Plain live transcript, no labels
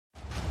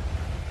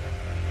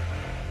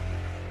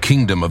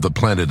Kingdom of the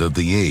Planet of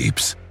the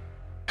Apes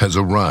has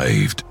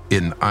arrived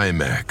in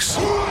IMAX.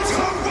 What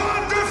a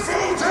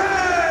wonderful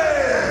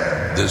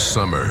day! This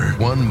summer,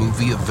 one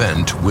movie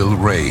event will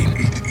reign.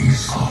 It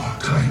is our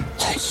time.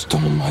 They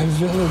stole my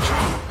village.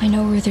 I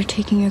know where they're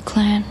taking your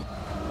clan.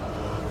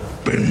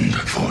 Bend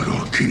for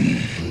your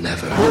king.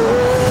 Never.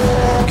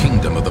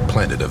 Kingdom of the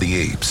Planet of the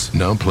Apes,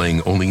 now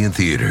playing only in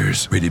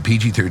theaters. Rated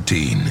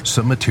PG-13.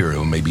 Some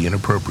material may be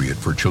inappropriate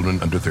for children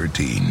under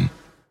 13.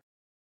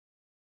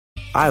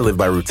 I live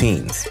by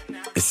routines,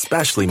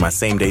 especially my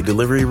same-day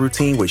delivery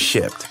routine with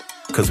Shipt.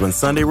 Because when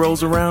Sunday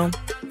rolls around,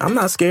 I'm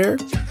not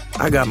scared.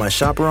 I got my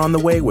shopper on the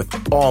way with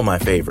all my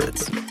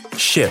favorites.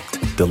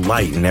 Shipt,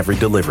 delight in every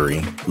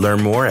delivery.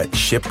 Learn more at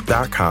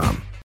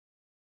shipt.com.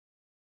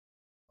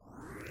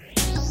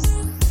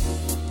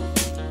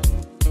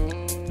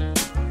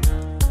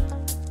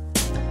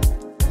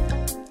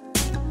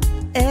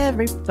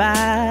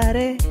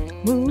 Everybody,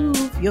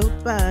 move your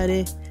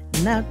body.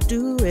 Now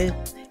do it.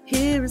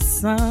 Here is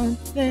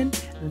something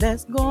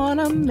that's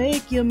gonna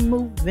make you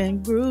move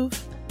and groove.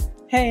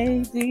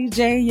 Hey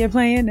DJ, you're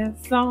playing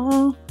that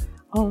song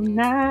all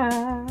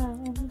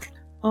night.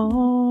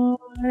 On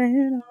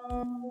and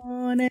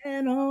on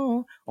and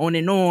on. On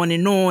and on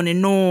and on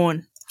and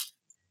on.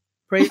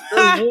 Praise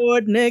the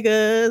Lord,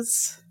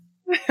 niggas.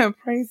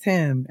 Praise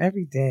him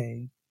every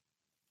day.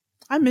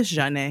 I miss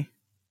Janae.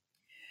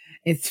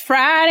 It's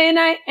Friday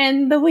night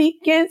and the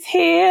weekend's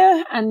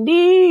here. I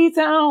need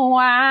to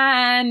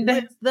unwind.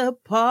 It's the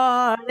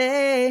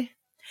party.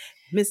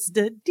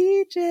 Mr.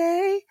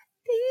 DJ.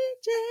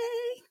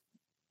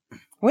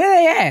 Where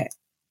they at?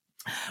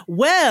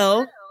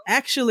 Well,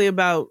 actually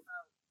about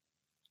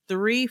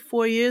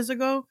 3-4 years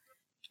ago,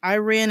 I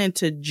ran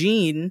into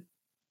Jean.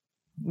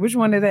 Which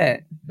one is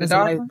that?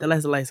 The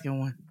last light skin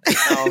one.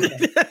 Oh,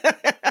 okay.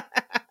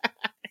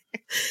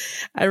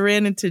 I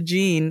ran into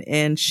Jean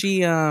and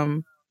she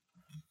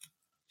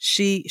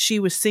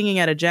was singing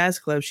at a jazz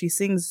club. She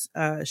sings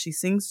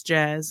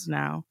jazz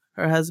now.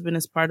 Her husband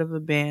is part of a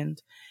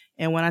band.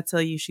 And when I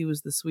tell you she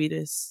was the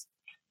sweetest,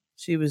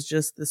 she was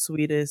just the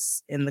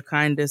sweetest and the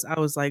kindest. I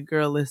was like,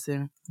 girl,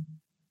 listen,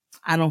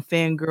 I don't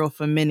fangirl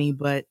for many,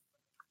 but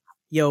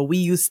yo, we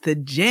used to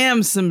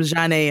jam some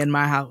Janae in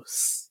my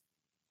house.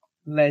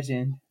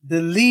 Legend.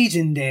 The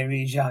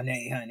legendary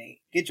Janae,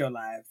 honey. Get your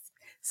lives.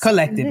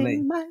 Collectively.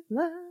 Sending my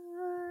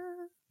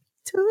love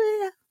to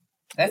you.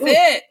 That's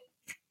it.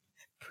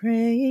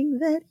 Praying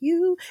that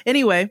you.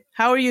 Anyway,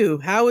 how are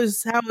you?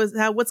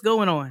 What's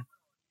going on?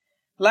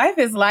 Life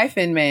is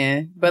lifing,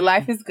 man. But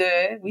life is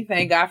good. We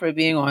thank God for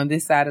being on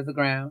this side of the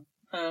ground.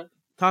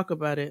 Talk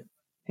about it.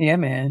 Yeah,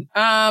 man.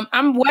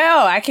 I'm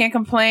well. I can't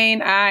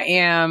complain. I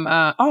am.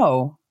 I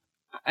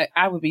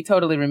would be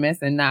totally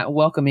remiss in not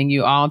welcoming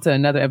you all to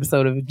another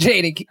episode of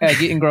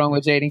Getting Grown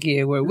with Jade and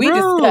Kid, where we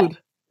discuss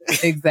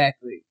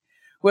exactly.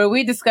 Where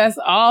we discuss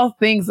all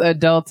things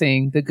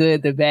adulting, the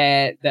good, the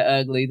bad, the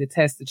ugly, the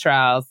tests, the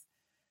trials,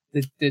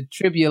 the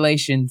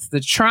tribulations, the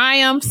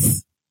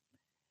triumphs,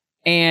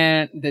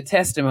 and the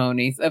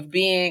testimonies of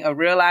being a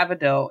real live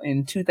adult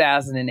in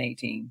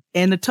 2018.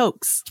 And the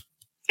tokes.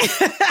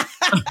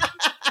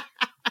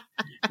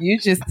 You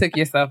just took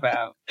yourself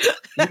out.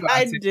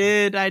 I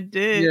did.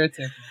 You're a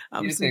tickle.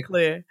 I'm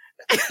Sinclair.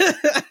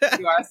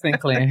 You are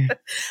Sinclair.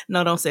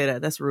 No, don't say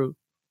that. That's rude.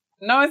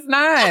 No, it's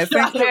not.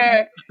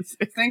 Sinclair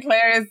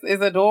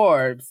is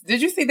adorbs.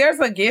 Did you see there's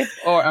a GIF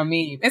or a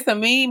meme? It's a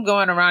meme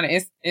going around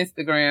on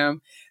Instagram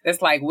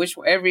that's like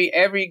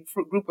every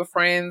group of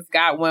friends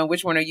got one.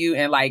 Which one are you?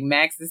 And like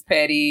Max is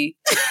petty,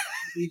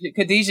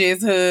 Khadijah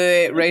is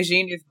hood,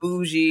 Regine is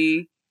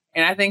bougie,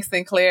 and I think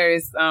Sinclair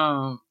is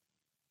I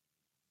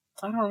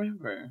don't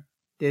remember.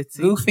 It's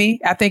Goofy.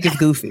 I think it's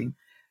Goofy.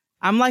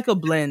 I'm like a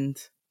blend.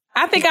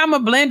 I think I'm a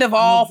blend of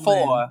all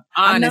four.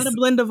 I'm not a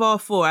blend of all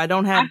four. I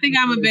don't have. I think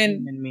I'm a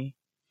blend in me.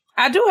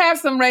 I do have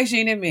some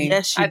Regine in me.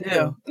 Yes, you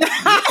do.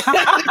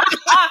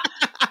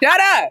 Shut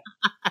up.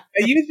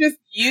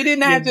 You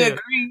didn't have to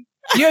agree.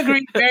 You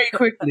agreed very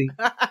quickly.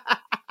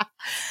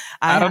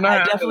 I don't know.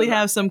 I definitely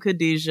have some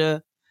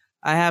Khadijah.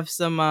 I have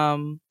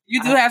some.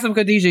 You do have some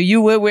Khadijah.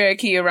 You would wear a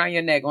key around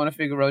your neck on a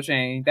Figaro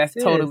chain. That's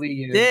totally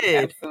you.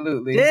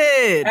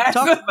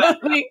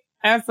 Absolutely.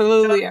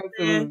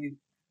 Absolutely.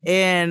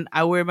 And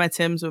I wear my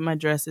Timbs with my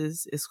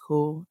dresses. It's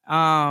cool.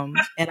 And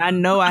I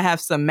know I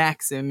have some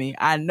Max in me.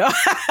 I know.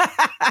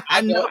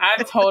 I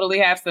totally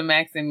have some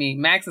Max in me.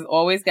 Max has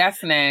always got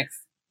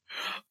snacks.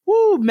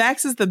 Woo!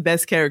 Max is the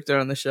best character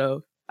on the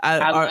show.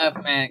 I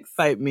love Max.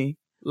 Fight me.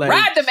 Like,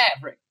 ride the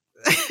Maverick.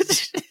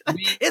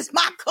 It's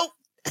my coat.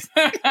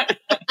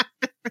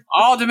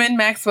 Alderman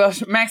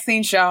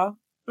Maxine Shaw.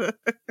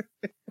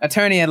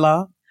 Attorney at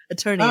law.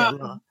 This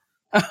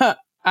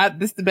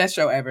is the best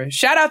show ever.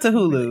 Shout out to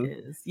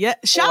Hulu. Yeah,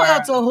 shout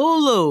out to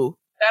Hulu.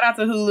 Shout out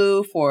to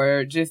Hulu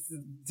for just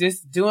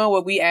doing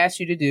what we asked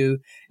you to do.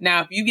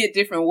 Now, if you get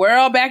Different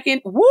World back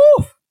in, woo!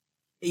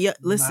 Yeah,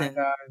 listen.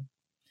 Oh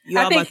you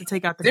all about to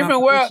take out the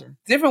Different World.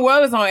 Different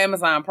World is on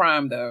Amazon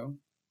Prime, though.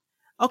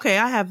 Okay,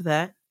 I have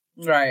that.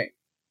 Right.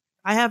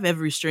 I have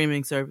every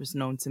streaming service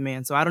known to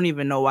man, so I don't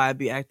even know why I'd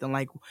be acting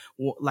like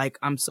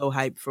I'm so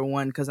hyped for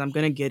one, because I'm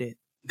gonna get it.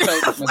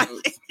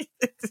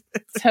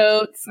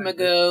 Totes my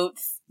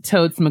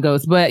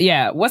goats. But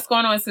yeah, what's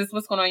going on, sis?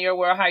 What's going on in your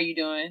world? How you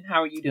doing?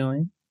 How are you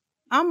doing?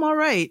 I'm all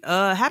right.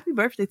 Happy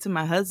birthday to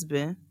my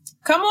husband.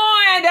 Come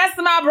on, that's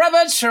my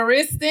brother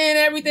Tristan,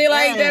 everything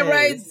like that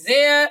right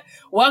there.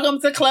 Welcome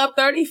to Club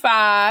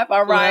 35,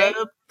 all right?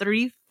 Club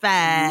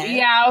 35.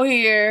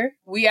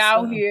 We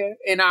out here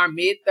in our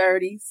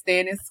mid-30s,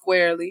 standing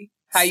squarely.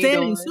 How you doing?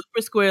 Standing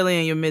super squarely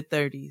in your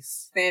mid-30s.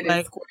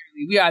 Standing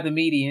squarely. We are the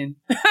median.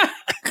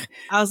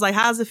 I was like,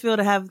 how does it feel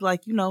to have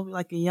like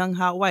a young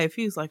hot wife?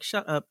 He was like,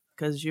 shut up,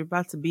 because you're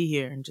about to be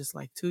here in just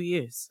like 2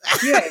 years.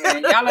 Yeah,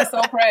 man. Y'all are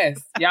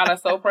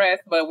so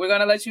pressed. But we're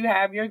going to let you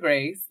have your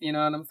grace. You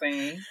know what I'm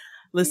saying?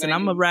 Listen,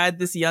 I'm going to ride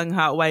this young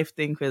hot wife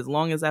thing for as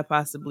long as I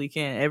possibly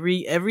can.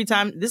 Every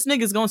time, this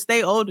nigga's going to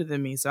stay older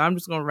than me. So I'm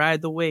just going to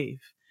ride the wave.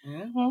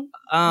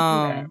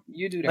 Mm-hmm.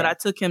 You do that. But I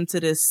took him to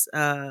this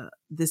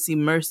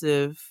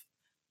immersive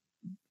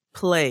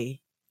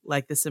play,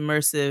 like this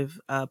immersive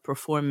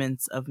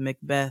performance of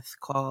Macbeth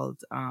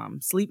called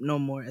Sleep No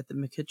More at the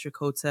McKittrick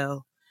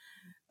Hotel.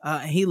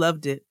 He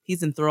loved it.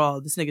 He's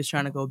enthralled. This nigga's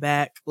trying to go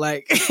back.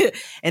 Like,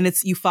 and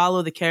you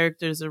follow the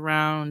characters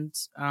around.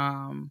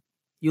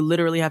 You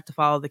literally have to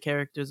follow the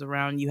characters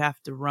around. You have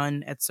to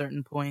run at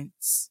certain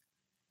points.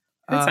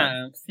 Good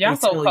times. Y'all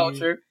so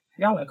cultured.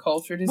 Y'all are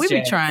cultured as we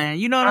jazz. be trying.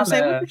 You know what I'm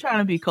saying? We be trying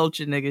to be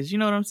cultured niggas. You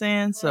know what I'm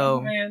saying? So,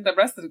 man, the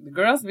rest of the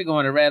girls be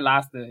going to Red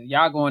Lobster.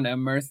 Y'all going to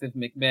immersive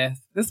Macbeth.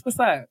 This what's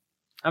up.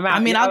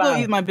 I'll go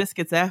eat my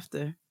biscuits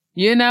after.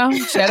 You know,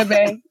 Cheddar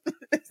Bay.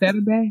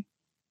 Cheddar Bay.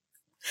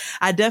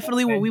 I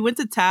definitely, when we went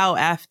to Tao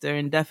after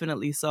and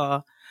definitely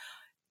saw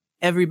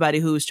everybody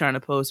who was trying to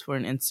pose for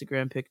an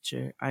Instagram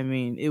picture. I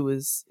mean, it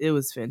was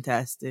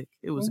fantastic.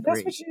 It was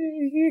great. That's what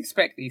you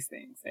expect these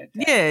things.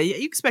 Yeah,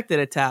 you expect it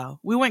at Tao.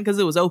 We went because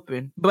it was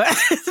open, but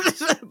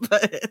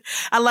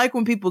I like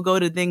when people go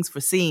to things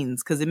for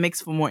scenes because it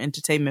makes for more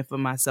entertainment for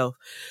myself.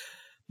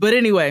 But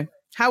anyway,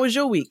 how was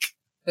your week?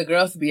 The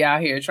girls be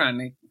out here trying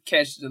to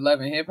catch the Love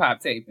and Hip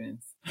Hop tapings.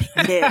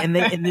 Yeah, and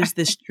there's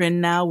this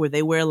trend now where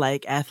they wear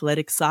like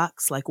athletic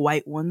socks, like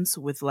white ones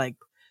with like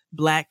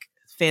black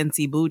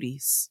fancy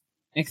booties.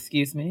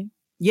 Excuse me?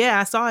 Yeah,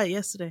 I saw it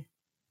yesterday.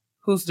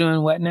 Who's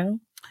doing what now?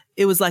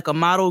 It was like a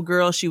model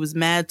girl. She was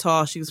mad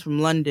tall. She was from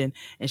London,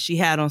 and she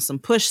had on some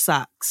push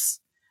socks.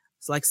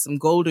 It's like some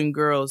Golden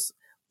Girls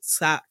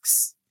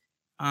socks.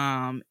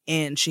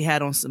 And she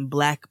had on some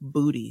black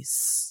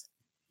booties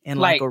and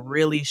like a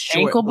really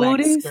short ankle black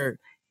booties? skirt.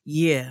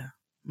 Yeah.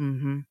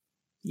 Mm-hmm.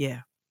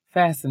 Yeah.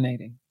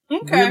 Fascinating.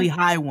 Okay. Really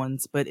high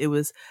ones, but it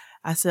was.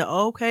 I said,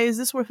 oh, "Okay, is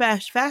this where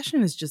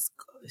fashion is just?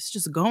 It's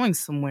just going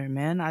somewhere,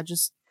 man." I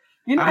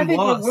think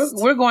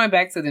we're going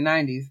back to the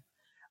 90s.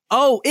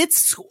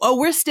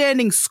 We're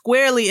standing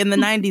squarely in the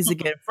 90s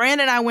again. Fran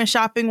and I went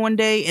shopping one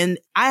day, and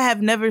I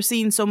have never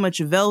seen so much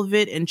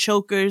velvet and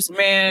chokers,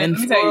 and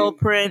floral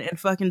print and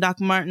fucking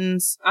Doc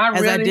Martens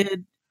as I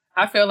did.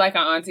 I feel like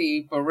an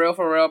auntie for real,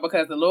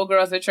 because the little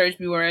girls at church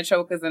be wearing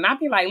chokers, and I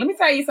be like, let me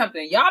tell you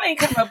something. Y'all ain't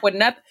come up with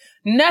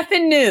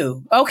nothing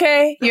new,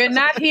 okay? You're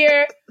not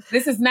here.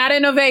 This is not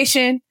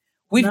innovation.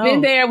 We've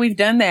been there. We've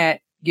done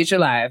that. Get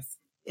your lives.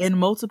 In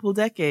multiple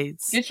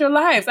decades. Get your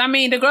lives. I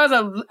mean, the girls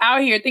are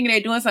out here thinking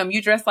they're doing something.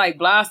 You dress like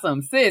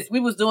Blossom. Sis, we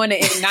was doing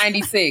it in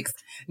 96.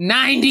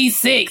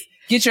 96.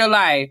 Get your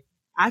life.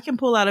 I can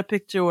pull out a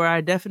picture where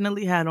I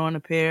definitely had on a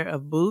pair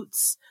of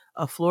boots,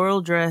 a floral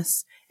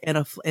dress, and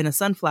a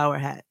sunflower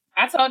hat.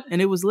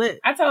 And it was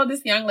lit. I told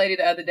this young lady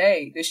the other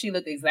day that she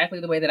looked exactly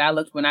the way that I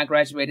looked when I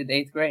graduated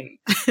 8th grade.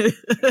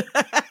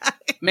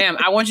 Ma'am,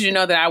 I want you to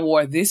know that I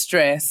wore this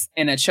dress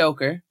and a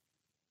choker.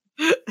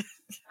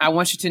 I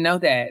want you to know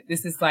that.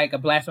 This is like a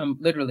blasphemy.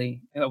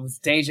 Literally, it was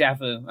deja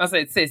vu. I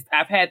said, sis,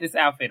 I've had this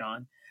outfit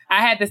on. I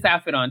had this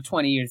outfit on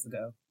 20 years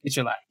ago. Get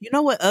your life. You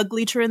know what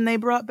ugly trend they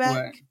brought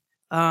back?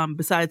 What?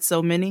 Besides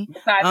so many.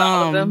 Besides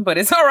all of them, but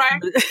it's all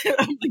right.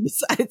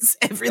 Besides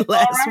every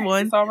last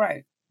one. It's all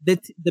right.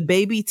 The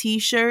baby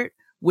t-shirt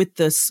with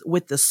the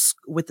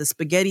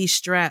spaghetti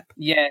strap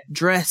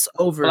dress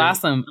over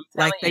Blossom.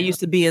 Like they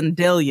used to be in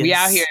Delia's. We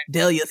out here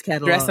Delia's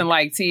catalog. Dressing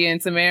like Tia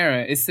and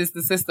Tamara. It's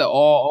sister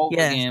all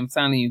over again. I'm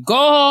telling you. Go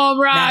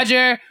home,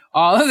 Roger.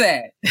 All of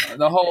that.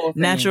 The whole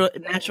thing.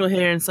 Natural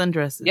hair and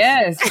sundresses.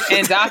 Yes.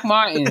 And Doc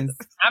Martens.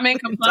 I'm in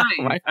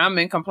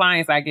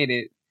compliance. I get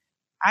it.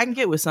 I can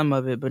get with some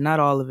of it, but not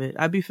all of it.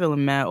 I'd be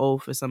feeling mad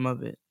old for some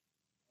of it.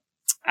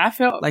 I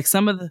felt like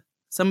some of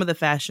the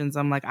fashions.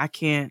 I'm like, I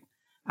can't.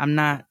 I'm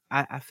not.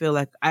 I feel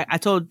like I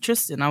told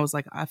Tristan, I was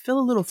like, I feel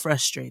a little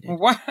frustrated.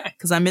 Why?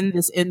 Because I'm in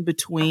this in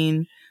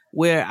between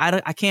where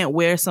I can't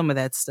wear some of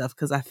that stuff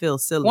because I feel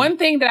silly. One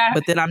thing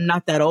but then I'm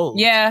not that old.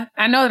 Yeah,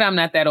 I know that I'm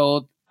not that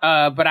old.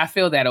 But I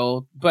feel that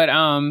old. But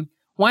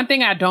one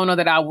thing I don't know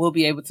that I will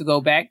be able to go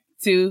back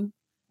to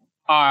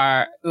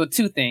are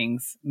two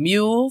things: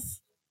 mules.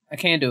 I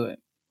can't do it.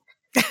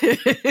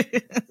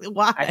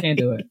 Why? I can't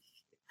do it.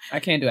 I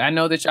can't do it. I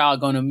know that y'all are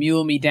going to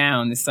mule me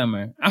down this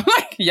summer. I'm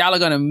like, y'all are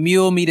going to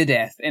mule me to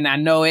death. And I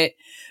know it,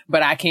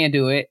 but I can't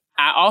do it.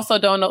 I also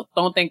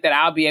don't think that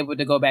I'll be able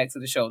to go back to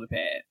the shoulder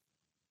pad.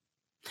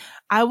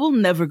 I will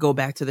never go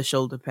back to the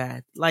shoulder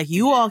pad. Like,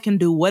 you all can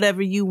do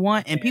whatever you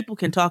want, and people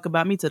can talk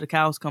about me till the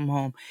cows come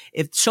home.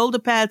 If shoulder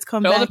pads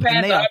come back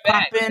and they are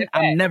popping,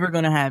 I'm never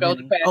going to have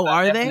shoulder any. Pads Oh,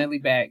 are they? Definitely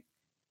back.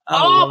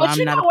 Oh, but I'm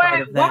you not know a part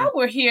what? of that. While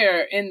we're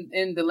here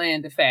in the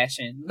land of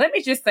fashion, let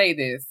me just say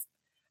this.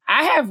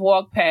 I have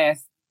walked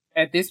past,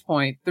 at this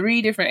point,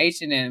 3 different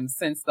H&Ms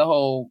since the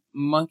whole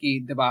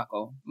monkey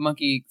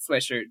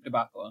sweatshirt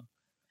debacle.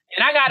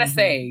 And I gotta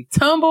say,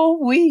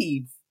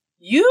 tumbleweeds.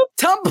 You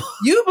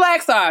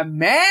blacks are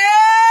mad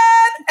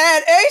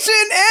at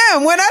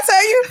H&M. When I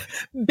tell you,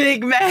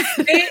 big mad.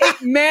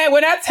 Man,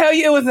 when I tell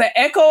you it was an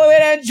echo in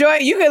that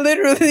joint, you can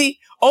literally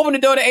open the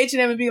door to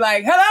H&M and be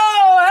like,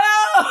 hello.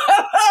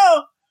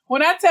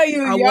 When I tell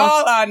you,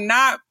 y'all are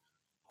not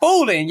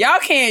fooling. Y'all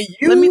can't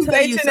use Let me tell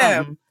H&M. You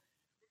something.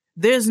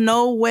 There's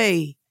no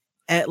way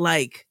at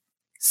like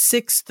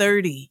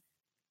 6:30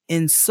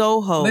 in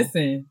Soho.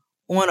 Listen.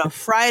 On a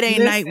Friday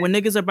night when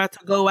niggas are about to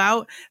go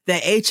out,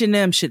 that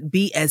H&M should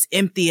be as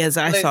empty as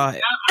I saw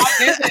it.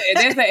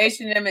 There's an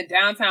H&M in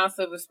downtown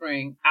Silver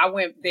Spring. I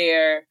went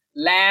there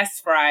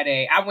last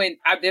Friday.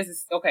 There's a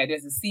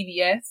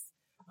CVS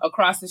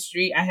across the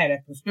street. I had a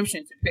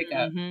prescription to pick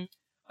up.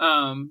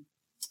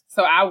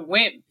 So I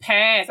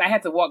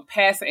had to walk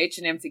past the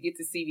H&M to get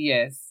to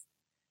CVS.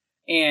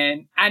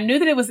 And I knew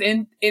that it was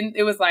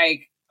it was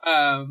like,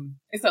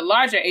 it's a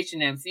larger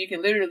H&M. So you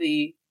can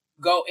literally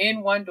go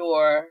in one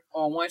door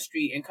on one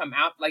street and come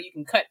out. Like, you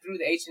can cut through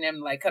the H&M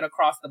and like cut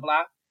across the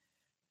block.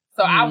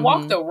 So I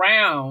walked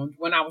around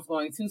when I was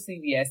going to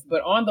CVS,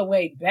 but on the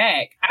way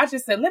back, I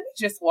just said, let me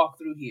just walk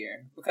through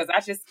here because I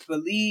just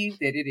believe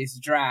that it is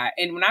dry.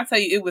 And when I tell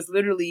you, it was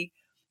literally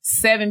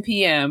 7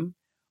 p.m.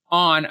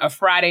 on a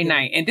Friday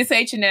night. And this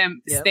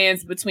H&M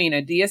stands between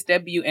a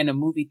DSW and a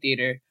movie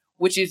theater,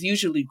 which is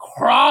usually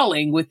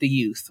crawling with the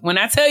youth. When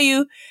I tell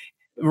you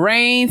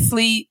rain,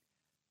 sleet,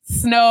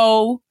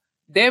 snow,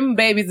 them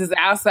babies is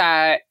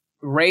outside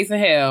raising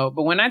hell.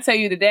 But when I tell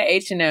you that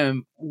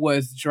H&M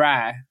was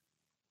dry,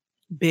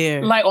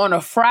 bare, like on a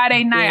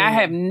Friday night, I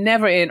have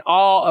never in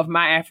all of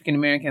my African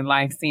American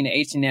life seen an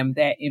H&M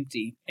that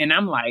empty. And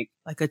I'm like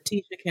a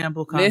Tisha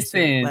Campbell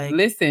concert.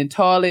 Listen,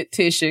 toilet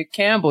Tisha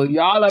Campbell,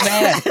 y'all are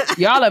mad.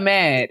 Y'all are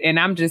mad, and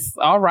I'm just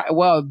all right.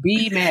 Well,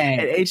 be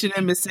mad. And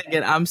H&M is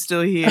singing "I'm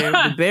Still Here,"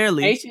 but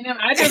barely. H&M.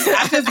 I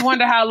just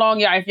wonder how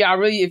long y'all,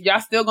 if y'all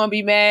still gonna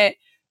be mad.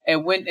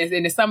 And when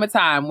in the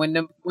summertime, when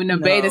the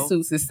bathing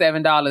suits is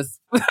 $7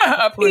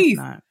 a piece,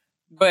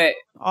 but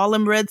all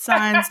them red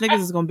signs, niggas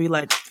is gonna be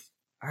like,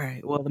 all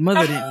right, well, the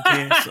mother didn't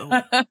care, so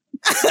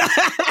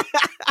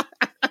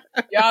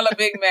y'all are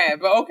big mad.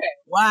 But okay,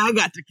 why I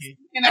got the key?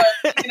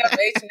 Speaking of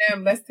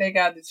H&M, let's take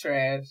out the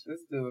trash.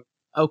 Let's do it.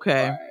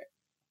 Okay. All right.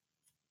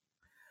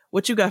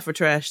 What you got for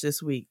trash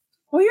this week?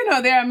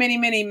 Well, there are many,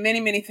 many, many,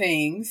 many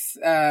things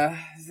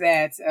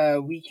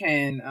that we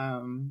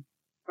can.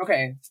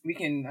 We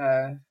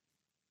can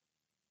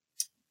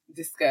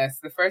discuss.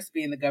 The first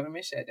being the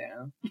government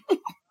shutdown.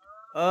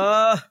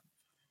 The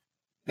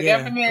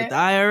government, the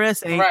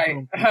IRS ain't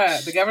right.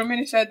 The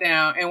government is shut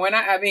down, and what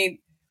I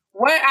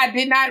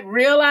did not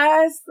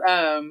realize,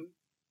 but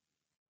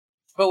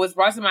was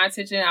brought to my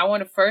attention. I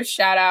want to first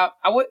shout out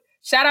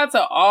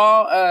to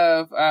all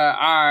of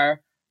our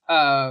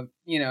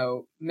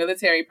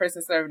military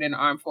persons serving in the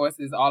armed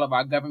forces, all of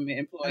our government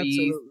employees.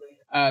 Absolutely.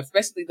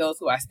 Especially those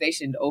who are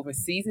stationed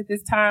overseas at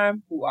this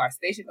time, who are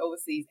stationed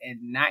overseas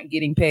and not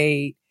getting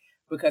paid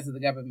because of the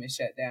government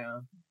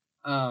shutdown.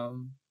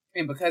 And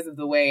because of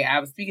the way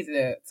I was speaking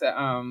to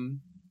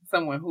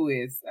someone who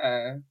is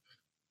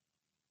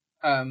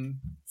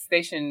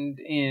stationed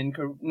in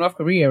North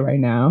Korea right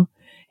now,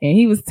 and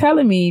he was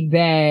telling me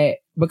that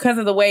because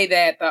of the way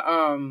that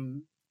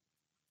the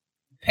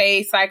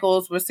pay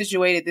cycles were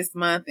situated this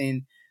month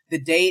and the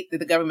date that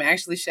the government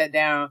actually shut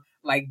down,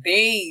 like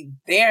their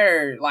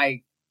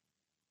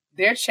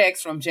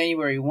checks from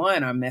January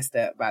 1 are messed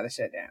up by the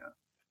shutdown.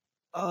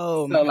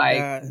 Oh, so my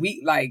God.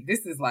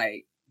 This is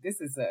a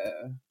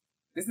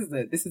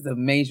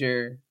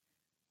major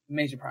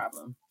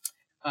problem.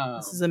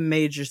 This is a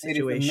major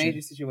situation. It is a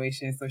major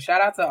situation. So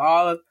shout out to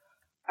all of,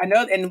 I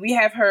know, and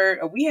I've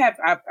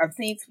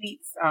seen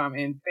tweets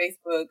and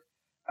Facebook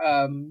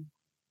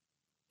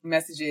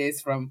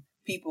messages from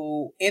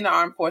people in the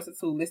armed forces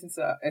who listen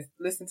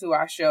to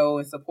our show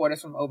and support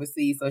us from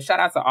overseas. So shout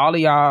out to all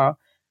of y'all.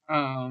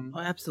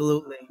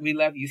 Absolutely. We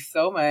love you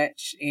so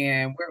much,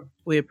 and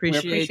we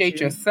appreciate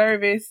your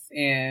service.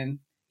 And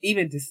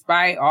even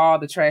despite all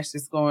the trash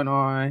that's going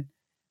on,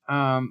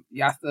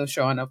 y'all still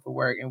showing up for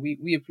work, and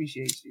we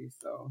appreciate you.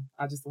 So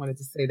I just wanted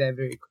to say that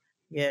very quick.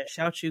 Yeah,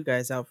 shout you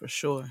guys out for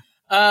sure.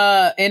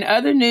 In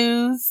other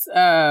news,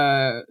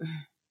 Kim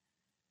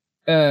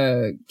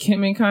and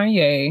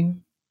Kanye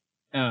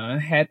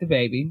had the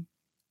baby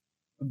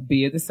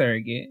via the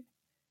surrogate,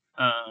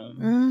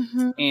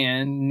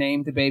 and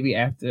named the baby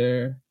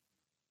after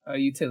a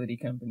utility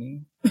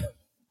company.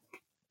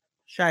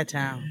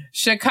 Chi-Town.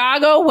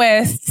 Chicago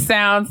West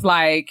sounds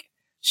like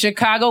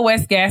Chicago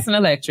West Gas and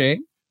Electric.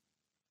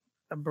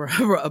 A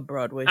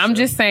Broadway show. I'm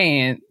just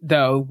saying,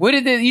 though, what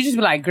did this? You just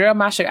be like, girl,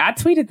 I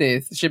tweeted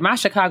this. My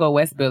Chicago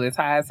West bill is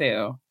high as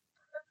hell.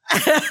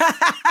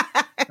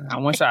 I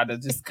want y'all to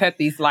just cut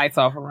these lights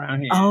off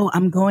around here. Oh,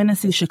 I'm going to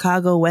see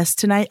Chicago West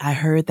tonight. I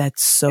heard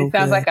that's so It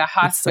sounds good. like a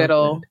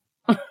hospital.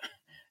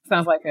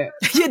 Sounds like a...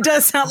 It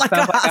does sound like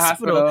a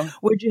hospital.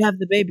 Where'd you have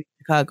the baby?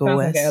 Chicago sounds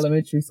West. Like an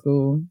elementary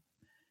school.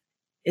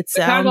 It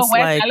Chicago sounds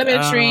West like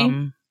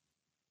Elementary.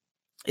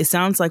 It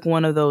sounds like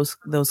one of those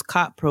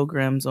cop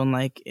programs on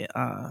like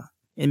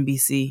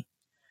NBC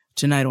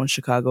tonight on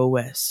Chicago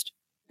West.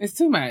 It's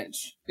too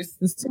much.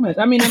 It's too much.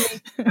 I mean,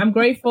 I'm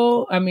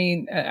grateful. I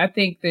mean, I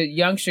think that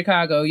young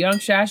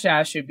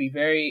Shasha should be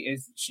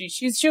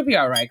she'll be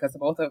all right because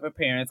both of her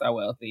parents are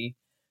wealthy.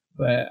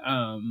 But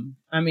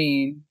I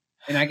mean,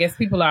 and I guess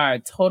people are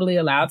totally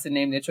allowed to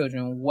name their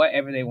children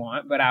whatever they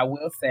want. But I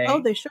will say,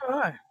 oh, they sure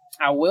are.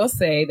 I will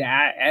say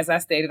that as I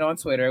stated on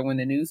Twitter when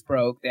the news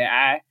broke,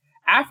 that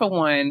I for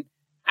one,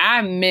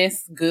 I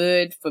miss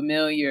good,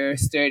 familiar,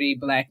 sturdy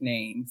Black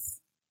names.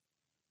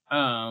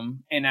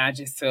 And I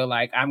just feel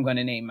like I'm going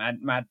to name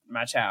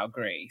my child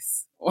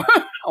Grace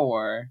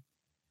or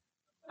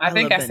I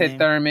think I said name.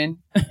 Thurman.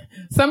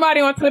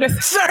 Somebody on Twitter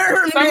said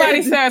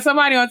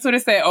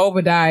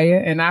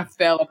Obadiah and I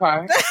fell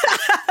apart.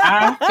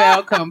 I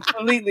fell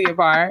completely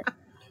apart.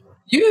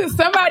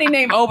 Somebody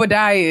named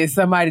Obadiah is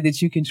somebody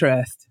that you can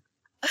trust.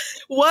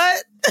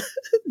 What?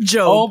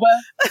 Job.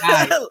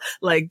 Obadiah.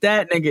 Like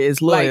that nigga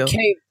is loyal.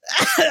 Like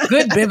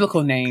good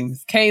biblical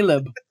names.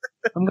 Caleb.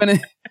 I'm going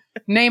to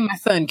name my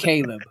son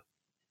Caleb.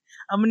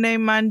 I'm going to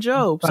name mine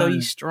Job. So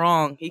he's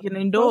strong. He can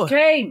endure.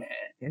 Okay, man.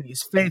 And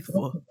he's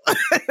faithful.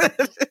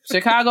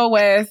 Chicago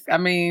West. I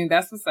mean,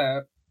 that's what's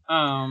up.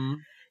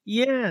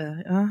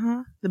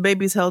 Yeah. The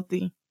baby's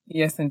healthy.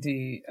 Yes,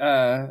 indeed.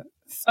 So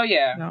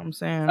yeah. You know what I'm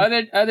saying?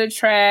 Other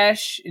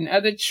trash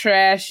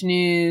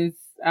news.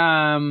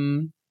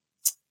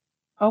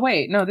 Oh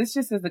wait, no, this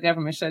just says the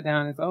government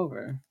shutdown is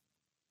over.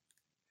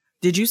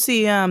 Did you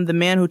see the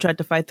man who tried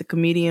to fight the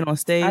comedian on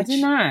stage? I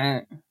did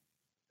not.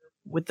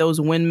 With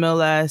those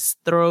windmill ass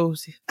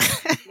throws.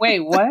 Wait,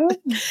 what?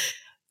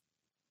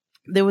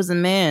 There was a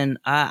man,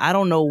 I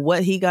don't know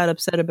what he got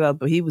upset about,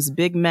 but he was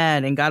big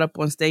mad and got up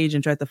on stage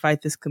and tried to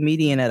fight this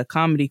comedian at a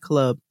comedy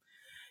club.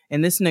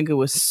 And this nigga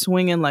was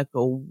swinging like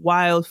a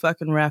wild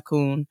fucking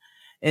raccoon.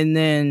 And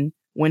then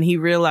when he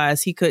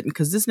realized he couldn't,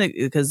 because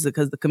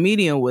the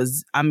comedian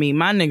was, I mean,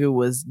 my nigga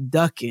was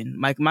ducking.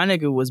 Like my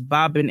nigga was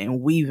bobbing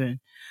and weaving.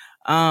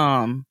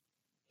 And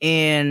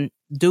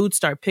dude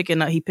started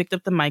picking up, he picked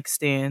up the mic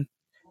stand,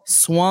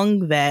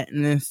 swung that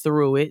and then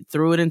threw it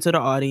into the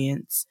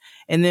audience,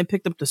 and then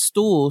picked up the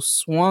stool,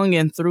 swung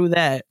and threw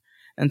that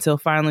until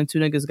finally two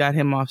niggas got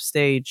him off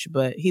stage,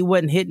 but he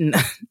wasn't hitting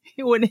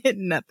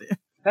nothing.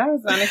 That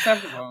was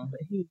unacceptable.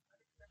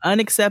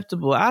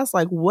 Unacceptable. I was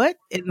like, what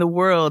in the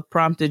world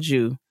prompted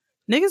you?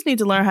 Niggas need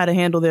to learn how to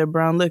handle their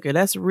brown liquor.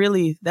 That's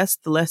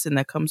the lesson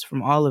that comes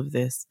from all of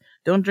this.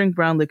 Don't drink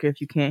brown liquor if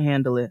you can't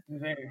handle it.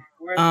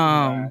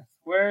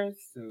 Where's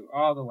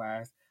all the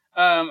wise?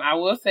 I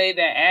will say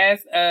that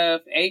as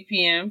of 8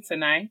 p.m.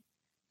 tonight,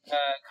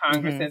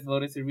 Congress has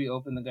voted to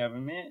reopen the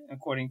government,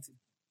 according to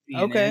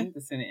CNN,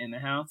 the Senate and the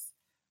House.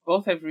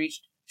 Both have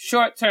reached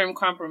short-term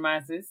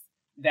compromises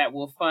that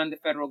will fund the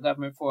federal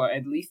government for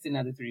at least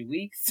another 3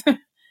 weeks.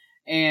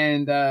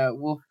 And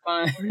will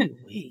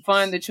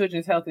fund the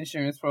Children's Health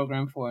Insurance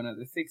Program for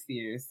another 6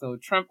 years. So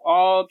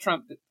all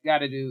Trump got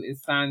to do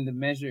is sign the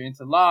measure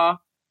into law,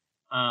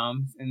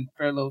 and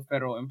furloughed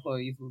federal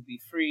employees will be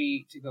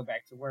free to go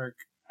back to work.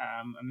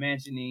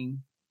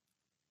 Imagining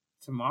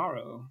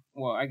tomorrow,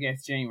 well, I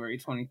guess January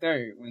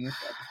 23rd when this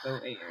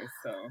episode airs.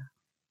 So,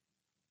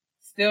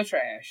 still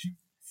trash.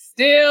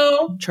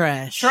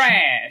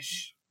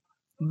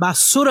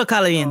 Basura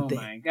caliente.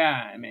 Oh my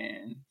God,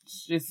 man!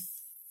 It's just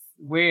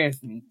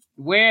wears me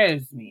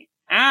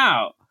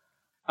out.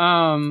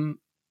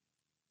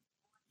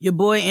 Your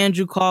boy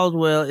Andrew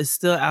Caldwell is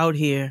still out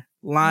here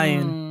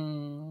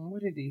lying.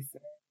 What did he say?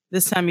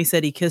 This time he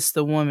said he kissed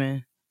a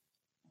woman.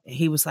 And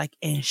he was like,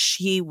 and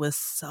she was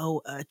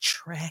so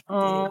attractive.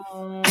 I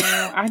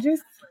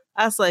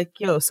was like,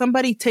 yo,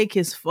 somebody take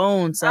his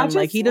phone, son.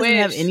 Like, he doesn't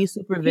have any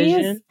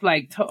supervision.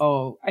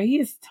 He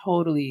is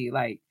totally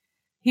like,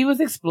 he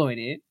was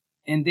exploited.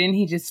 And then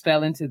he just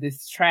fell into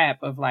this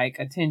trap of like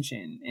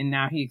attention. And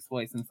now he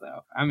exploits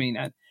himself. I mean,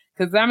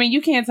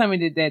 you can't tell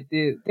me that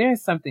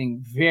there's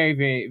something very,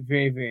 very,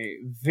 very, very,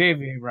 very,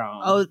 very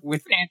wrong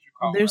with Andrew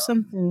Caldwell. There's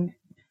something.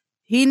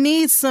 He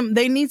needs some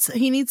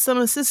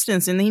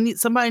assistance, and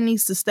somebody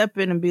needs to step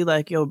in and be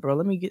like, yo, bro,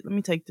 let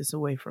me take this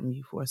away from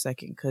you for a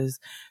second, because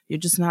you're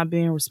just not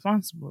being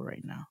responsible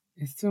right now.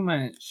 It's too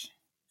much.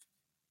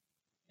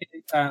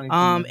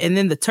 And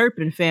then the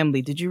Turpin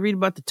family. Did you read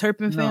about the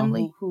Turpin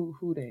family?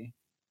 Who they?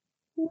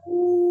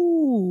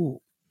 Ooh.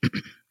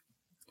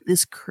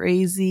 This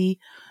crazy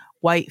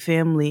white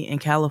family in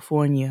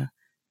California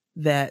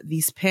that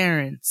these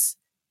parents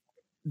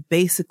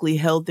basically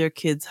held their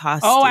kids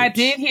hostage. Oh, I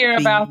did hear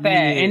about that.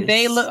 And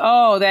they look,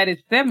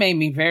 that made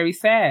me very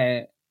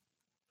sad.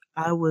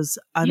 Because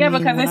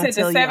they said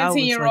the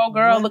 17-year-old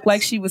girl looked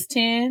like she was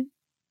 10.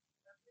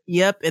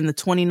 Yep, and the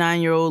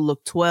 29-year-old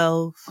looked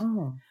 12.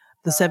 Oh.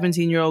 The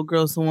 17-year-old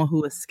girl's the one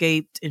who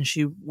escaped, and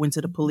she went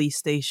to the police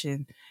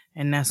station,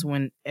 and that's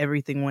when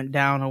everything went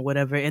down or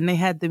whatever. And they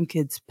had them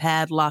kids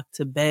padlocked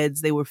to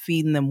beds. They were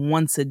feeding them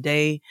once a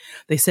day.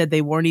 They said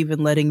they weren't even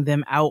letting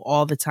them out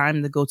all the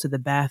time to go to the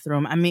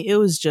bathroom. I mean, it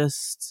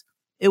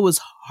was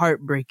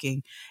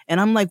heartbreaking.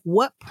 And I'm like,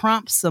 what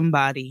prompts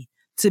somebody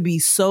to be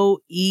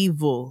so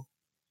evil?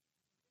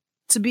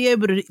 To be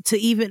able to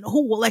even,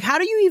 how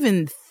do you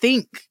even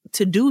think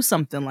to do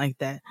something like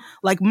that?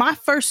 Like, my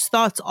first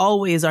thoughts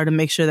always are to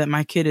make sure that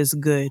my kid is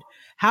good.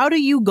 How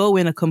do you go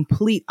in a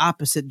complete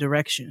opposite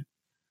direction?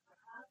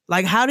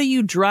 Like, how do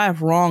you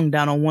drive wrong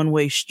down a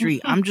one-way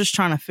street? I'm just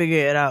trying to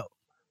figure it out.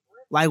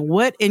 Like,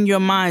 what in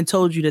your mind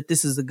told you that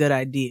this is a good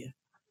idea?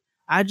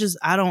 I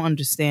don't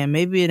understand.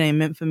 Maybe it ain't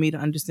meant for me to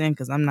understand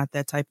because I'm not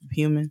that type of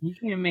human. You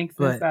can't make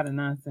sense out of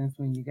nonsense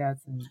when you got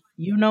some.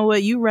 You know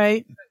what? You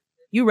right.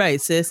 You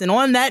right, sis. And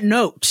on that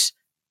note,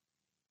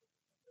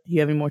 you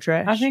have any more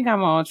trash? I think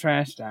I'm all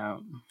trashed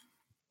out.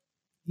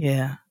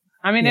 Yeah.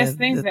 I mean, there's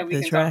things that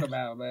we can talk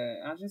about, but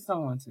I just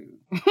don't want to.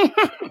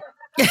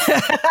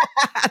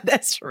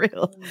 That's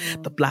real.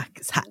 The block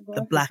is hot.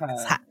 The block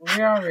is hot.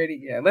 We're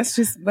already, let's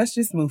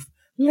just move.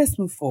 Let's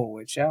move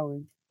forward, shall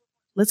we?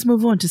 Let's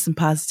move on to some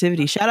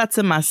positivity. Shout out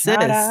to my sis.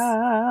 Shout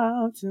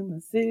out to my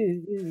sis.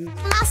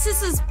 My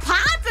sis is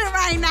popping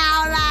right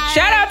now. Like.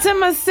 Shout out to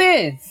my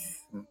sis.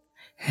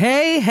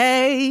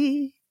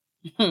 Hey.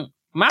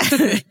 My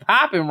sis is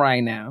popping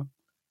right now.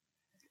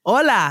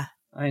 Hola.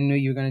 I knew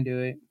you were going to do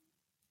it.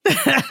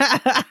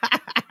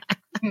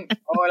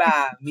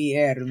 Hola, mi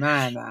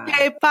hermana.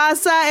 ¿Qué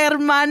pasa,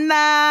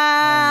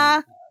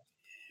 hermana?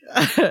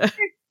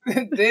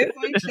 This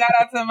week, shout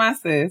out to my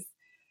sis.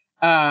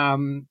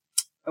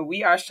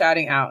 We are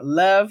shouting out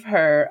Love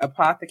Her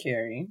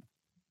Apothecary.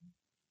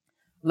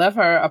 Love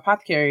Her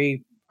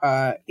Apothecary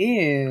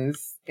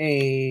is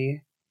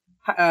it's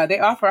an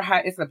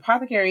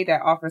apothecary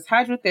that offers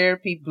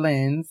hydrotherapy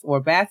blends or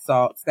bath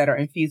salts that are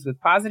infused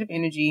with positive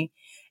energy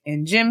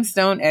and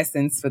gemstone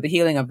essence for the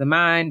healing of the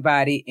mind,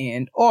 body,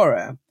 and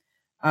aura.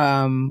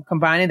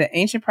 Combining the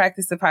ancient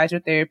practice of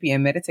hydrotherapy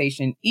and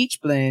meditation, each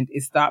blend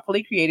is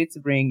thoughtfully created to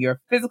bring your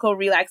physical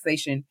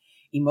relaxation,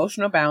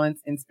 emotional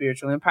balance, and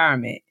spiritual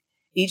empowerment.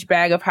 Each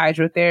bag of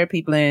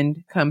hydrotherapy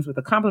blend comes with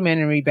a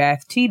complimentary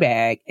bath tea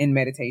bag and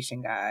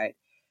meditation guide.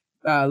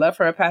 Love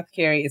Her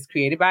Apothecary is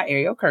created by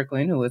Ariel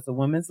Kirkland, who is a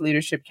women's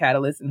leadership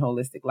catalyst and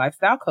holistic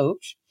lifestyle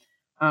coach.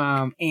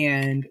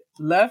 And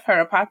Love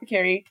Her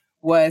Apothecary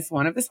was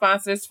one of the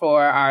sponsors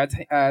for our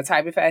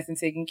Type of Fast and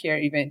Taking Care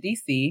event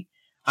DC.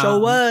 Show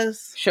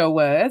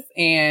was.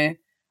 And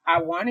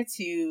I wanted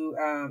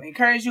to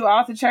encourage you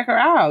all to check her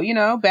out. You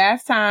know,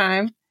 bath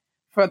time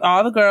for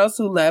all the girls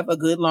who love a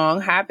good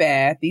long hot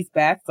bath. These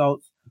bath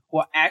salts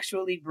will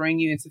actually bring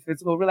you into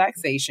physical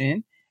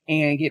relaxation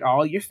and get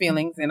all your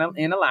feelings in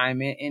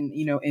alignment and,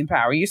 you know,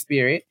 empower your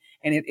spirit.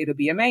 And it'll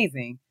be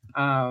amazing.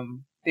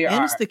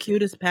 It's the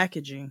cutest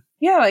packaging.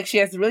 Yeah, like she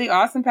has really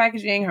awesome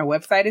packaging. Her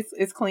website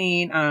is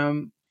clean.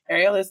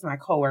 Ariel is my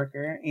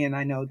coworker, and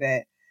I know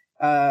that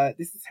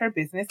this is her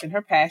business and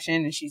her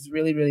passion, and she's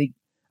really, really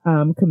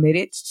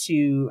committed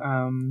to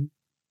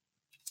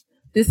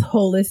this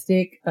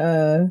holistic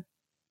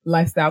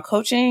lifestyle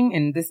coaching,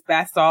 and this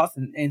bath salts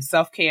and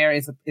self-care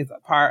is a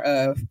part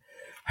of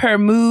her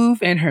move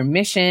and her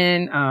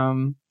mission.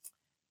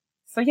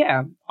 So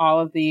yeah, all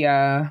of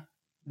the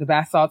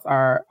bath salts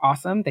are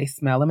awesome. They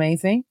smell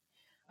amazing.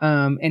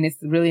 And it's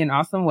really an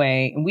awesome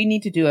way. And we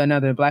need to do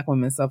another Black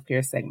Women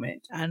Self-Care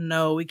segment. I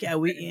know we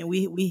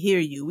hear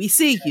you. We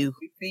see you.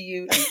 We see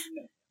you.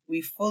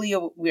 We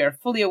are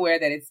fully aware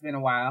that it's been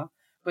a while.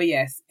 But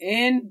yes,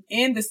 in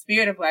the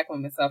spirit of Black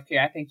Women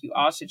Self-Care, I think you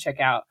all should check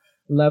out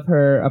Love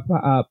Her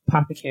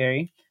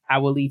Apothecary. I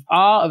will leave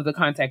all of the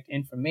contact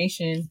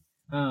information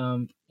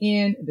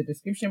in the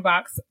description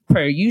box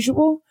per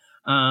usual.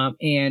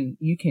 And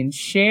you can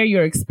share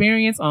your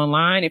experience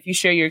online. If you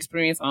share your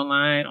experience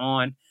online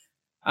on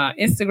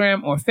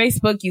Instagram or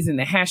Facebook using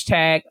the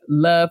hashtag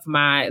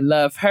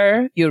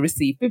 #LoveMyLoveHer, you'll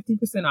receive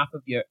 15% off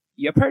of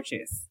your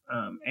purchase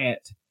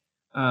at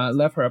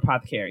Love Her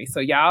Apothecary. So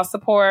y'all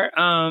support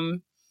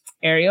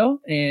Ariel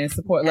and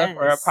support Love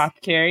Her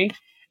Apothecary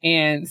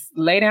and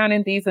lay down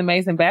in these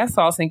amazing bath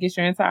salts and get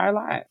your entire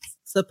lives.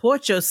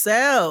 Support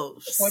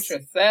yourselves. Support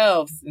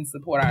yourselves and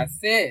support our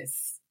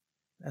sis.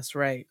 That's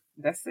right.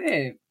 That's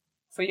it.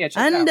 So yeah,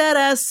 check it out. Under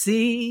the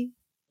sea.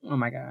 Oh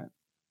my God.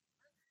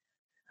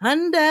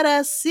 Under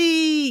the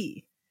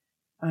sea.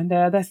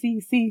 Under the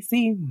sea.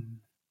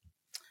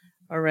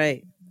 All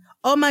right.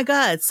 Oh my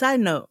God. Side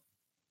note.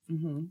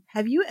 Mm-hmm.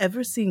 Have you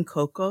ever seen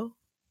Coco?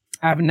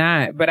 I've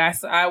not, but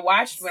I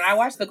watched, when I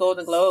watched the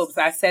Golden Globes,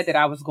 I said that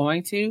I was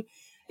going to.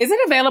 Is it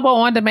available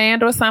on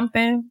demand or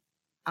something?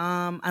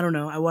 I don't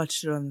know. I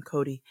watched it on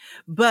Kodi,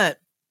 but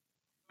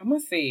I'm gonna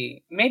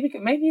see. Maybe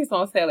it's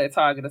on sale at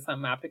Target or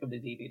something. I'll pick up the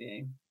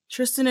DVD.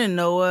 Tristan and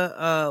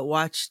Noah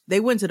they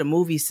went to the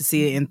movies to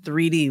see it in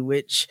 3D,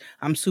 which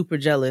I'm super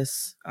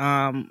jealous.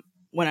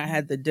 When I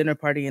had the dinner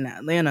party in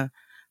Atlanta.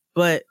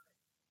 But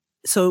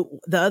so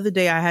the other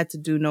day I had to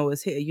do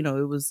Noah's hair. You know,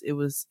 it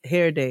was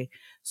hair day.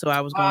 So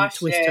I was going to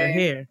twist her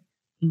hair.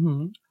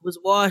 Mm-hmm. It was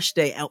wash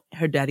day.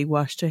 Her daddy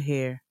washed her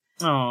hair.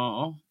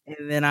 Oh.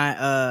 And then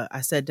I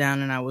sat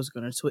down and I was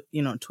going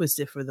to twist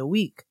it for the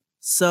week.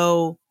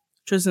 So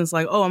Tristan's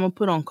like, "Oh, I'm going to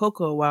put on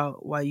Coco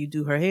while you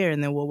do her hair,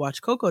 and then we'll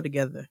watch Coco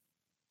together."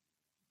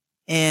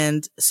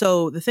 And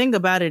so the thing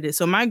about it is,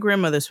 so my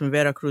grandmother's from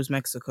Veracruz,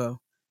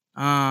 Mexico.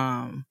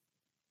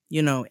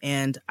 You know,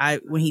 and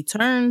when he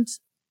turned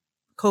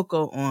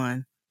Coco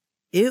on,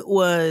 it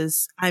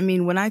was, I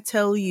mean, when I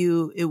tell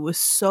you, it was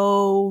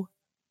such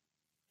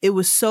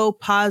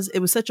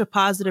a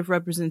positive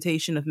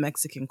representation of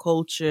Mexican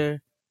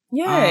culture.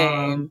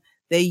 Yeah.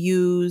 They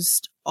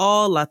used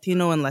all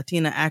Latino and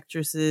Latina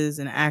actresses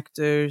and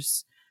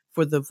actors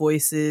for the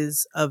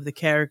voices of the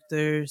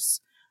characters.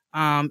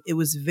 It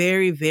was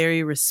very,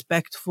 very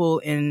respectful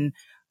in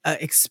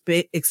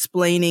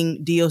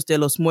explaining Dios de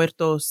los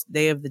Muertos,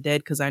 Day of the Dead,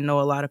 because I know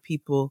a lot of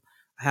people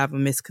have a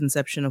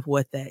misconception of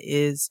what that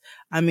is.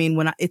 I mean,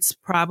 it's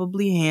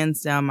probably hands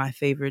down my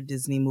favorite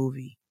Disney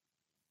movie.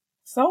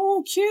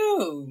 So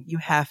cute. You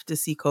have to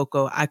see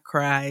Coco. I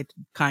cried,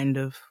 kind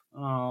of.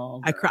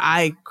 Oh,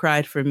 I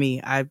cried for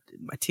me. I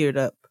teared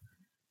up.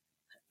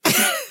 You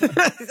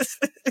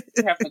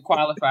have to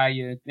qualify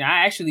you.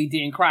 I actually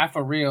didn't cry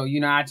for real.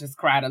 You know, I just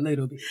cried a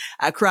little bit.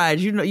 I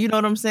cried. You know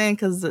what I'm saying?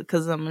 Cause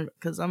I'm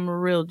a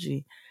real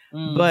G.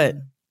 Mm. But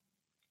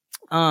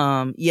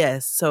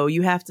yes. So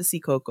you have to see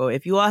Coco.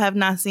 If you all have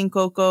not seen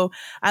Coco,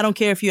 I don't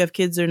care if you have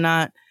kids or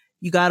not.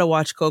 You gotta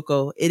watch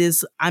Coco. It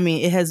has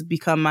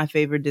become my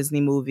favorite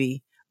Disney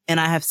movie, and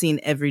I have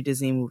seen every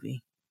Disney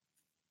movie.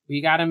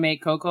 We gotta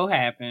make Coco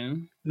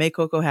happen. Make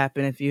Coco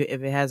happen if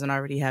it hasn't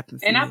already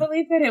happened for you. I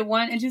believe that it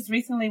just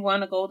recently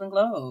won a Golden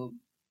Globe.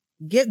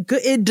 Get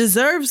good. It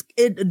deserves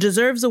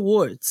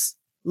awards.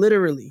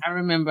 Literally. I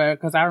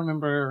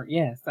remember.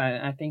 Yes,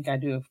 I think I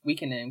do. If we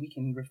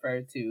can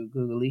refer to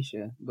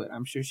Googleisha, but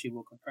I'm sure she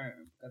will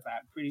confirm because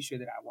I'm pretty sure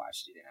that I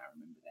watched it and I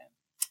remember that.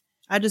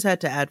 I just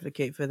had to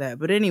advocate for that.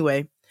 But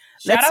anyway,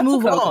 let's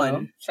move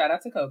on. Shout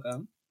out to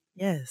Coco.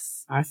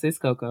 Yes. Our sis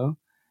Coco.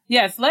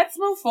 Yes, let's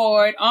move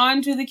forward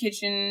on to the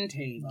kitchen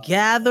table.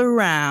 Gather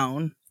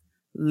round,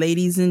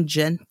 ladies and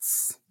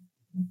gents.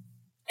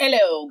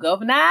 Hello,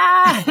 Governor.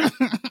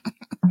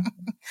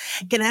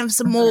 Can I have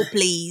some more,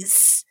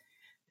 please?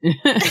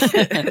 It's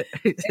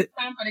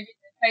time for the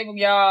kitchen table,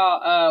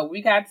 y'all.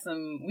 We got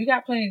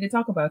plenty to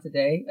talk about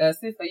today.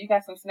 Sister, you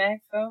got some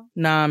snacks though?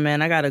 Nah,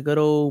 man, I got a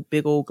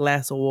big old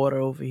glass of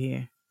water over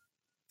here.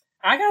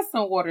 I got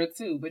some water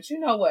too, but you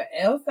know what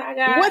else I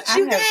got? What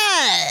you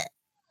got?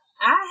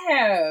 I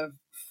have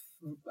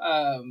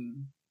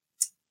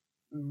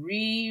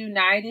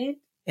reunited.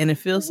 And it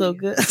feels so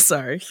good.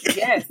 Sorry.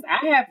 Yes,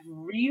 I have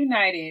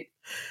reunited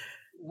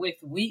with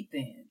Wheat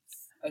Thins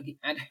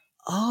again.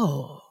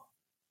 Oh.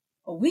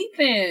 Wheat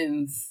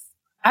Thins.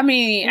 I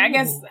mean, ooh. I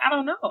guess, I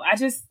don't know.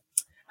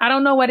 I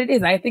don't know what it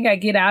is. I think I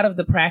get out of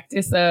the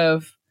practice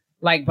of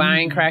like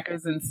buying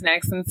crackers and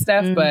snacks and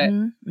stuff, but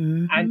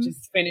I'm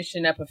just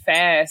finishing up a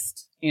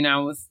fast. You know, I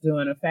was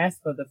doing a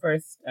fast for the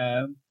first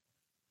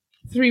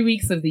 3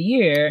 weeks of the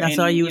year. That's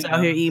why you was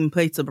out here eating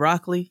plates of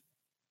broccoli?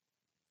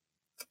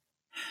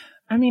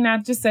 I mean, I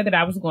just said that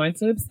I was going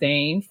to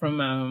abstain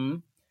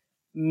from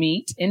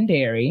meat and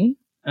dairy.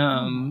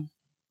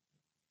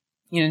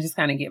 You know, just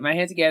kind of get my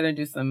head together and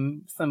do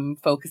some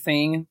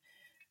focusing.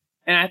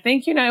 And I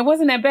think, you know, it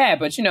wasn't that bad,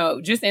 but, you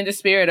know, just in the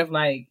spirit of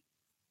like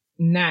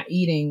not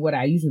eating what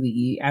I usually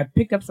eat, I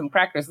picked up some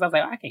crackers. So I was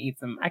like, I can eat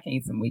some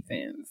Wheat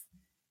Thins.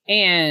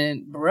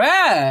 And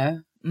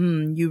bruh,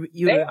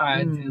 they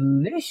are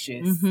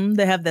delicious.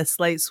 They have that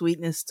slight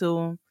sweetness to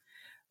them.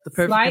 The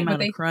perfect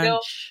amount of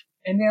crunch.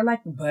 And they're like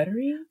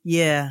buttery.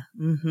 Yeah.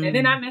 And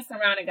then I messed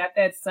around and got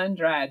that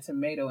sun-dried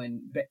tomato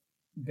and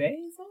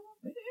basil.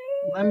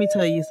 Let me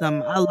tell you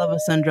something. I love a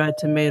sun-dried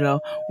tomato.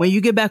 When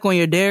you get back on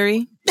your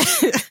dairy,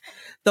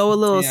 throw a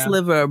little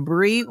sliver of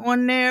brie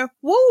on there.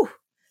 Woo!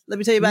 Let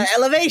me tell you about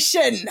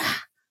elevation.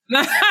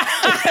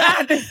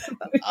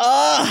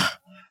 Oh,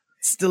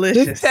 it's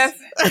delicious.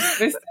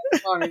 This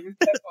testimony.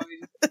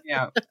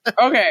 Yeah.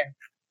 Okay.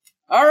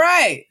 All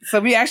right.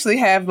 So we actually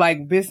have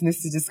like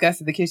business to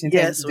discuss at the kitchen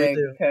table today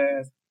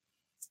because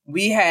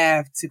we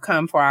have to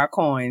come for our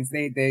coins.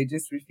 They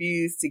just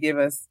refuse to give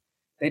us.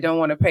 They don't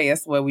want to pay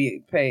us what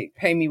we pay.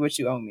 Pay me what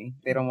you owe me.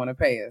 They don't want to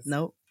pay us.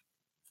 Nope.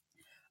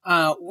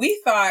 We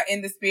thought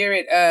in the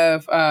spirit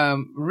of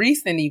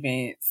recent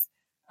events,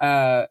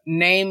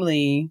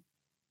 namely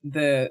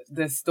the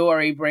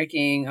story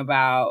breaking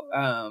about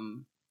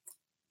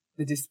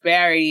the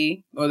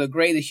disparity or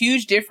the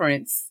huge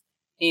difference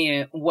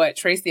in what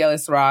Tracee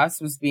Ellis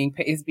Ross is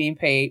being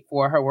paid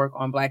for her work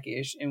on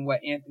Blackish and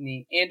what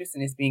Anthony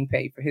Anderson is being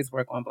paid for his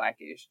work on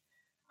Blackish.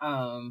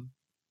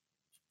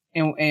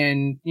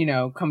 and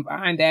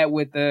combine that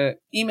with the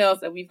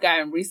emails that we've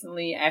gotten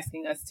recently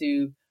asking us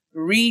to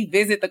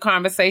revisit the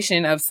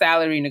conversation of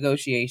salary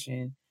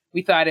negotiation,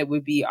 we thought it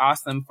would be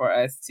awesome for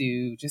us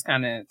to just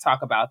kind of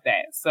talk about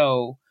that.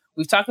 So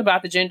we've talked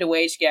about the gender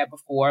wage gap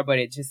before, but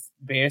it just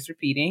bears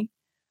repeating.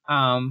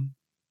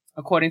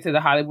 According to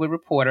the Hollywood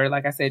Reporter,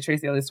 like I said,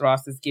 Tracee Ellis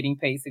Ross is getting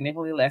paid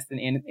significantly less than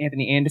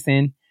Anthony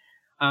Anderson.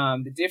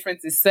 The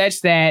difference is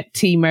such that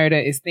T. Murder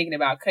is thinking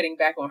about cutting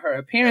back on her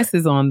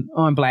appearances on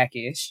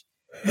Blackish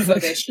so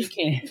that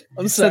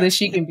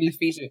she can be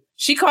featured.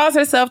 She calls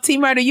herself T.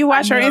 Murder. You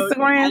watch her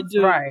Instagram,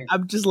 right?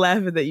 I'm just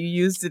laughing that you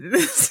used it in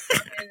this.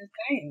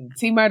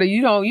 T. Murder,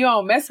 you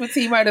don't mess with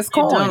T. Murder's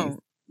coins.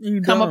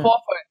 You Come don't. up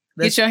off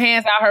her. Get your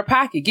hands out her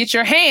pocket. Get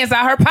your hands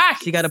out her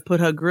pocket. She got to put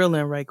her grill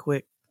in right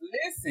quick.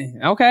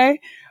 Listen,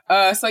 okay.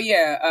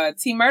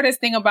 T. Murder's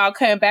thinking about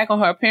cutting back on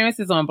her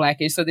appearances on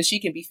Blackish so that she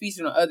can be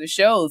featured on other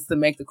shows to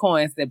make the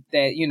coins that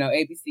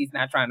ABC's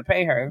not trying to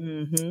pay her.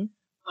 Mm-hmm.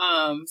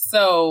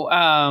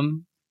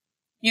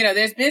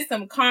 There's been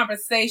some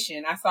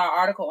conversation. I saw an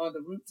article on The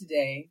Root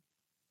today.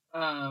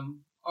 I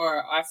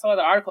saw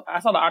the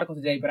article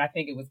today, but I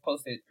think it was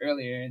posted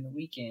earlier in the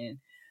weekend.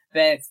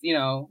 That's,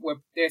 where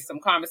there's some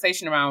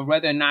conversation around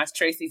whether or not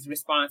Tracee's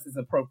response is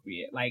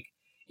appropriate. Like,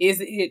 is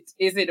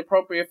it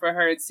appropriate for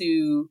her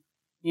to,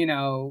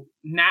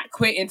 not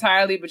quit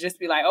entirely, but just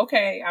be like,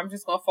 okay, I'm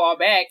just going to fall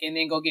back and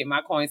then go get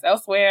my coins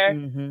elsewhere?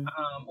 Mm-hmm.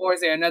 Or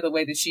is there another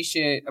way that she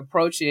should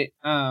approach it?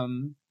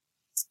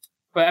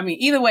 But I mean,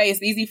 either way,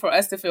 it's easy for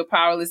us to feel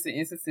powerless in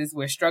instances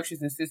where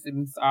structures and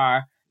systems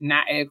are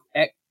not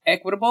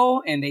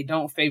equitable and they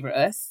don't favor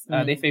us.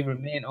 They favor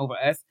men over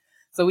us.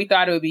 So we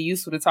thought it would be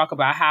useful to talk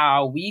about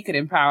how we could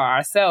empower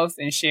ourselves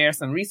and share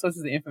some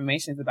resources and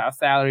information about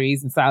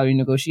salaries and salary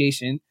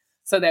negotiation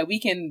so that we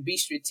can be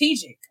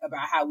strategic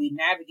about how we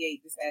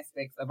navigate this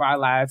aspect of our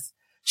lives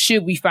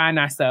should we find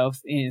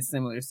ourselves in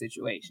similar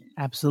situations.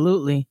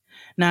 Absolutely.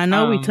 Now, I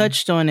know we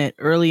touched on it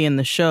early in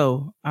the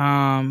show.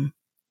 I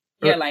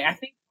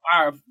think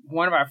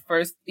one of our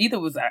first,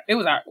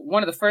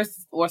 one of the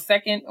first or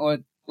second or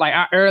like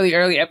our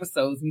early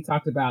episodes, we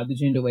talked about the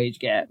gender wage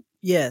gap.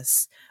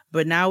 Yes.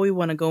 But now we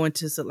want to go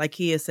into, like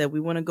he has said, we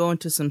want to go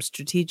into some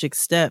strategic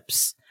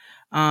steps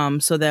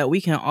so that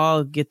we can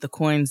all get the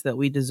coins that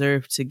we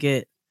deserve to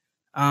get.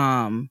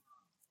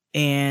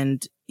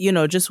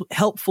 Just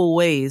helpful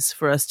ways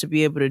for us to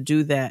be able to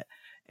do that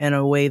in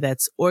a way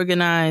that's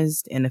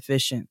organized and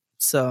efficient.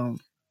 So.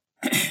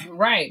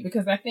 Right.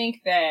 Because I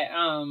think that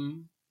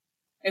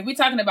if we're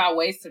talking about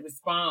ways to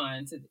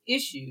respond to the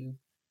issue,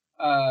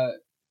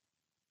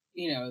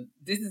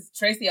 this is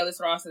Tracee Ellis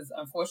Ross is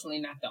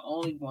unfortunately not the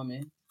only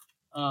woman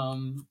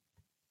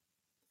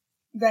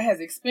that has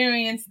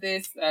experienced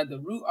this.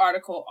 The Root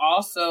article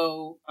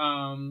also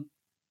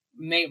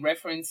made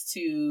reference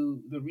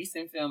to the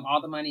recent film All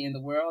the Money in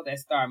the World that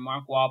starred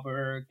Mark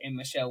Wahlberg and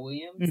Michelle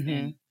Williams. Mm-hmm.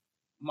 And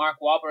Mark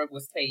Wahlberg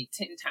was paid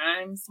 10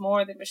 times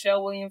more than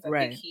Michelle Williams. I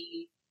right. think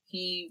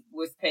he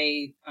was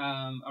paid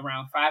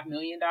around $5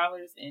 million,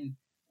 and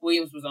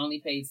Williams was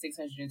only paid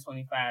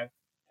 $625,000.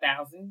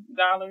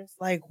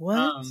 Like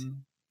what?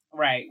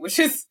 Right, which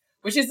is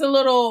a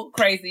little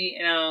crazy.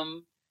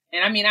 And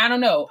I mean, I don't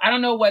know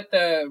what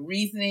the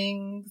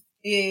reasoning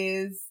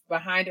is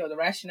behind it or the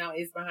rationale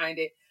is behind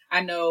it. I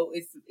know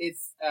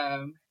it's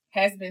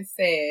has been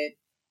said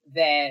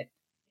that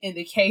in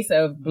the case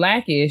of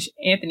Blackish,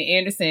 Anthony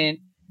Anderson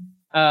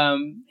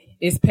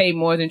is paid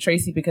more than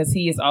Tracee because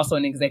he is also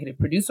an executive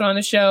producer on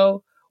the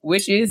show,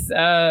 which is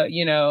a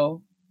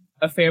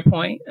fair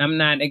point. I'm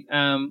not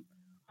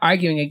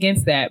arguing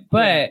against that,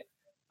 but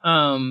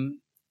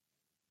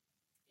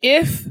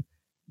if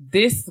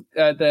this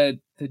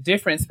the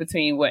difference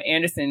between what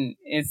Anderson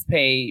is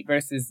paid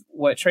versus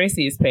what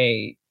Tracee is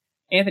paid,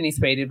 Anthony's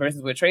paid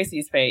versus what Tracee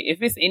is paid,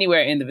 if it's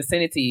anywhere in the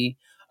vicinity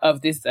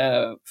of this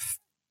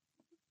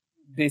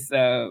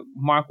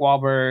Mark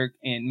Wahlberg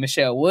and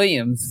Michelle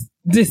Williams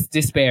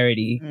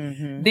disparity,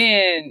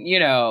 then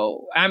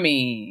I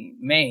mean,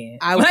 man,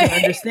 I would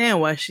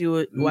understand why she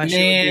would be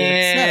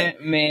upset.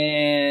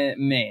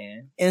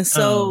 Man. And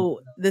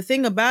so the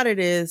thing about it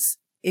is,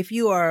 if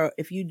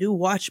you do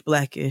watch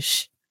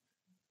Blackish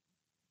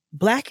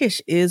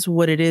is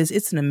what it is.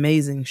 It's an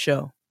amazing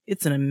show.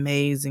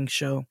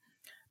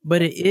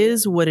 But it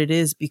is what it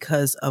is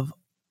because of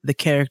the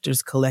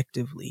characters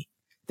collectively.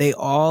 They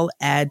all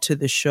add to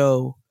the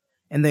show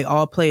and they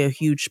all play a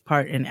huge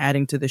part in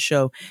adding to the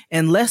show.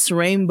 And less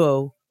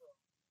Rainbow,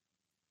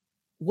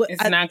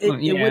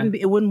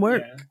 it wouldn't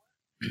work.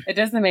 Yeah. It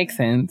doesn't make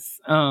sense.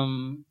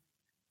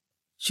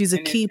 She's a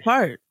key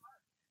part.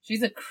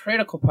 She's a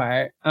critical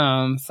part.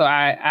 So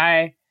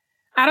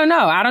I don't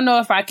know. I don't know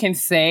if I can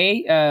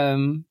say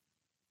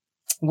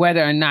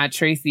whether or not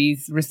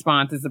Tracee's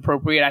response is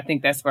appropriate. I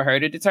think that's for her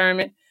to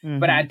determine.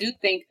 But I do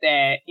think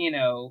that,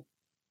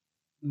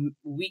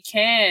 we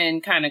can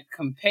kind of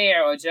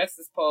compare or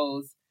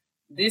juxtapose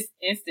this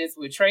instance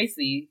with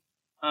Tracee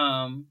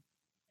and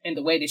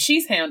the way that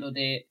she's handled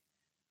it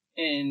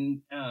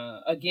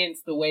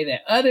against the way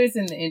that others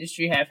in the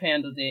industry have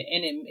handled it,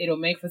 and it'll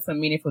make for some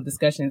meaningful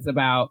discussions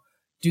about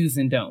do's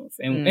and don'ts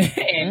and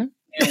and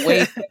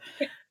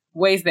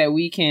ways that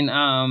we can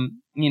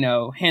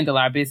handle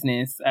our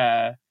business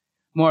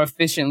more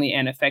efficiently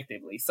and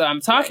effectively. So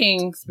I'm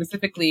talking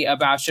specifically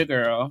about your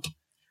girl,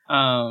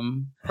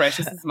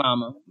 Precious's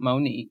mama,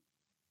 Monique.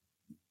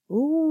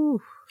 Ooh.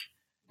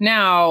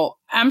 Now,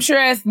 I'm sure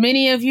as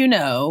many of you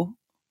know,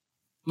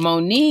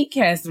 Monique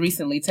has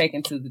recently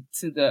taken to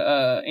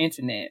the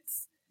internet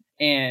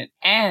and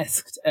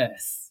asked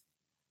us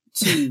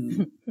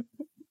to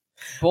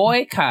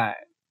boycott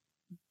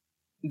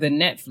the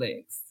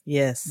Netflix.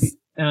 Yes.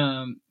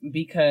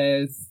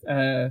 Because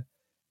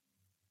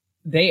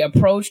they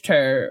approached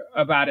her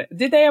about it.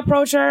 Did they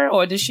approach her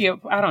or did she?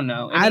 I don't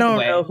know. I don't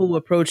know who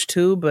approached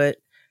who, but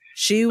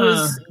she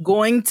was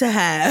going to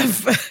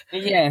have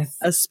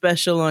a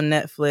special on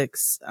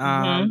Netflix,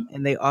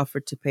 and they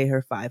offered to pay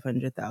her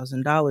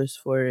 $500,000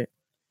 for it.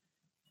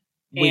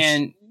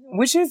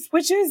 Which is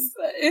low.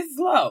 Is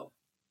low.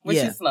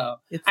 It's low.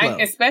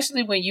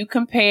 Especially when you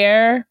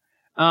compare,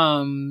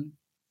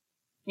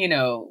 we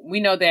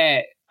know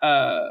that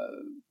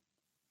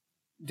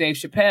Dave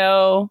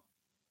Chappelle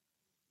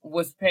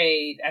was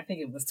paid, I think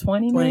it was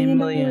 $20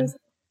 million.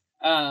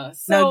 Now,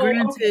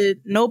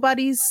 granted,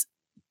 nobody's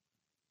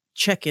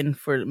checking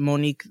for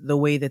Monique the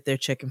way that they're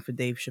checking for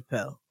Dave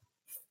Chappelle.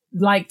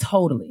 Like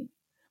totally.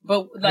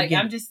 But like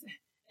again, I'm just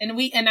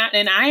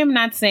I am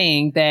not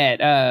saying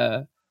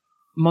that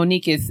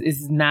Monique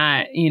is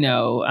not,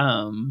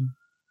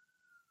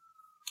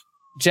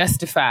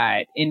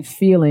 justified in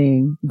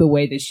feeling the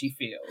way that she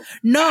feels.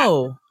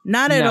 No,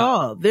 not at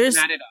all. Not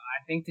at all.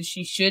 I think that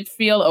she should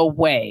feel a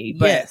way,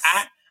 but yes.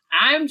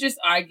 I'm just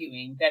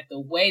arguing that the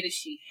way that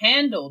she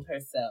handled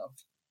herself,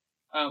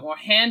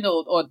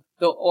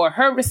 or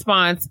her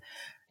response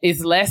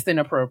is less than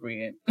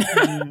appropriate.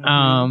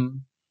 Mm-hmm.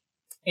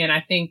 And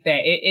I think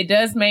that it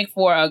does make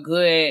for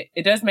good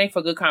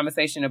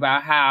conversation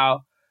about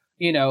how,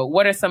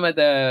 what are some of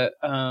the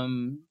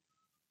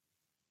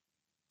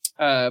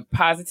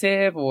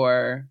positive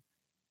or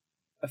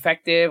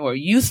effective or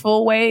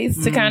useful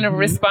ways to kind of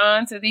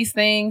respond to these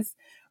things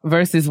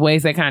versus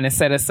ways that kind of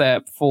set us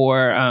up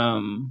for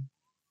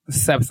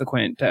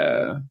subsequent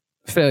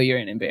failure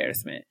and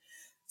embarrassment.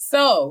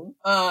 So,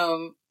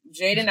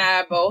 Jade and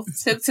I both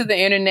took to the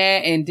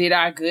internet and did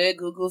our good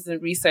Googles and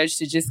research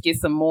to just get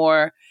some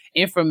more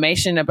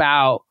information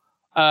about,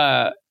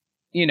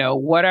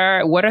 what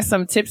are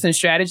some tips and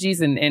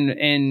strategies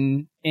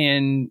and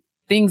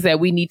things that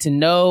we need to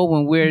know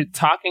when we're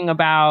talking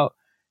about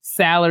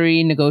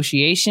salary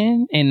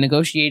negotiation and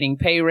negotiating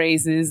pay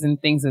raises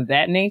and things of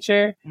that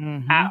nature.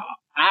 Mm-hmm. I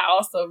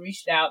also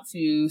reached out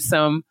to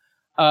some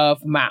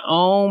of my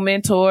own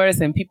mentors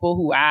and people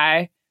who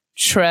I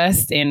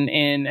trust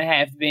and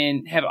have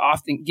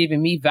often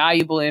given me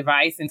valuable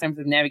advice in terms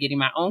of navigating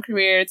my own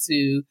career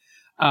to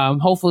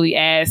hopefully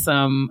add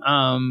some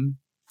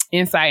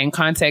insight and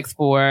context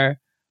for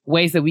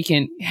ways that we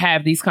can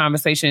have these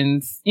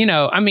conversations, in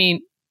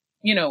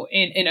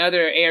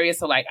other areas.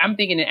 So like I'm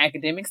thinking in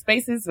academic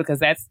spaces because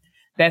that's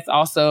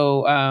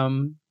also I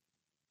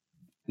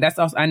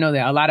know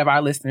that a lot of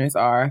our listeners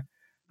are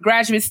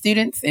graduate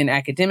students and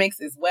academics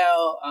as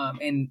well.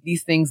 And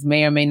these things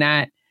may or may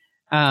not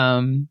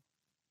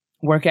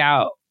work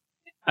out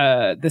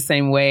the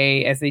same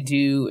way as they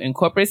do in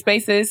corporate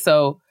spaces.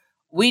 So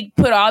we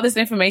put all this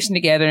information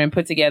together and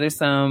put together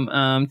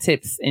some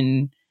tips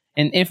and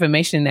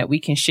information that we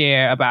can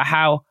share about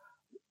how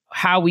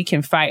we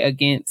can fight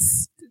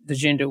against the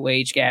gender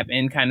wage gap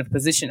and kind of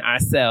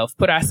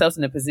put ourselves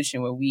in a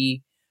position where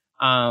we,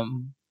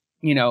 can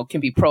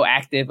be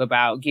proactive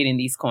about getting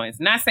these coins.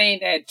 Not saying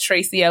that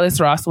Tracee Ellis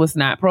Ross was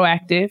not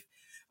proactive,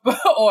 but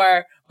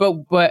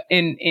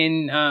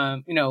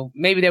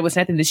maybe there was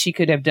nothing that she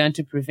could have done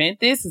to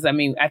prevent this.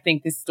 I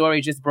think this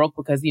story just broke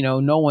because,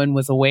 no one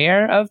was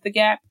aware of the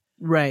gap,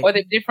 right, or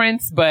the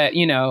difference. But,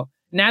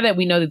 now that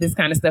we know that this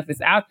kind of stuff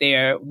is out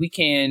there, we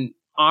can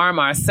arm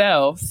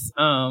ourselves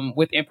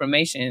with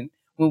information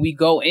when we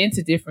go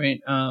into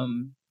different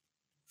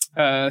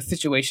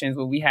situations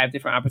where we have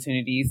different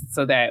opportunities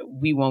so that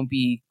we won't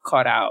be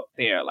caught out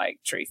there like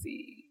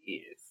Tracee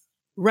is.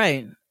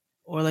 Right.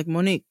 Or like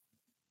Monique.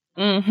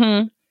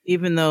 Mm-hmm.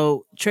 Even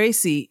though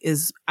Tracee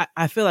is,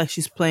 I feel like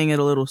she's playing it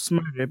a little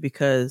smarter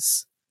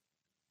because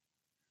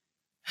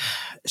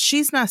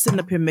she's not sitting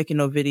up here making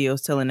no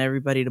videos telling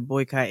everybody to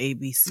boycott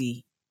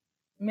ABC.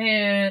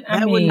 Man,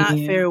 that would not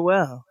fare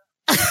well.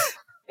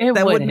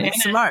 That wouldn't be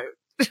smart.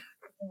 It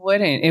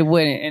wouldn't. And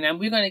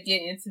we're going to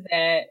get into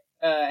that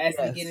as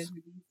we get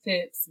into these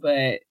tips,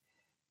 but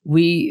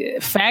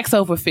facts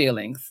over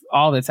feelings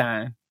all the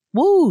time.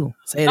 Woo!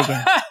 Say it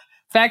again.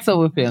 Facts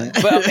over feelings.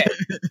 But okay.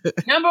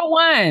 Number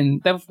one,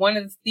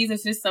 these are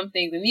just some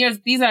things, and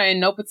these are in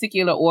no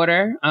particular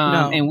order.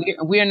 No. And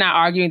we are not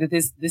arguing that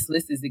this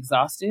list is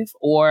exhaustive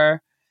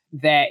or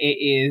that it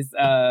is,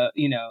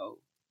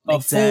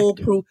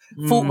 exactly. foolproof,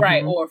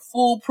 right, or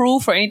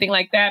foolproof or anything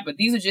like that. But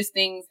these are just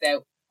things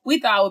that we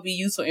thought would be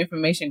useful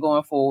information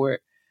going forward.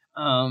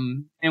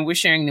 And we're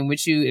sharing them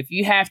with you. If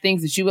you have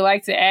things that you would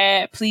like to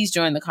add, please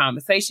join the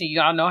conversation.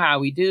 You all know how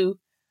we do.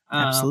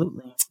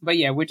 Absolutely. But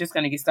yeah, we're just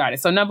going to get started.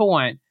 So number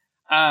one,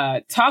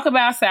 talk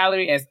about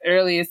salary as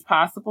early as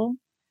possible.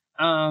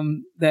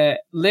 The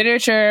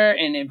literature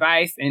and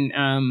advice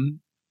and,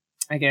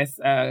 I guess,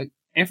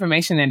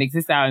 information that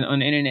exists out on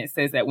the internet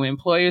says that when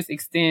employers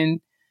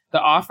extend the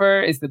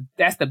offer,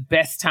 that's the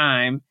best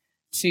time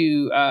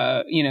to,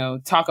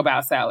 talk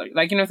about salary.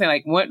 Like, you know what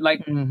I'm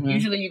saying?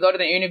 Usually you go to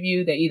the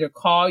interview, they either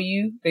call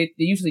you, they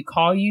usually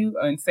call you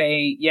and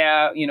say,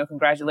 yeah,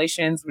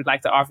 congratulations, we'd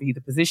like to offer you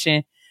the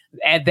position.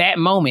 At that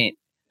moment,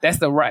 that's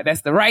the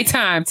right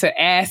time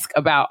to ask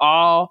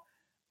all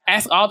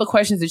the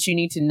questions that you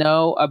need to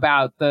know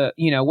about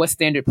what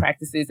standard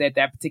practices at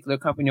that particular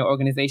company or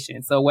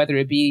organization. So whether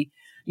it be,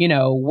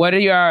 what are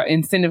your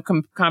incentive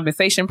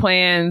compensation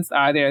plans?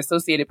 Are there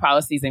associated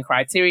policies and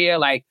criteria?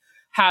 Like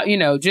how,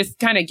 just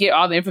kind of get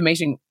all the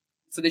information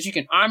so that you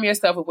can arm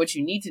yourself with what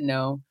you need to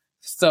know.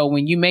 So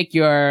when you make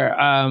your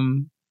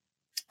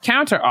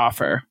counter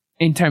offer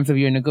in terms of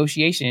your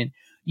negotiation,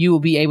 you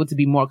will be able to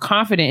be more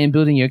confident in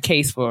building your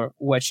case for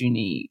what you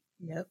need.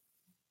 Yep.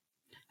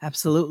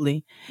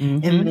 Absolutely.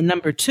 And then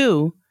number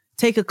 2,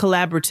 take a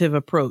collaborative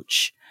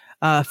approach.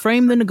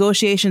 Frame the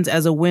negotiations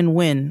as a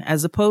win-win,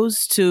 as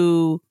opposed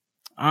to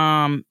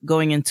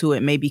going into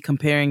it, maybe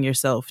comparing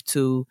yourself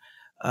to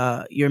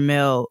your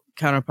male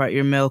counterpart,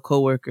 your male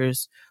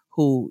coworkers,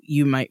 who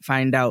you might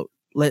find out.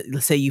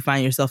 Let's say you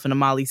find yourself in a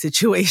Molly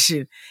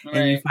situation, right,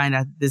 and you find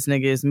out this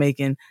nigga is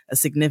making a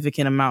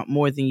significant amount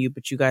more than you,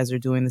 but you guys are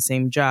doing the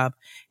same job.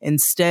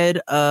 Instead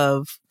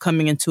of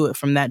coming into it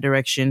from that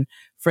direction,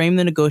 frame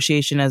the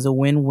negotiation as a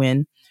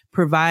win-win.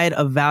 Provide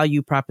a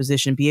value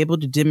proposition. Be able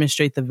to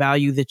demonstrate the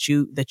value that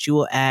you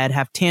will add.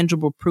 Have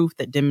tangible proof,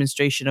 that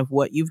demonstration of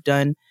what you've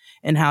done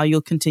and how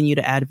you'll continue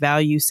to add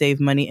value, save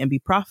money, and be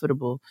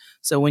profitable.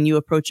 So when you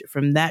approach it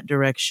from that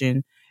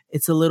direction,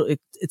 it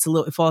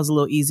falls a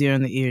little easier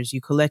on the ears. You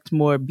collect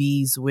more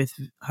bees with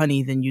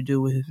honey than you do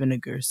with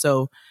vinegar.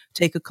 So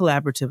take a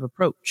collaborative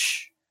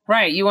approach.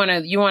 Right. You want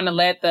to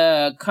let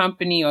the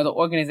company or the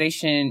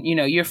organization,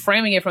 you're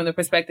framing it from the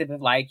perspective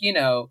of like,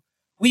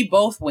 we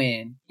both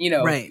win,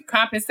 right.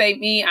 Compensate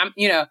me.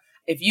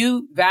 If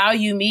you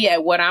value me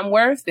at what I'm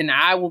worth, then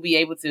I will be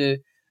able to,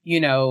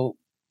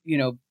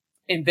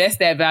 invest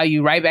that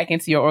value right back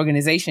into your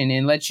organization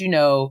and let you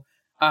know,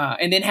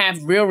 and then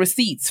have real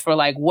receipts for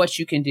like what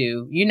you can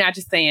do. You're not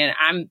just saying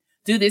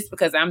do this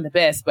because I'm the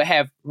best, but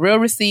have real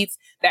receipts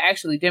that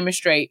actually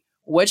demonstrate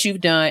what you've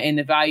done and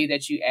the value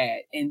that you add.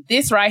 And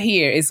this right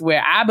here is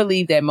where I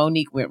believe that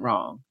Monique went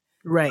wrong.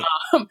 Right.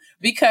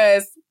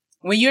 Because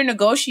when you're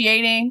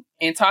negotiating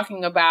and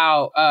talking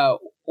about,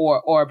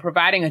 or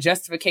providing a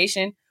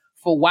justification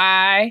for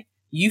why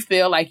you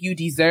feel like you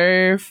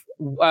deserve,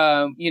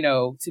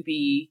 to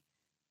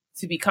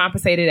be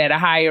compensated at a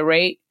higher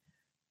rate,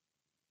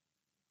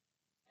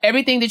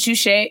 everything that you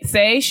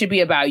say should be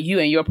about you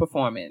and your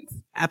performance.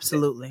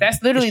 Absolutely.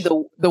 That's literally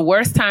the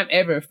worst time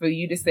ever for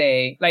you to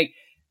say, like,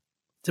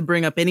 to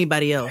bring up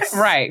anybody else.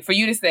 Right. For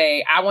you to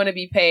say, I want to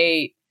be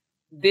paid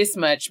this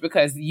much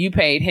because you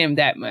paid him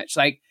that much.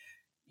 Like,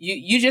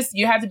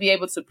 you have to be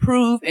able to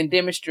prove and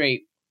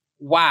demonstrate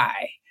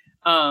why.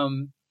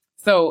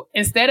 So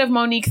instead of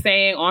Monique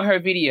saying on her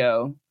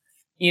video,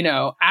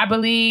 I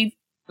believe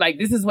like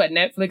this is what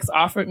Netflix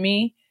offered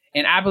me,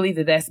 and I believe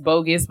that that's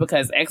bogus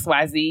because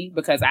XYZ,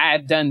 because I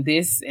have done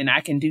this and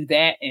I can do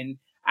that and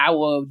I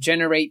will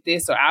generate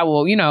this, or I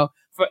will,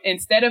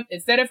 instead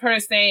of her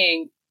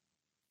saying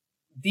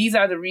these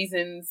are the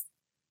reasons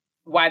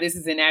why this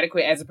is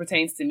inadequate as it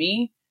pertains to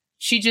me,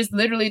 she just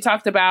literally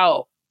talked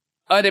about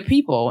other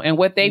people and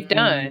what they've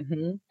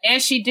done.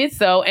 And she did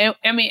so.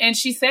 And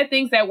she said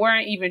things that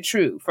weren't even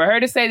true. For her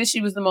to say that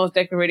she was the most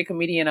decorated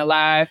comedian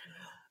alive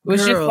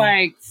was just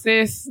like,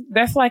 sis,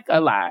 that's like a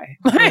lie.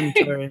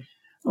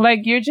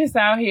 Like you're just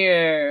out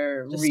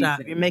here. Just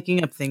stop. You're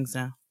making up things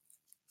now.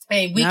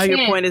 And now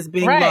your point is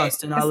being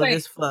lost in all of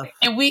this fluff.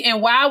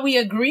 And while we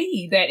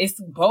agree that it's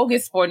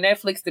bogus for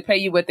Netflix to pay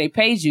you what they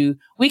paid you,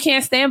 we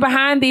can't stand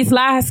behind these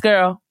lies,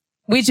 girl.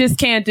 We just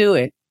can't do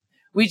it.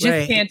 We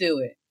just can't do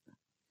it.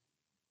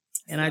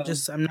 And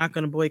I'm not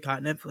going to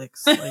boycott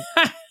Netflix. Like,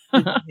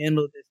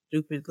 handle this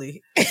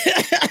stupidly.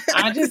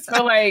 I just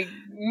feel like,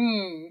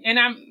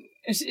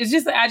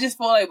 I just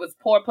feel like it was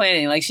poor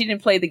planning. Like she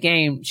didn't play the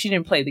game. She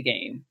didn't play the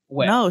game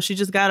well. No, she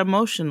just got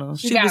emotional.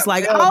 She was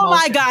like, oh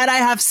my God, I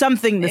have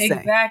something to say.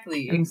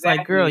 Exactly. And it's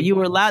like, girl, you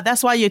were loud.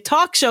 That's why your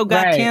talk show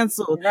got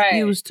canceled. Right.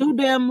 You was too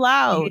damn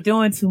loud. You're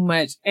doing too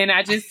much. And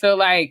I just feel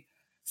like,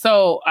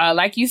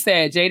 like you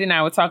said, Jade and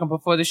I were talking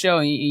before the show,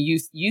 and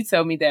you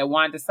told me that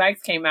Wanda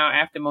Sykes came out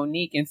after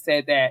Monique and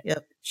said that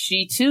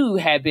she too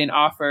had been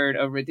offered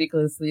a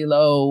ridiculously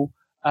low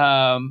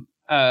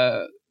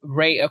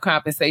rate of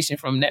compensation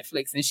from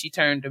Netflix, and she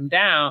turned them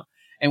down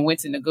and went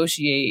to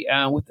negotiate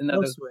with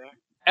another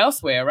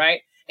elsewhere,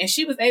 right? And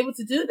she was able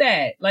to do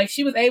that. Like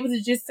she was able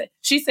to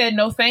she said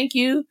no thank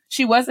you.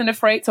 She wasn't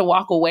afraid to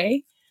walk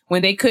away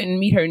when they couldn't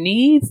meet her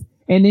needs.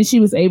 And then she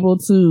was able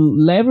to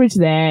leverage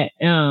that,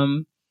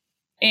 and,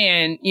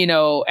 you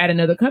know, at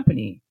another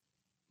company.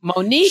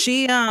 Monique.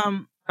 She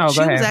was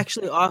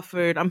actually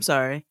offered, I'm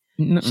sorry.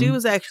 Mm-mm. She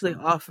was actually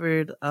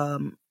offered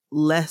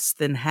less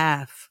than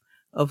half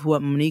of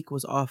what Monique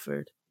was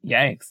offered.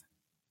 Yikes.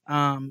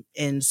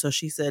 And so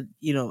she said,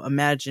 you know,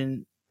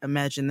 imagine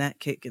that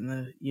kick in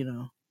the, you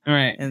know,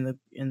 right. In the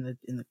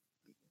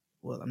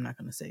well, I'm not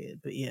going to say it,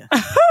 but yeah.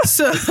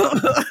 So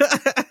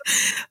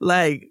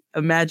like,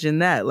 imagine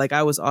that. Like,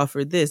 I was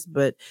offered this,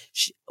 but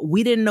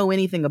we didn't know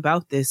anything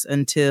about this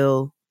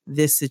until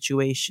this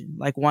situation.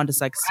 Like, Wanda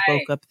Sykes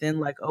spoke up then,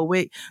 like, oh,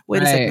 wait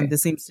a second,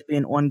 this seems to be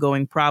an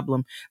ongoing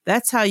problem.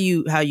 That's how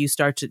you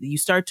start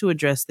to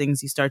address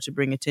things. You start to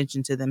bring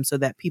attention to them so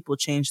that people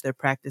change their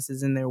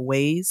practices and their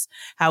ways.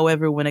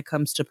 However, when it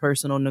comes to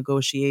personal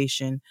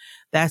negotiation,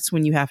 that's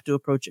when you have to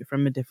approach it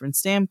from a different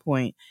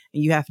standpoint,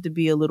 and you have to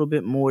be a little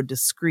bit more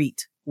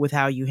discreet with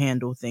how you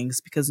handle things,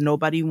 because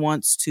nobody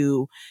wants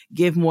to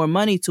give more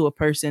money to a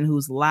person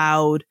who's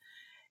loud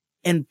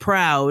and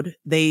proud.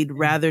 They'd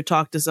rather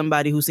talk to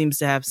somebody who seems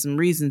to have some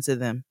reason to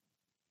them.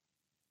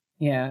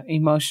 Yeah,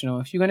 emotional.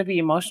 If you're going to be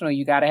emotional,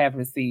 you got to have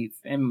receipts.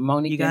 And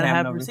Monique, you got to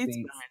have no receipts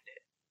behind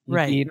it.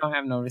 Right. You don't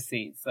have no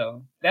receipts.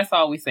 So that's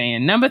all we're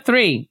saying. Number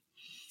 3,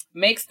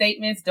 make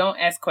statements. Don't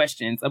ask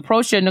questions.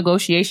 Approach your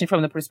negotiation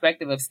from the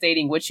perspective of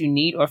stating what you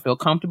need or feel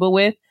comfortable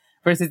with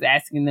versus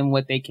asking them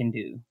what they can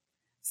do.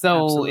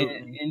 So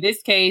in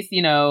this case,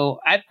 you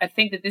know, I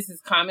think that this is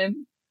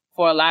common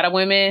for a lot of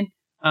women.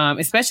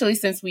 Especially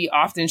since we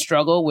often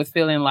struggle with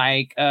feeling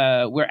like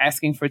we're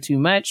asking for too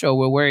much, or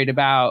we're worried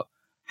about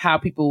how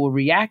people will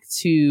react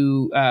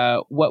to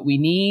what we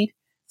need.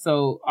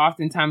 So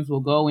oftentimes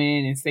we'll go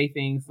in and say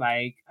things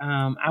like,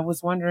 I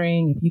was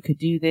wondering if you could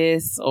do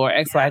this, or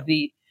X, Y,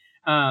 Z,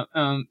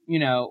 you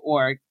know,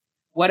 or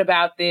what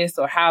about this,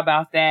 or how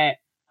about that?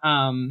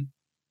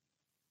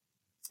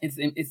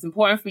 It's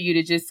important for you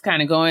to just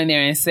kind of go in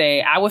there and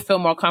say, I would feel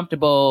more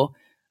comfortable,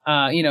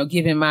 you know,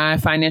 given my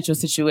financial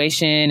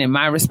situation and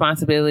my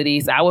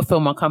responsibilities, I would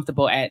feel more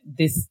comfortable at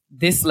this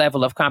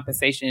level of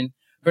compensation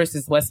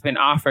versus what's been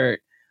offered.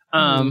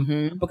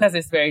 Because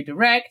it's very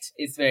direct,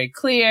 it's very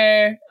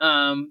clear.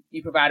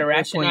 You provide a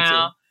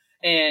rationale,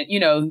 and, you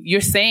know, you're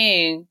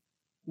saying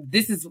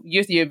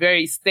you're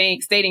very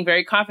stating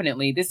very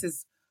confidently, this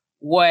is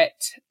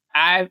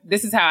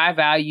how I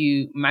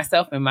value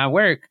myself and my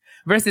work,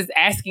 versus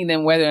asking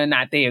them whether or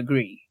not they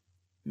agree.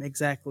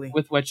 Exactly.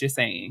 With what you're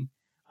saying.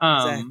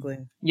 Exactly.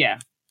 Yeah.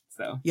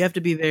 So you have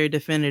to be very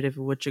definitive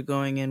of what you're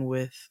going in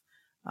with.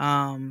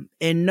 And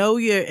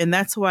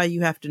that's why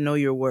you have to know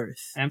your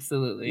worth.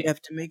 Absolutely. You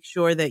have to make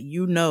sure that,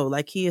 you know,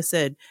 like he has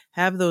said,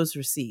 have those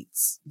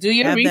receipts. Do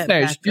your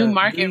research. Do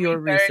market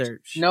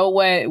research. Know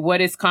what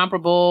is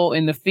comparable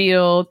in the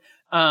field.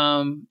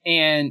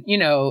 And, you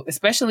know,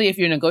 especially if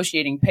you're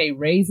negotiating pay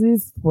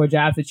raises for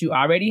jobs that you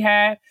already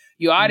have,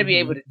 you ought to be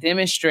able to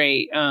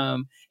demonstrate,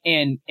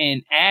 and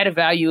add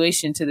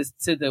evaluation to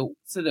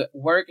the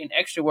work and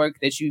extra work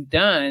that you've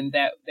done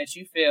that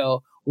you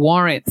feel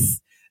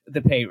warrants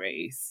the pay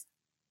raise.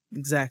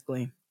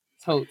 Exactly.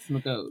 Totes my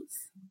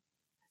goats.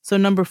 So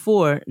number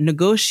 4,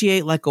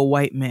 negotiate like a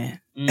white man.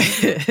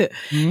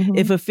 Mm-hmm.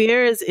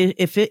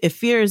 If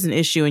fear is an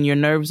issue and your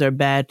nerves are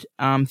bad,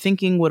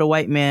 thinking would a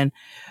white man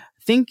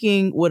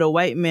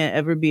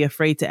ever be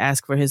afraid to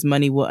ask for his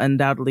money will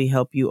undoubtedly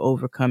help you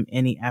overcome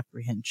any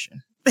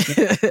apprehension.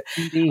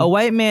 A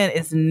white man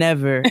is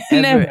never,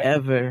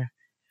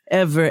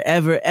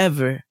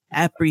 ever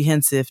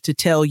apprehensive to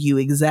tell you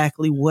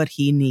exactly what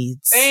he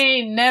needs. They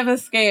ain't never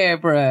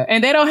scared, bruh.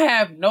 And they don't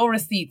have no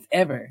receipts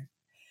ever.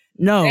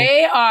 No.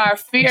 They are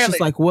fearless. It's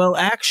just like, well,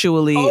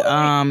 actually,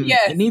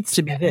 yes. It needs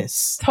to be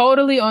this.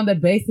 Totally on the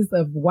basis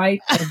of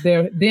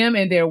them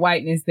and their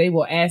whiteness, they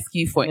will ask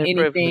you for anything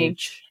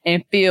privilege.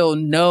 And feel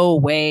no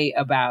way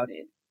about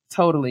it.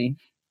 Totally.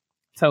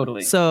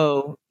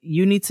 So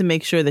you need to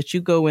make sure that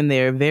you go in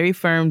there very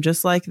firm,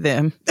 just like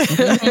them.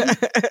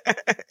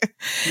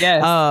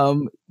 Yes.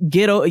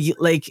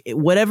 Like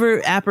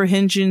whatever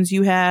apprehensions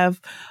you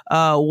have,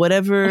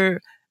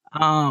 whatever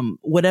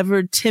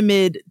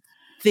timid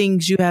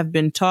things you have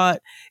been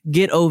taught,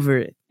 get over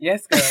it.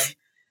 Yes, girl.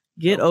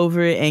 Get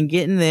over it and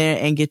get in there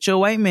and get your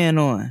white man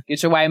on.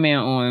 Get your white man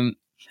on.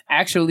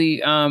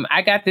 Actually,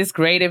 I got this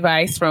great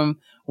advice from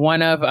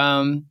one of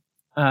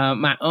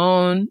my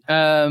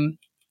own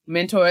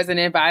mentors and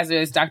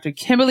advisors, Dr.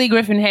 Kimberly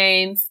Griffin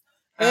Haynes.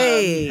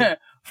 Hey.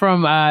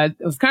 From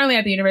was currently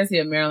at the University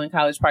of Maryland,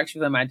 College Park. She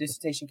was on my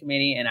dissertation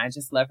committee, and I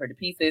just love her to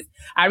pieces.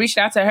 I reached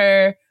out to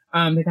her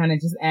to kind of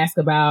just ask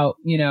about,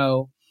 you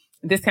know,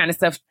 this kind of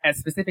stuff as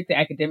specific to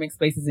academic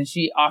spaces, and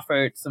she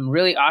offered some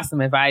really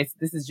awesome advice.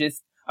 This is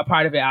just a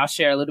part of it. I'll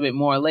share a little bit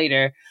more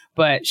later.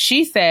 But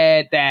she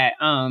said that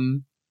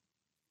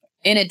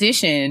in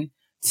addition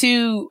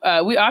to,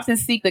 we often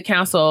seek the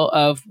counsel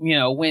of, you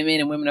know, women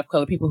and women of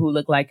color, people who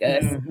look like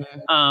us.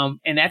 Mm-hmm.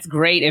 And that's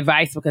great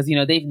advice because, you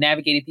know, they've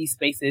navigated these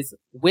spaces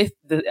with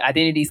the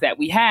identities that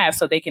we have,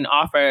 so they can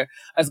offer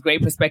us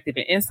great perspective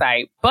and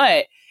insight.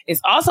 But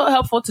It's also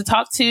helpful to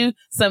talk to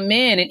some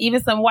men and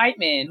even some white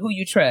men who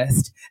you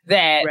trust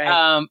that,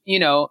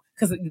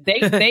 because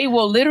they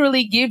will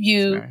literally give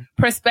you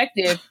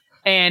perspective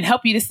and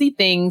help you to see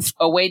things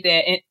a way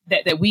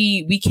that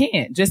we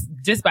can't,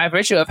 just by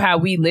virtue of how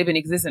we live and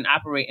exist and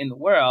operate in the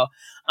world.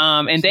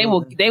 And they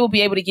will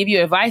be able to give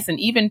you advice, and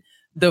even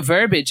the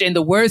verbiage and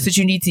the words that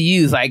you need to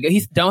use. Like,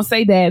 don't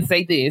say that,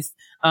 say this.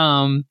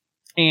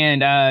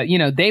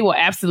 They will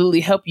absolutely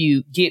help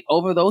you get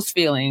over those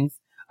feelings,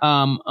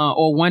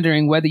 or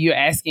wondering whether you're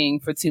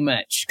asking for too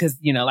much. Cause,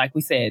 like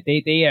we said,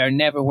 they are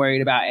never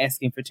worried about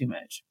asking for too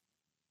much.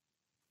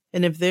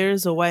 And if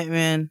there's a white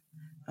man,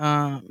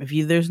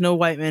 there's no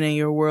white man in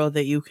your world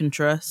that you can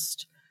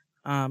trust,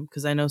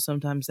 because I know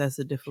sometimes that's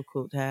a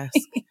difficult task,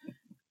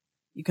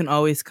 you can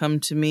always come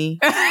to me.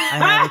 I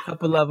have a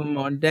couple of them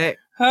on deck.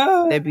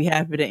 They'd be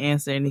happy to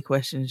answer any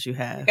questions you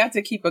have. You got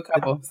to keep a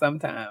couple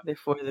sometime. They're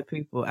for the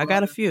people. I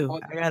got a few. For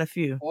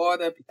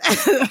the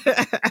people.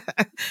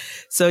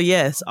 So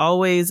yes,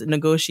 always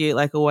negotiate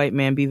like a white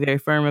man. Be very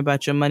firm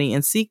about your money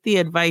and seek the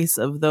advice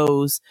of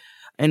those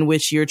in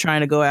which you're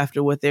trying to go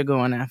after what they're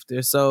going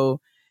after. So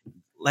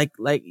like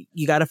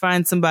you got to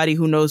find somebody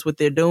who knows what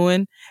they're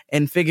doing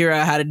and figure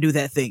out how to do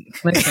that thing.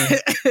 Listen,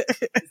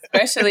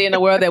 especially in the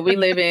world that we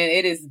live in,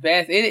 it is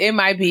best. It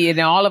might be in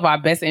all of our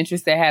best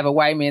interest to have a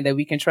white man that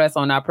we can trust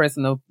on our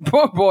personal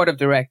board of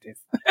directors.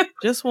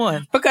 Just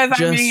one. Because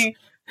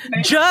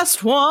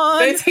just one.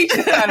 They teach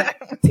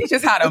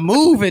us how to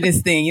move in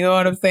this thing. You know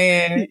what I'm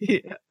saying?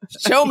 Yeah.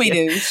 Show me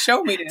this.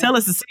 Tell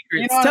us the secrets.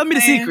 You know Tell me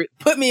the secret.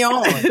 Put me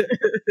on.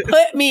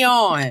 Put me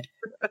on.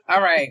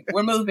 All right.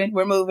 We're moving.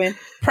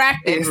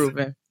 Practice.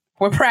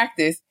 We're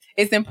practice.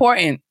 It's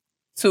important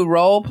to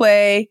role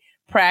play,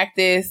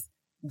 practice.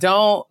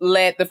 Don't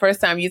let the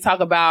first time you talk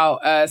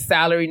about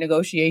salary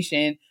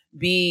negotiation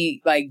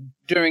be like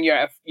during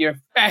your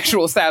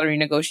actual salary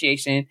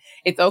negotiation.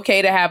 It's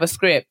okay to have a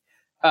script.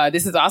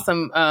 This is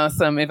awesome.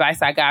 Some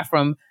advice I got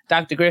from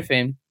Dr.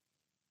 Griffin.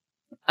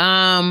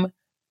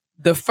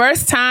 The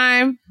first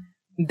time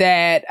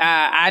that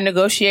I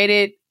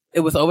negotiated, it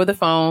was over the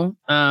phone.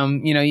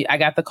 I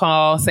got the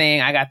call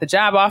saying I got the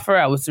job offer.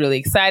 I was really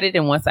excited.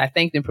 And once I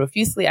thanked him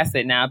profusely, I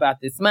said, now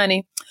about this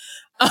money.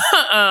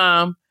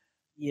 I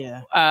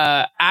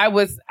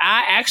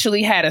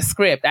actually had a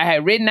script. I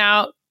had written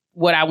out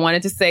what I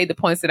wanted to say, the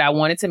points that I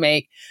wanted to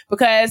make,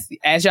 because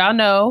as y'all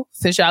know,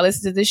 since y'all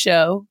listen to this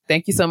show,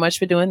 thank you so much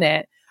for doing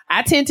that.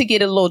 I tend to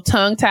get a little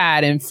tongue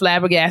tied and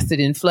flabbergasted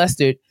and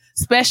flustered,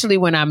 especially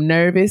when I'm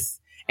nervous,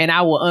 and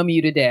I will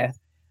you to death.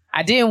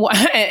 I didn't want,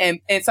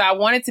 and so I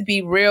wanted to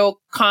be real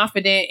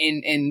confident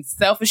and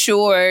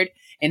self-assured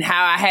in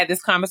how I had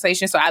this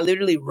conversation. So I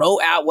literally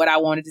wrote out what I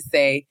wanted to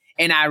say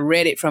and I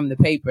read it from the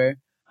paper.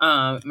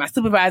 My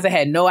supervisor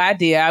had no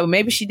idea.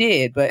 Maybe she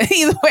did, but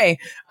either way,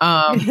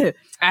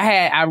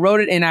 I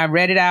wrote it and I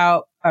read it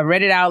out. I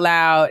read it out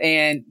loud,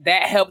 and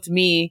that helped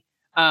me,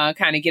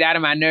 kind of get out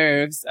of my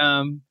nerves.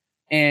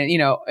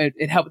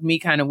 It helped me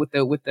kind of with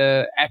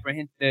the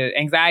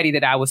anxiety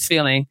that I was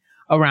feeling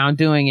around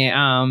doing it.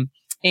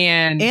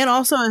 And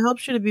also it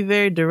helps you to be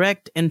very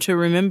direct and to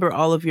remember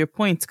all of your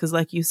points. Cause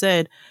like you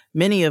said,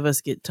 many of us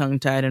get tongue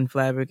tied and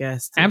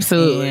flabbergasted.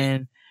 Absolutely.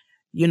 And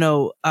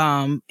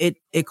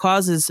it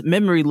causes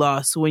memory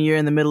loss when you're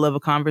in the middle of a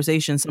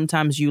conversation.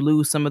 Sometimes you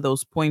lose some of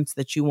those points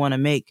that you want to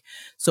make.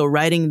 So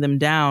writing them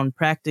down,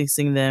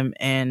 practicing them,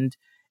 and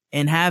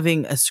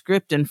having a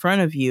script in front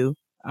of you,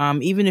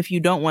 even if you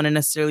don't want to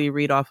necessarily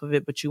read off of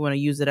it, but you want to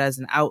use it as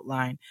an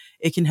outline,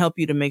 it can help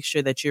you to make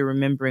sure that you're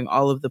remembering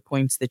all of the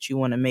points that you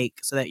want to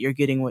make so that you're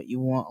getting what you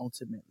want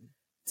ultimately.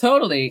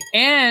 Totally.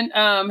 And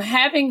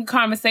having a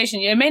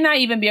conversation, it may not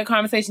even be a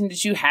conversation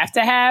that you have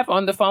to have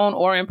on the phone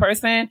or in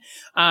person,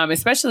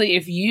 especially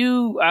if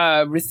you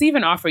receive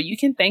an offer. You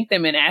can thank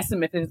them and ask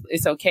them if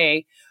it's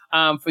okay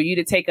for you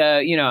to take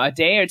a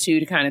day or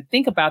two to kind of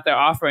think about their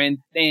offer and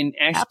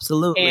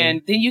absolutely.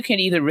 And then you can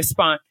either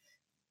respond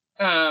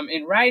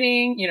in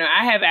writing.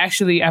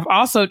 I've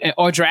also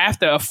or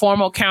draft a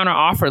formal counter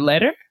offer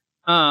letter.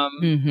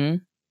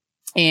 And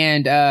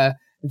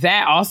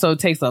that also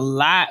takes a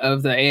lot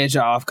of the edge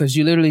off, because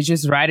you literally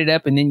just write it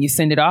up and then you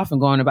send it off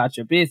and go on about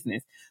your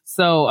business.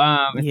 So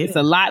it's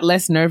a lot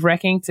less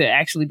nerve-wracking to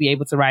actually be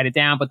able to write it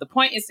down. But the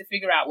point is to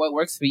figure out what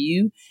works for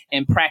you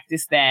and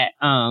practice that.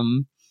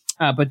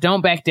 But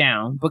don't back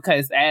down,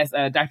 because as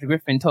Dr.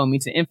 Griffin told me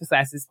to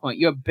emphasize this point,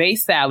 your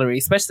base salary,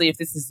 especially if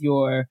this is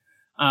your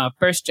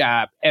first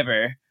job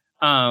ever,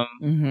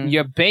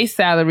 your base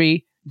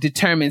salary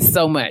determines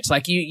so much.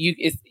 Like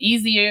it's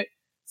easier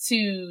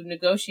to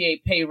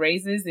negotiate pay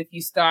raises if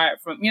you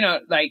start from,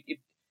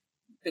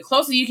 the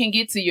closer you can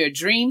get to your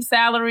dream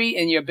salary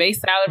and your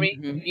base salary,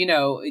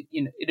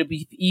 it'll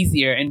be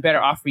easier and better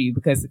off for you.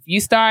 Because if you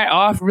start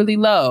off really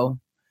low,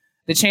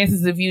 the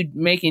chances of you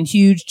making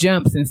huge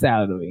jumps in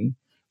salary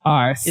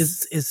are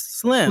is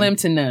slim. Slim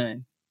to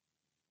none.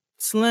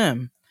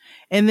 Slim.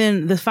 And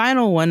then the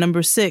final one,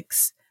 number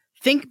 6,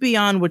 think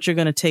beyond what you're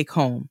going to take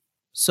home.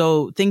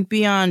 So think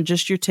beyond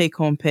just your take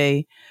home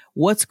pay.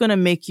 What's going to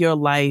make your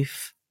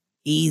life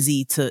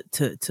easy to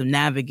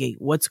navigate?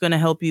 What's going to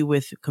help you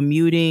with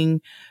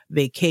commuting,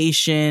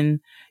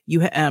 vacation?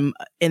 And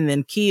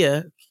then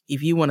Kia,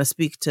 if you want to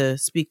speak to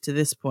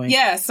this point.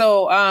 Yeah.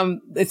 So,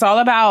 it's all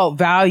about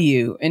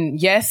value,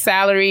 and yes,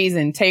 salaries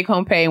and take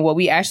home pay and what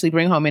we actually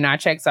bring home in our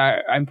checks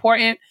are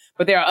important,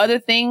 but there are other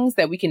things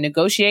that we can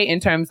negotiate in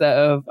terms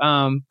of,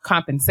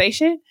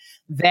 compensation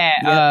that,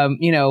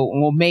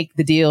 will make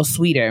the deal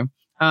sweeter.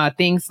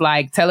 Things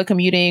like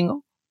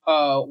telecommuting,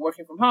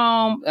 working from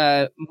home,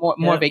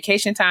 more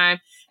vacation time.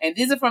 And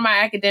these are for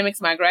my academics,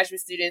 my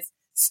graduate students.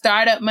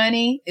 Startup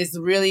money is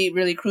really,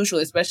 really crucial,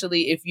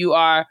 especially if you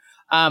are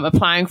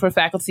applying for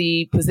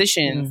faculty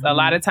positions. Mm-hmm. A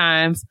lot of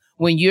times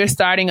when you're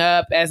starting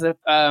up as a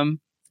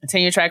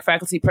tenure track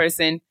faculty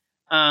person,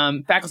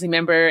 faculty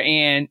member,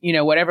 and,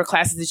 whatever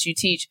classes that you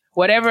teach,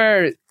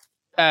 whatever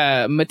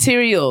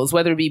materials,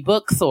 whether it be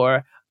books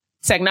or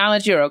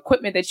technology or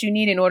equipment that you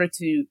need in order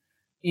to,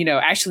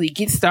 actually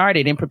get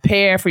started and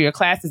prepare for your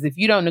classes. If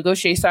you don't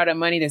negotiate startup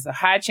money, there's a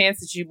high chance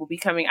that you will be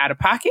coming out of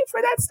pocket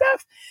for that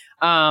stuff.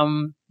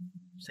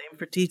 Same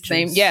for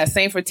teachers.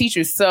 Same for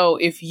teachers. So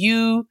if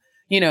you,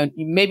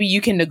 maybe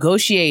you can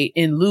negotiate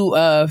in lieu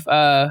of,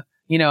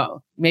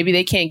 maybe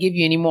they can't give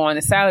you any more on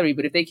the salary,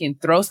 but if they can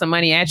throw some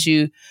money at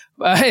you,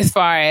 as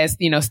far as,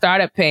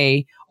 startup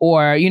pay,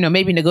 or,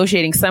 maybe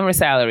negotiating summer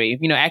salary.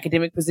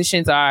 Academic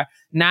positions are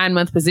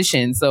 9-month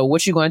positions. So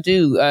what you going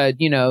to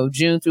do,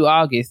 June through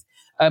August?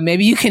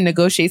 Maybe you can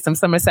negotiate some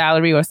summer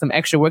salary or some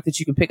extra work that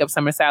you can pick up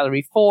summer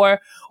salary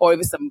for, or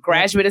even some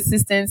graduate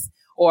assistants,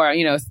 or,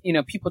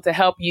 people to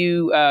help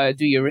you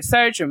do your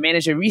research or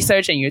manage your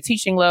research and your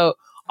teaching load.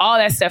 All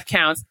that stuff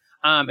counts.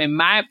 In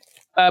my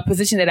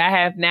position that I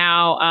have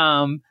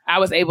now, I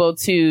was able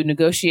to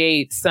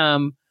negotiate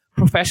some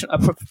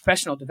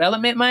professional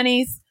development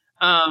monies.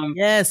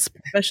 Yes,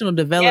 professional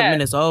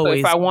development is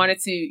always. So if I wanted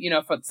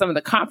to, for some of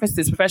the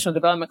conferences, professional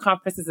development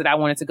conferences that I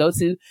wanted to go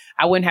to,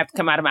 I wouldn't have to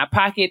come out of my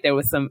pocket. There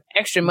was some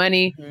extra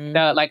money,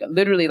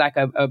 literally like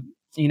a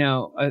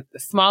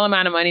small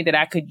amount of money that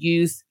I could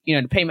use,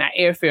 to pay my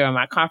airfare or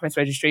my conference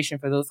registration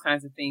for those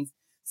kinds of things.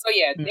 So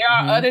there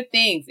are other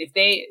things.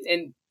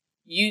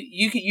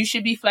 You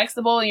should be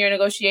flexible in your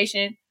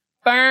negotiation,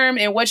 firm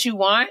in what you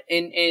want,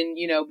 and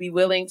be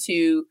willing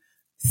to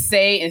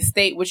say and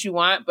state what you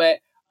want, but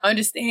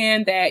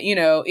understand that,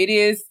 it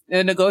is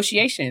a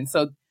negotiation.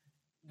 So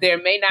there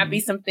may not be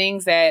some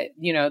things that,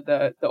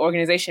 the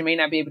organization may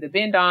not be able to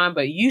bend on,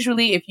 but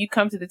usually if you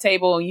come to the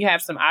table and you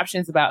have some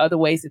options about other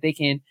ways that they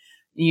can,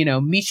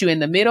 meet you in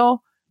the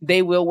middle,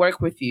 they will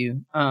work with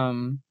you.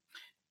 In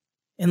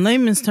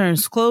layman's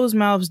terms, closed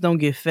mouths don't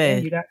get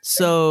fed. You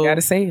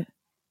gotta say it.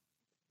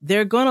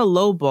 They're going to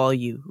lowball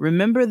you.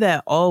 Remember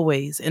that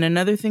always. And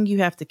another thing you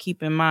have to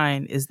keep in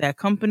mind is that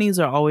companies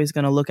are always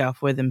going to look out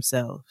for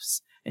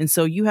themselves. And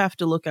so you have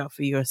to look out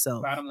for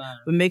yourself. Bottom line.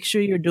 But make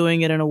sure you're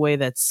doing it in a way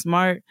that's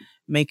smart.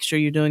 Make sure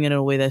you're doing it in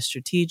a way that's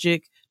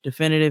strategic,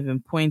 definitive,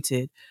 and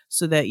pointed,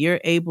 so that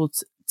you're able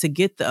to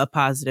get a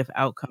positive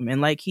outcome. And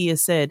like he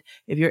has said,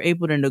 if you're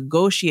able to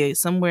negotiate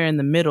somewhere in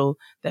the middle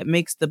that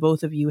makes the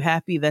both of you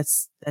happy,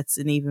 that's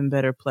an even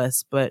better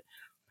plus. But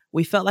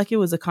we felt like it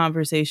was a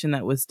conversation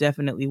that was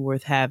definitely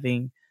worth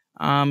having,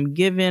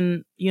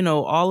 given,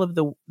 all of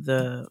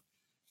the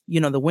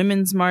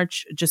Women's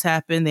March just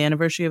happened, the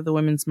anniversary of the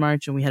Women's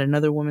March, and we had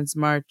another Women's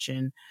March,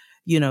 and,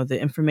 the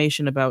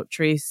information about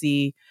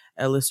Tracy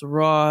Ellis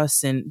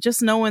Ross, and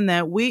just knowing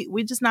that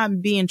we just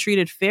not being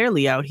treated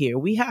fairly out here.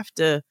 We have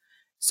to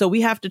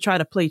try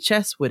to play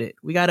chess with it.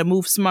 We got to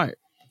move smart.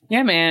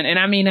 Yeah, man. And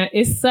I mean,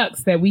 it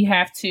sucks that we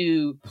have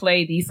to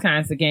play these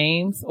kinds of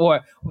games, or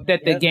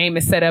that the game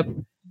is set up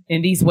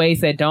in these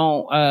ways that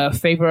don't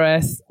favor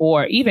us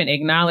or even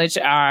acknowledge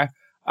our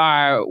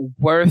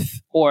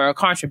worth or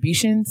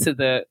contribution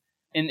to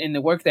in the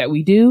work that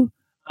we do.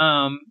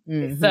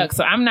 It sucks.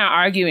 So I'm not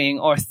arguing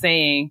or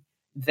saying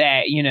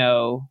that,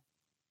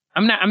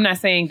 I'm not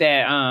saying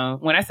that,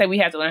 when I say we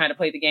have to learn how to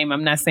play the game,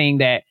 I'm not saying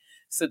that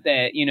so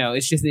that,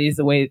 it is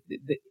the way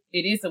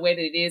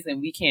that it is and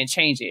we can't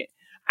change it.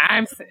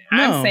 I'm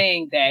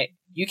saying that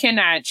you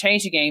cannot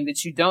change a game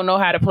that you don't know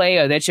how to play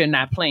or that you're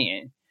not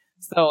playing.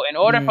 So in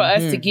order for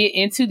us to get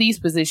into these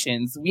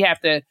positions, we have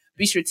to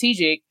be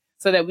strategic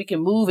so that we can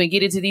move and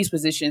get into these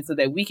positions so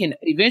that we can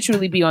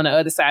eventually be on the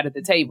other side of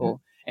the table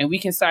and we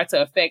can start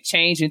to affect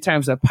change in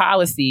terms of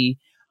policy.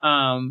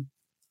 And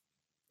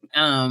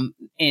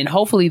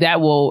hopefully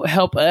that will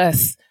help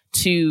us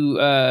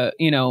to,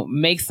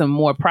 make some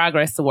more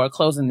progress toward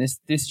closing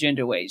this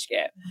gender wage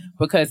gap,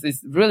 because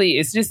there's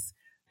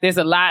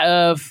a lot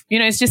of,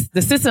 it's just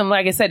the system,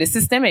 like I said, it's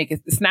systemic.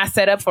 It's not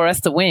set up for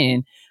us to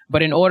win.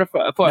 But in order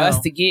for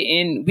us to get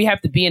in, we have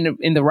to be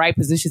in the right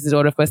positions in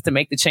order for us to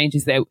make the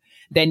changes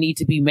that need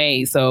to be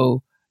made.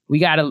 So we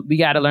gotta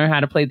learn how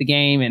to play the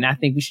game. And I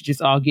think we should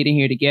just all get in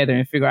here together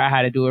and figure out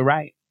how to do it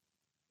right.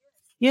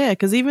 Yeah,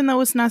 because even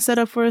though it's not set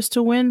up for us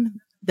to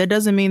win, that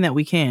doesn't mean that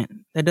we can't.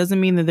 That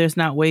doesn't mean that there's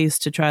not ways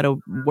to try to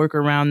work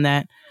around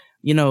that,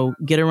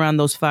 get around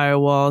those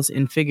firewalls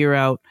and figure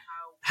out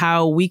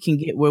how we can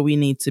get where we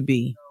need to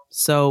be.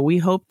 So we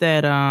hope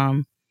that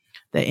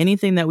that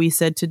anything that we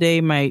said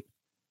today might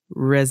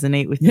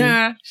resonate with you.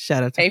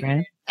 Shout out to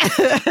Fran.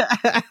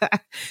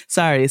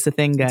 Sorry, it's a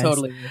thing, guys.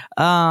 Totally.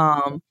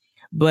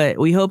 But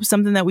we hope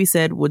something that we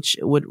said will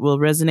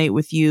resonate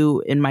with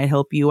you and might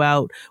help you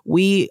out.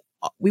 We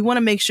want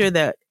to make sure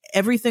that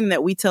everything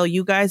that we tell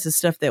you guys is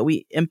stuff that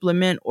we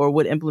implement or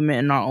would implement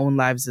in our own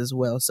lives as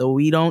well. So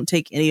we don't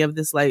take any of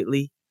this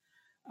lightly.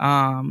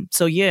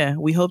 So yeah,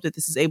 we hope that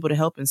this is able to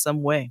help in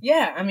some way.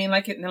 Yeah, I mean,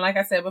 like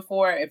I said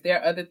before, if there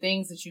are other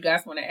things that you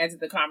guys want to add to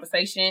the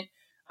conversation,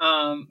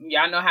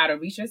 y'all know how to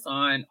reach us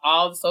on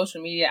all the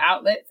social media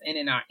outlets and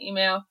in our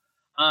email.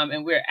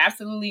 And we're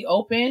absolutely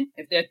open.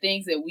 If there are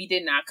things that we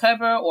did not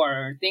cover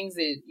or things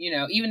that,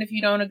 even if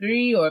you don't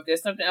agree or if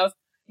there's something else,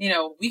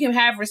 we can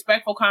have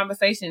respectful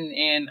conversation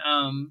and,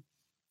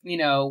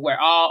 where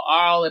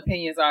all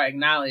opinions are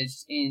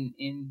acknowledged in,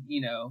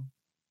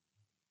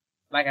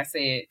 like I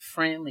said,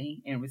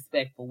 friendly and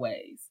respectful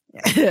ways.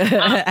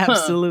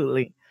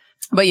 Absolutely.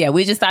 But yeah,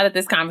 we just thought that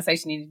this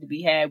conversation needed to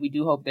be had. We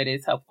do hope that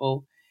it's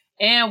helpful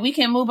and we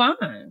can move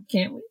on,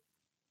 can't we?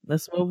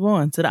 Let's move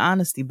on to the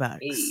honesty box.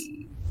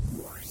 Hey.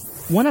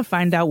 Want to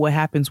find out what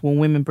happens when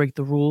women break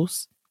the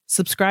rules?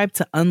 Subscribe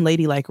to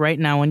Unladylike right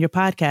now on your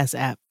podcast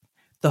app.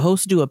 The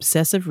hosts do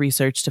obsessive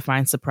research to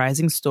find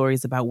surprising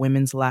stories about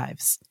women's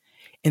lives.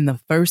 In the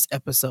first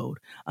episode,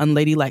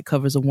 Unladylike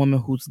covers a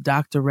woman whose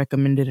doctor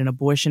recommended an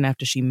abortion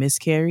after she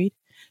miscarried.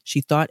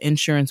 She thought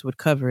insurance would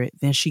cover it.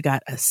 Then she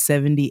got a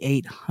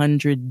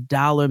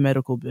 $7,800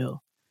 medical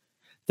bill.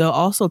 They'll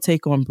also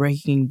take on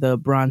breaking the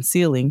bronze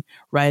ceiling,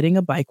 riding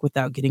a bike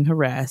without getting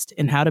harassed,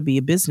 and how to be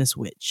a business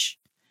witch.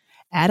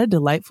 Add a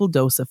delightful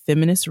dose of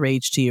feminist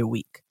rage to your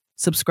week.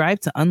 Subscribe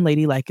to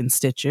Unladylike in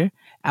Stitcher,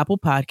 Apple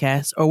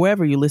Podcasts, or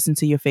wherever you listen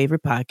to your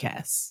favorite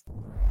podcasts.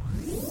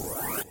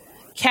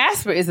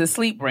 Casper is a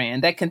sleep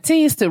brand that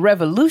continues to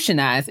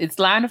revolutionize its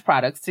line of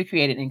products to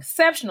create an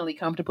exceptionally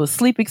comfortable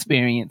sleep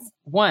experience,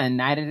 one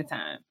night at a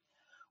time.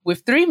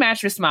 With 3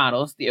 mattress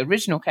models, the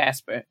original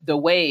Casper, the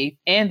Wave,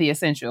 and the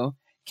Essential,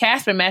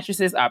 Casper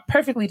mattresses are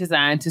perfectly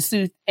designed to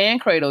soothe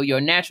and cradle your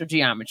natural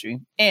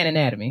geometry and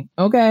anatomy.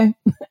 Okay.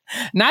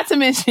 Not to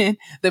mention,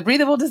 the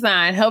breathable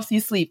design helps you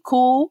sleep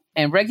cool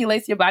and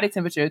regulates your body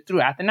temperature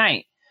throughout the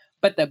night.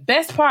 But the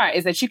best part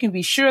is that you can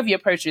be sure of your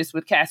purchase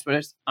with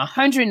Casper's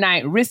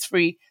 100-night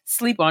risk-free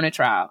sleep on it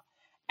trial.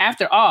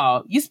 After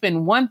all, you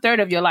spend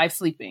 1/3 of your life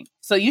sleeping,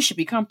 so you should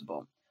be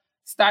comfortable.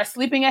 Start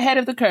sleeping ahead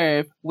of the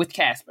curve with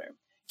Casper.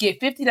 Get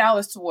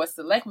 $50 towards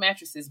select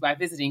mattresses by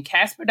visiting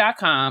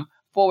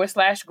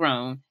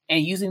casper.com/grown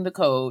and using the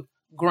code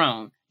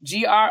GROWN,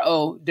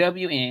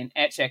 GROWN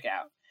at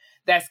checkout.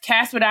 That's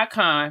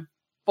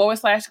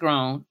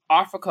casper.com/grown,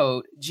 offer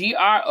code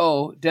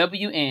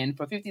GROWN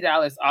for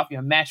 $50 off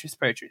your mattress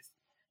purchase.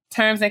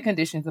 Terms and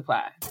conditions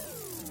apply.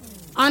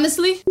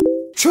 Honestly?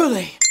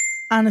 Truly.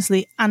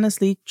 Honestly,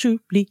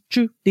 truly,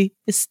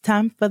 it's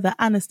time for the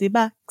honesty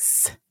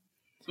box.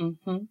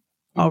 Mm-hmm.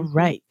 All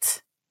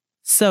right.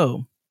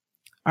 So,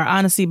 our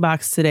honesty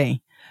box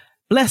today.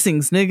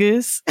 Blessings,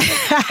 niggas.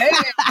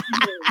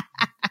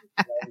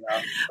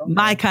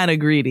 My kind of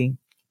greeting.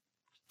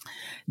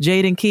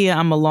 Jade and Kia,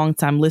 I'm a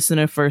longtime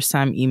listener,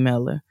 first-time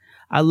emailer.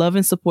 I love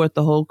and support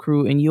the whole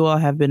crew, and you all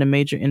have been a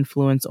major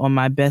influence on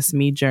my best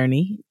me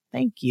journey.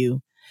 Thank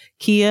you.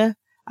 Kia,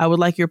 I would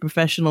like your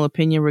professional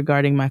opinion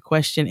regarding my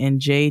question,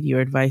 and Jade,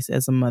 your advice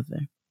as a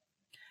mother.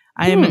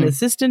 I am an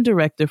assistant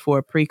director for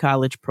a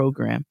pre-college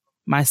program.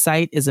 My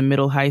site is a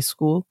middle high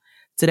school.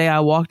 Today,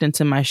 I walked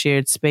into my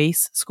shared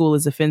space. School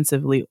is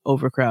offensively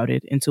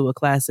overcrowded into a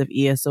class of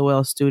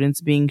ESOL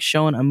students being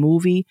shown a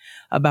movie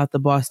about the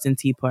Boston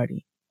Tea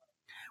Party.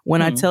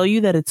 When I tell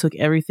you that it took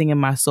everything in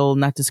my soul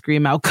not to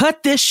scream out,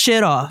 cut this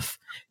shit off,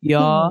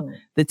 y'all.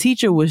 The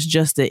teacher was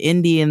just an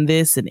Indian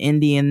this and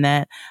Indian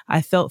that.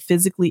 I felt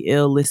physically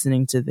ill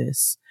listening to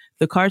this.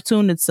 The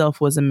cartoon itself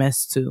was a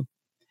mess too.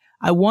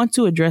 I want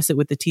to address it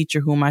with the teacher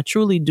whom I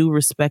truly do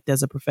respect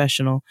as a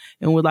professional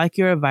and would like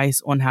your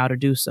advice on how to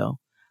do so.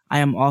 I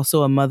am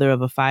also a mother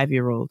of a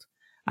 5-year-old.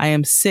 I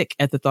am sick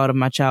at the thought of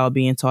my child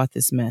being taught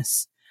this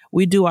mess.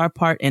 We do our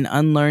part in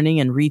unlearning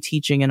and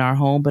reteaching in our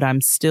home, but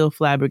I'm still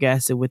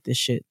flabbergasted with this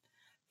shit.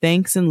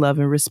 Thanks and love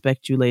and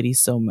respect you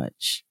ladies so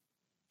much.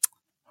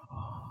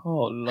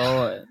 Oh,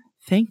 Lord.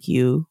 Thank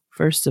you,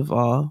 first of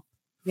all,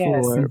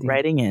 for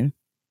writing in.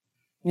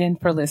 And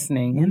for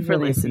listening. And for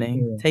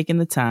listening. Taking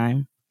the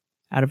time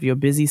out of your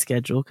busy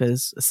schedule,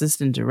 because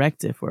assistant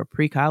director for a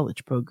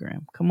pre-college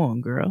program. Come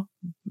on, girl.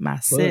 My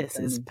sis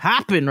is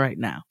popping right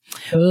now.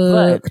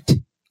 But,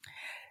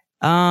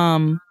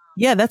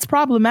 yeah, that's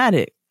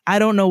problematic. I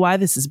don't know why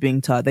this is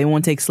being taught. They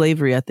won't take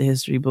slavery at the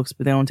history books,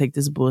 but they don't take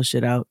this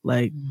bullshit out.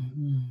 Like,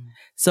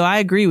 so I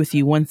agree with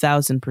you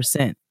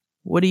 1000%.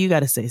 What do you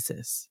got to say,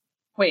 sis?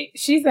 Wait,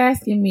 she's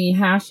asking me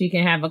how she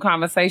can have a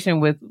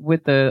conversation with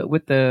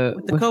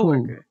the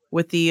coworker,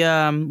 with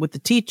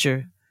the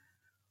teacher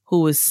who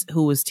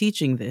was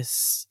teaching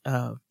this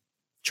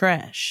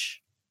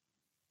trash.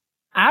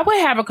 I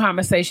would have a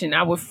conversation.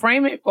 I would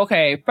frame it.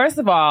 Okay, first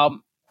of all,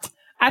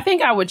 I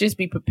think I would just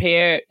be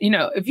prepared. You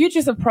know, if you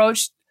just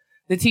approach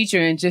the teacher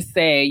and just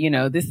say, you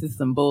know, this is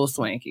some bull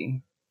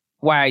swanky.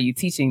 Why are you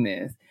teaching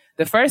this?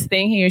 The first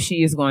thing he or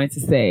she is going to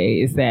say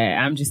is that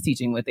I'm just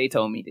teaching what they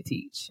told me to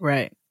teach.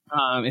 Right.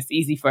 It's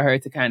easy for her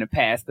to kind of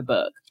pass the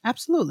buck.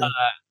 Absolutely.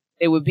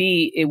 It would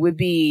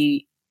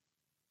be,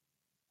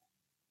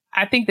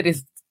 I think that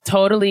it's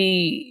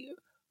totally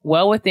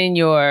well within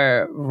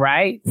your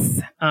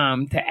rights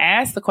to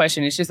ask the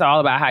question. It's just all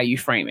about how you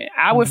frame it.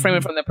 I would frame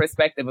it from the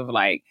perspective of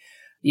like,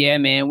 yeah,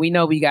 man, we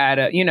know we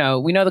gotta, you know,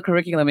 we know the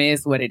curriculum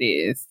is what it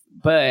is,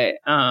 but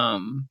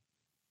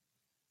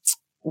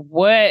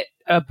what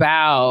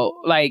about,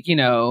 like, you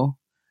know,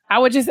 I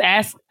would just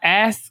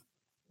ask,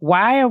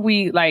 why are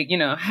we, like, you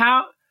know,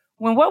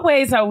 what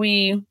ways are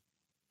we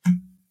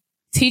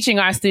teaching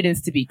our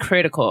students to be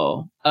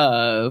critical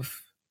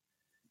of,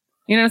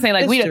 you know what I'm saying?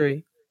 Like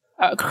history.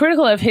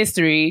 Critical of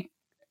history.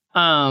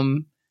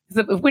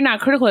 If we're not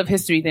critical of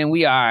history, then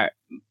we are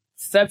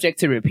subject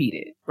to repeat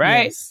it,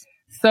 right? Yes.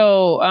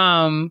 So,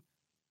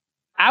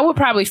 I would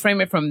probably frame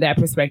it from that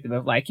perspective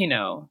of, like, you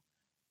know,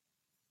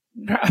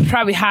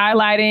 probably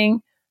highlighting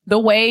the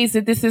ways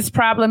that this is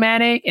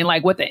problematic and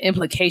like what the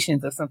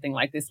implications of something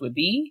like this would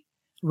be.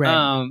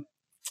 Right.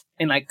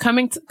 And like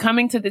coming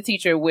to the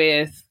teacher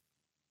with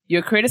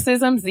your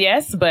criticisms,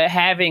 yes, but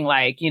having,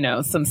 like, you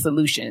know, some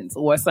solutions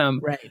or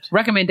some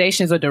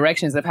recommendations or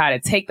directions of how to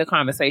take the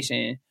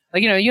conversation.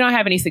 Like, you know, you don't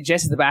have any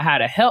suggestions about how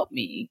to help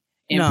me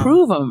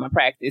improve on my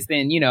practice,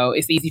 then, you know,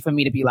 it's easy for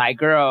me to be like,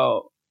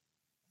 girl,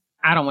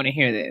 I don't want to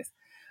hear this.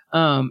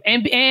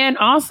 And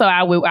also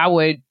I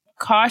would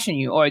caution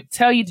you or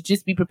tell you to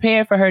just be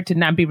prepared for her to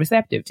not be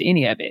receptive to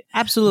any of it.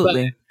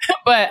 Absolutely.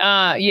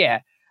 But yeah,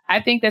 I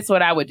think that's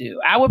what I would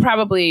do. I would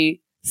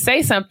probably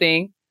say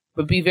something,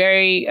 but be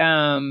very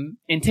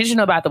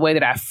intentional about the way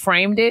that I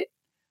framed it.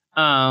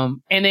 And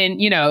then,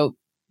 you know,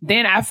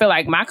 then I feel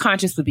like my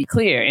conscience would be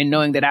clear in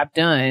knowing that I've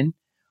done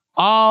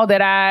all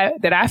that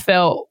I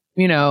felt,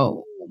 you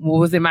know,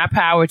 was in my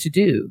power to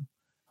do.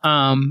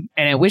 And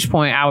at which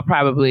point I would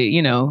probably,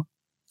 you know,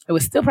 it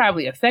would still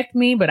probably affect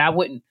me, but I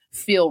wouldn't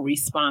feel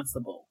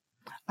responsible.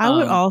 I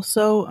would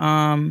also,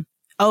 and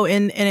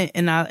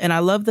I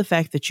love the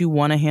fact that you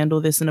want to handle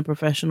this in a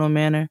professional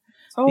manner.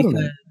 Totally.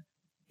 Because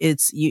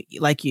it's you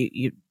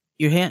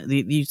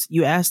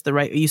asked the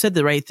right, you said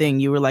the right thing.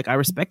 You were like, I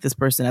respect this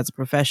person as a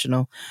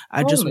professional.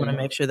 I just want to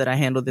make sure that I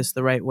handle this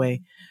the right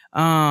way.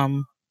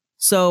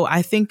 So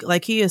I think,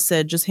 like he has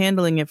said, just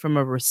handling it from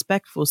a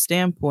respectful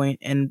standpoint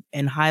and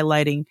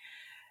highlighting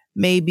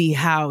maybe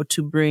how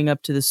to bring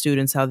up to the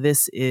students how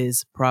this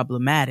is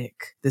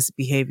problematic, this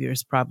behavior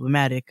is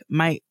problematic,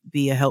 might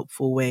be a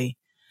helpful way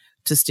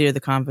to steer the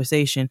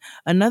conversation.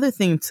 Another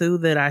thing too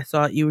that I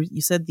thought you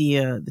said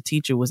the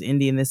teacher was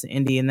Indian this and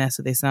Indian that,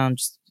 so they sound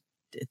just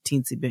a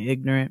teensy bit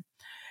ignorant.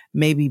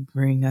 Maybe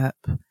bring up,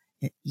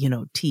 you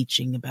know,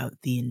 teaching about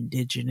the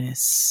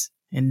indigenous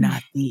and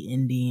not the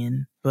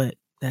Indian, but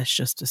that's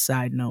just a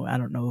side note. I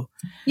don't know.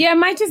 Yeah, it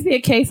might just be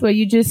a case where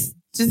you just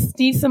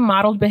need some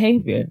modeled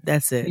behavior.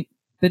 That's it.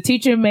 The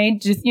teacher may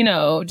just, you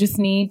know, just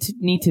need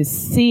to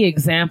see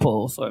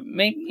examples, or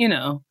maybe, you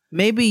know.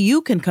 Maybe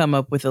you can come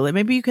up with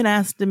maybe you can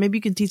ask them, maybe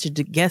you can teach a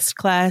guest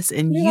class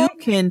and you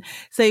can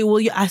say,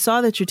 well, I saw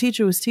that your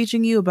teacher was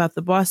teaching you about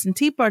the Boston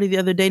Tea Party the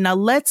other day. Now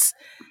let's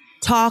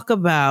talk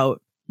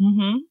about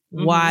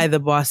why the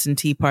Boston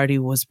Tea Party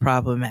was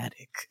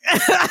problematic.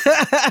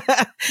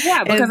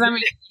 Yeah, because I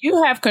mean,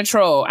 you have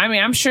control. I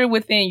mean, I'm sure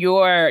within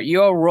your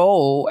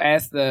role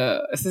as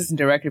the assistant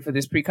director for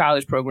this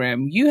pre-college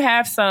program, you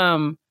have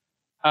some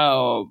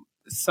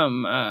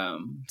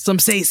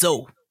say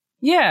so.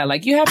 Yeah,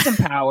 like you have some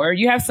power,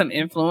 you have some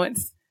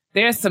influence.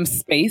 There's some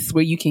space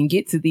where you can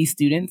get to these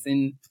students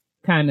and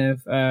kind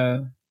of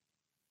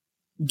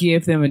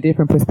give them a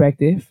different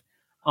perspective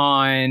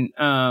on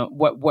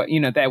what you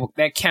know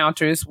that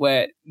counters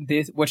what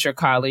your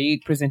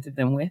colleague presented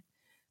them with.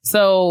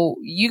 So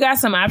you got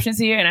some options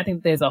here, and I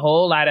think there's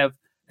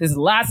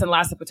lots and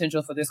lots of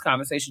potential for this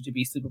conversation to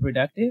be super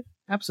productive.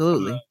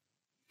 Absolutely.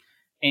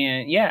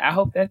 And yeah, I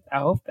hope that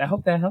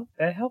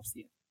helps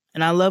you.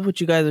 And I love what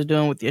you guys are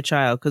doing with your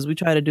child, because we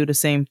try to do the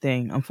same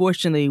thing.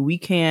 Unfortunately, we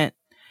can't.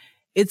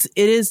 It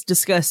is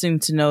disgusting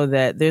to know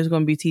that there's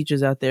going to be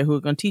teachers out there who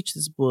are going to teach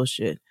this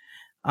bullshit.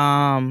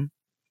 And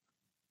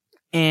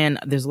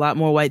there's a lot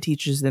more white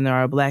teachers than there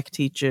are black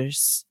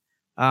teachers.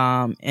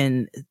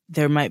 And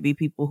there might be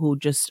people who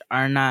just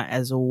are not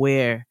as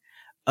aware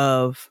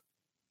of,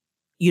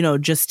 you know,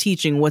 just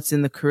teaching what's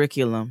in the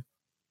curriculum.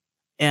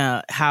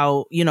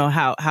 How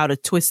to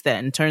twist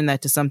that and turn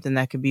that to something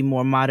that could be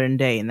more modern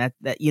day. And that,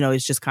 you know,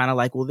 it's just kind of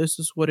like, well, this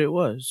is what it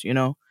was, you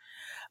know?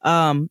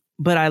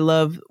 But I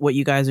love what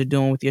you guys are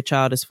doing with your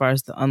child as far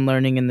as the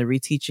unlearning and the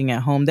reteaching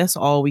at home. That's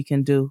all we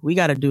can do. We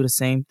got to do the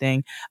same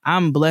thing.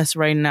 I'm blessed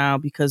right now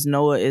because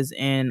Noah is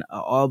in an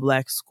all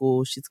black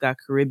school. She's got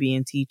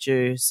Caribbean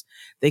teachers.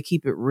 They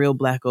keep it real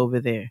black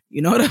over there.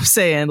 You know what I'm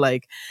saying?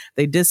 Like,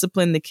 they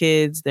discipline the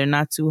kids. They're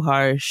not too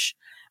harsh.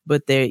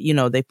 But they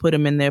put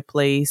them in their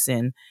place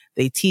and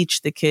they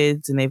teach the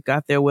kids and they've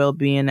got their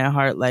well-being at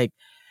heart. Like,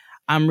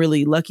 I'm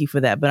really lucky for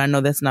that, but I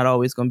know that's not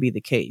always going to be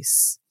the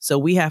case. So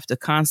we have to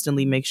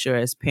constantly make sure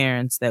as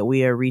parents that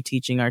we are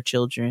reteaching our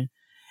children.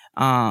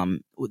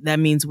 That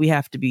means we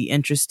have to be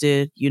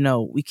interested. You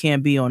know, we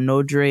can't be on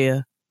no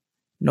Drea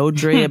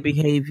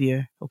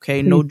behavior.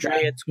 Okay. No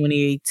Drea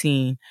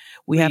 2018.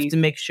 We have to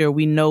make sure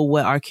we know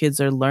what our kids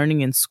are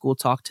learning in school,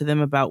 talk to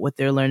them about what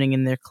they're learning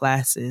in their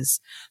classes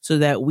so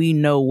that we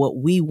know what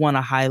we want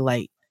to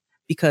highlight,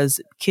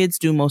 because kids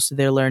do most of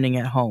their learning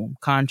at home,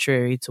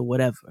 contrary to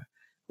whatever.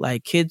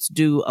 Like, kids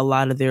do a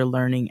lot of their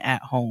learning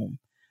at home.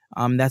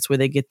 That's where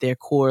they get their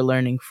core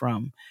learning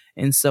from.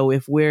 And so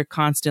if we're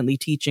constantly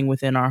teaching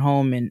within our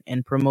home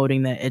and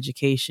promoting that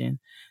education,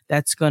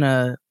 that's going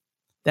to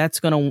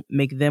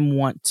make them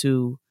want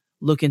to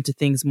look into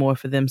things more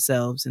for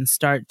themselves and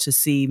start to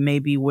see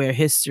maybe where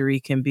history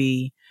can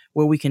be,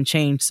 where we can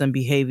change some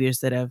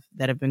behaviors that have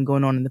been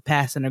going on in the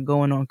past and are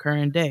going on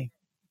current day.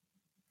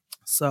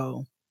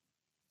 So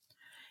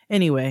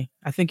anyway,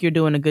 I think you're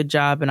doing a good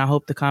job, and I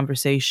hope the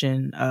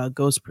conversation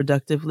goes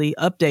productively.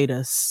 Update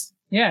us.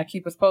 Yeah,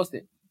 keep us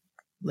posted.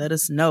 Let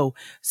us know.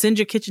 Send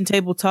your kitchen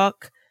table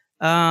talk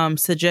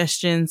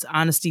suggestions,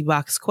 honesty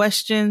box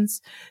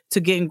questions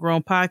to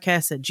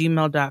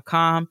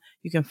gettinggrownpodcast@gmail.com.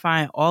 You can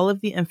find all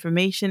of the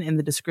information in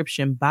the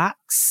description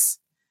box.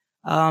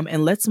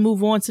 And let's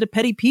move on to the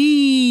petty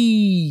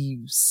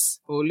peeves.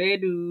 Ole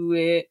do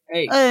it.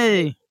 Hey.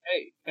 Hey.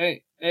 Hey.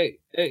 Hey. Hey.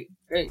 Hey.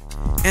 Hey.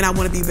 And I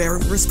want to be very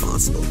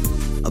responsible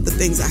of the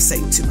things I say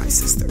to my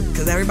sister,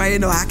 because everybody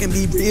know I can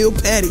be real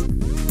petty.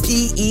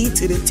 P-E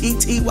to the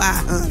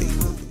T-T-Y, honey.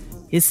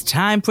 It's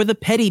time for the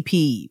petty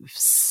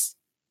peeves.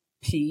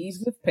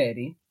 Peeves of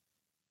petty.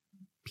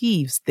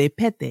 Peeves de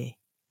pete.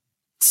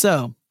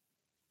 So,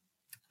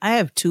 I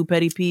have 2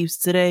 petty peeves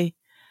today.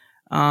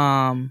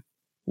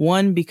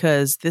 One,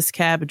 because this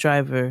cab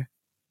driver,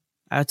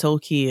 I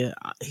told Kia,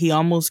 he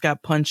almost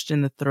got punched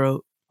in the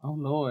throat. Oh,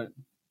 Lord.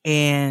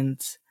 And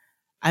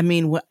I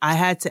mean, I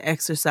had to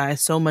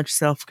exercise so much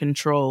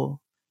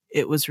self-control.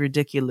 It was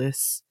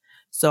ridiculous.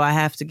 So I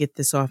have to get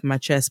this off my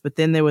chest. But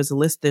then there's a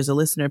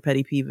listener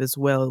petty peeve as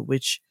well,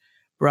 which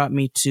brought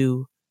me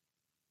to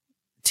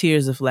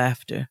tears of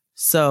laughter.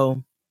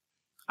 So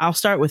I'll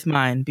start with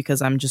mine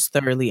because I'm just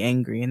thoroughly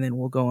angry, and then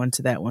we'll go on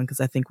to that one because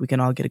I think we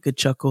can all get a good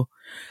chuckle.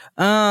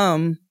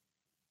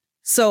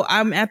 So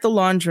I'm at the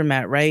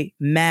laundromat, right?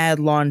 Mad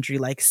laundry,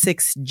 like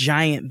 6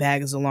 giant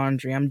bags of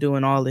laundry. I'm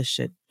doing all this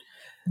shit.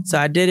 So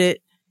I did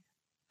it.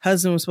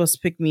 Husband was supposed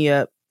to pick me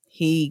up.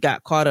 He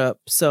got caught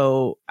up.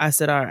 So I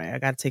said, all right, I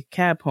got to take a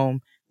cab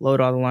home, load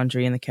all the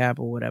laundry in the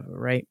cab or whatever,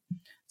 right?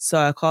 So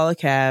I call a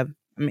cab,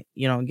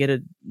 get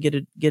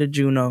a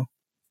Juno.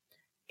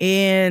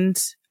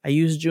 And I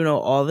use Juno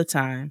all the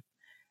time.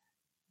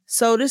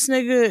 So this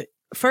nigga,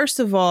 first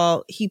of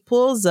all, he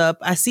pulls up.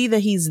 I see that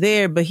he's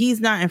there, but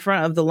he's not in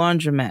front of the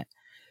laundromat.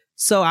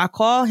 So I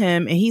call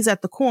him and he's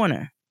at the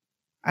corner.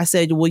 I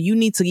said, well, you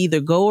need to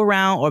either go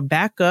around or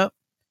back up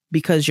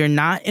because you're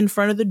not in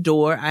front of the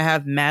door. I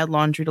have mad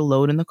laundry to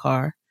load in the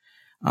car,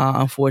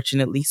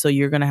 unfortunately. So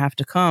you're going to have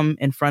to come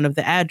in front of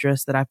the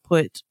address that I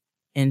put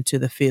into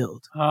the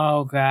field.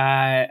 Oh,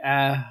 God.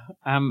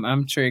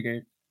 I'm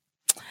triggered.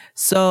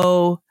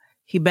 So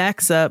he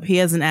backs up. He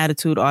has an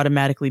attitude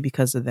automatically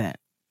because of that.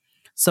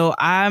 So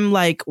I'm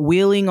like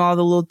wheeling all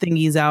the little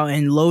thingies out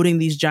and loading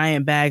these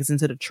giant bags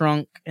into the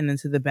trunk and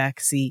into the back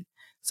seat.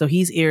 So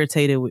he's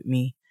irritated with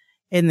me.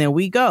 And then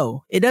we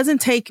go. It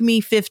doesn't take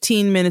me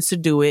 15 minutes to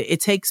do it. It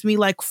takes me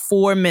like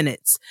 4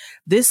 minutes.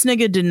 This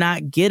nigga did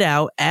not get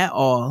out at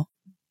all.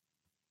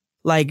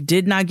 Like,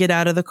 did not get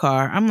out of the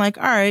car. I'm like,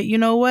 all right, you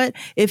know what?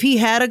 If he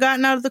had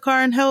gotten out of the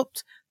car and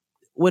helped,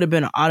 would have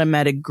been an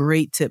automatic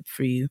great tip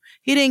for you.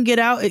 He didn't get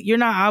out. You're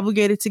not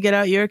obligated to get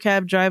out. You're a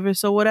cab driver,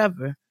 so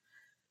whatever.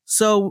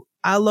 So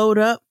I load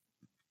up.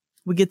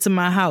 We get to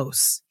my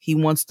house. He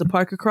wants to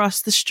park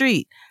across the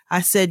street.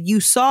 I said, you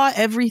saw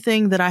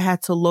everything that I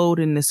had to load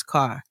in this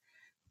car.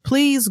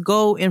 Please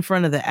go in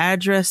front of the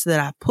address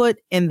that I put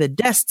in the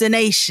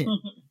destination.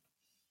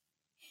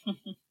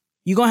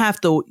 You're going to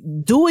have to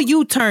do a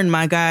U-turn,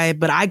 my guy,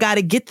 but I got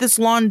to get this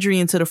laundry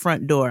into the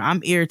front door.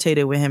 I'm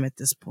irritated with him at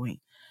this point.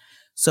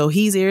 So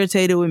he's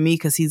irritated with me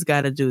because he's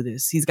got to do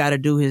this. He's got to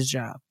do his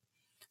job.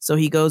 So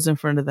he goes in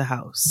front of the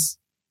house.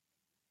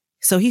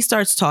 So he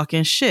starts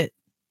talking shit.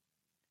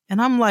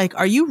 And I'm like,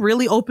 are you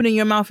really opening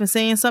your mouth and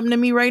saying something to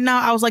me right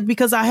now? I was like,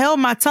 because I held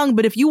my tongue,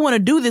 but if you want to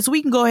do this,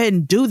 we can go ahead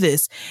and do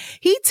this.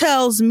 He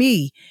tells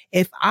me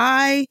if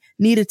I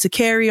needed to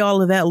carry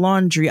all of that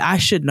laundry, I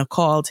shouldn't have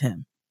called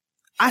him.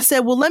 I said,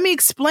 well, let me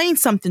explain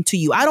something to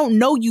you. I don't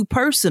know you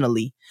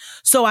personally.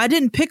 So I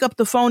didn't pick up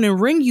the phone and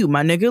ring you,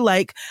 my nigga.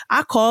 Like,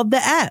 I called the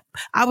app.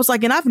 I was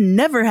like, and I've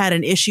never had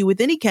an issue with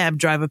any cab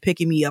driver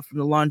picking me up from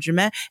the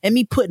laundromat and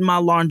me putting my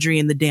laundry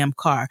in the damn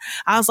car.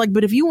 I was like,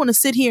 but if you want to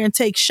sit here and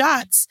take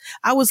shots,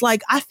 I was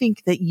like, I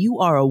think that you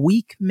are a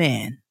weak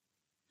man.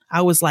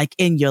 I was like,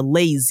 and you're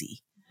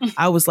lazy.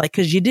 I was like,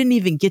 because you didn't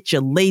even get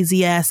your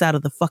lazy ass out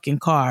of the fucking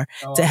car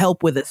to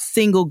help with a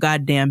single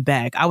goddamn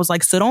bag. I was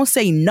like, so don't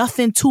say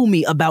nothing to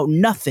me about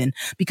nothing,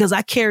 because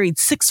I carried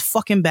 6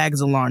 fucking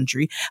bags of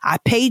laundry. I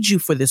paid you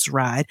for this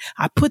ride.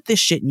 I put this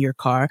shit in your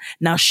car.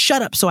 Now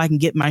shut up so I can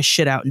get my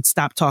shit out and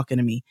stop talking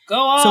to me. Go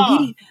on. So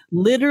he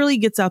literally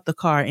gets out the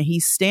car and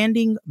he's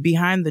standing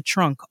behind the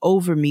trunk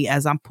over me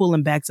as I'm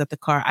pulling bags out the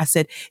car. I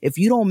said, if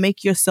you don't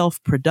make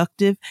yourself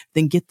productive,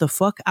 then get the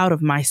fuck out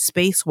of my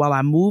space while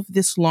I move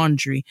this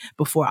laundry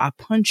before I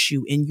punch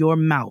you in your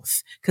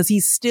mouth. Because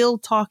he's still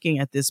talking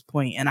at this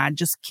point and I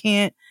just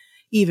can't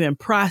even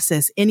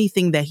process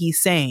anything that he's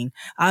saying.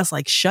 I was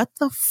like, shut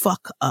the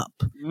fuck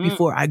up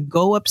before I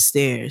go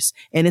upstairs.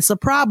 And it's a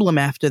problem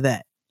after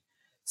that.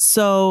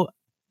 So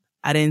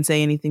I didn't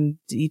say anything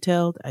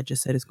detailed. I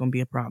just said it's going to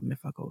be a problem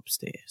if I go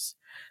upstairs.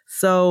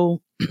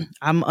 So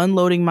I'm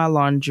unloading my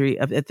laundry.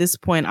 At this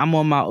point, I'm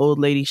on my old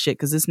lady shit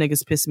because this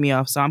nigga's pissed me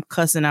off. So I'm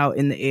cussing out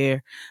in the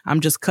air.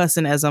 I'm just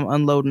cussing as I'm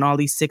unloading all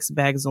these 6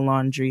 bags of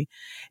laundry.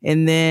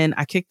 And then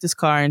I kicked his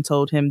car and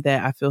told him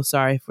that I feel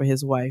sorry for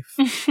his wife.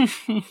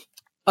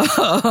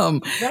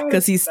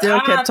 Because he still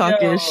kept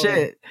talking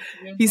shit.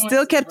 He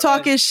still kept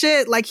talking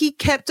shit. Like he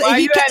kept. Why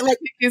he you kept had to like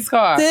kick his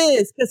car?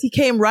 this because he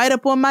came right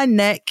up on my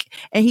neck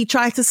and he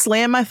tried to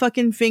slam my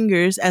fucking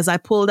fingers as I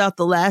pulled out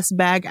the last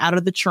bag out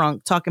of the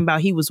trunk, talking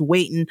about he was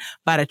waiting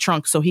by the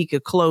trunk so he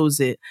could close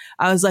it.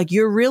 I was like,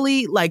 you're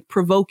really like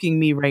provoking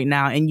me right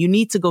now, and you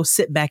need to go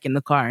sit back in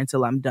the car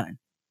until I'm done.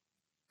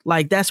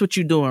 Like that's what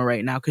you're doing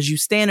right now because you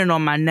standing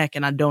on my neck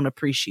and I don't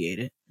appreciate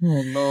it.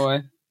 Oh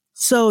Lord.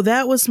 So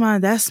that's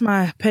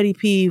my petty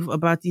peeve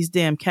about these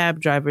damn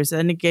cab drivers.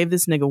 And it gave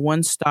this nigga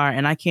 1 star,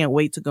 and I can't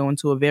wait to go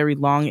into a very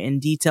long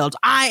and detailed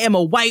I am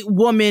a white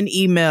woman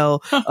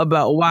email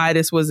about why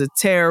this was a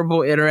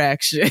terrible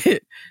interaction.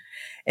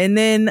 And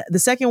then the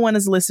second one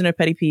is listener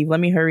petty peeve. Let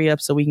me hurry up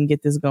so we can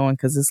get this going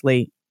because it's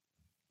late.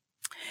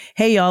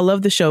 Hey, y'all,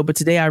 love the show, but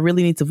today I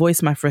really need to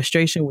voice my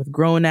frustration with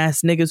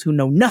grown-ass niggas who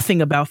know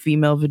nothing about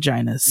female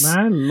vaginas.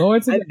 My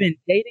Lord. I've been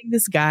dating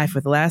this guy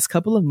for the last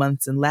couple of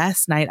months, and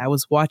last night I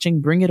was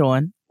watching Bring It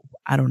On.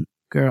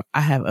 Girl,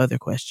 I have other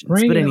questions.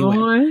 Bring It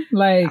On?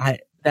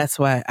 Like, that's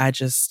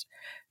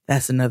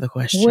another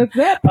question. What's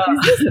that?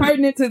 Is this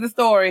pertinent to the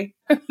story?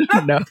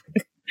 No.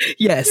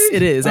 Yes,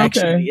 it is.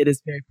 Actually, it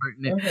is very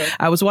pertinent. Okay.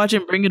 I was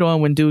watching Bring It On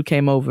when dude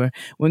came over.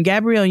 When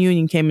Gabrielle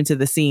Union came into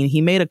the scene,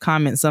 he made a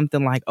comment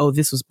something like, oh,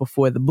 this was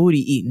before the booty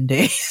eating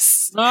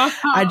days.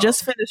 I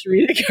just finished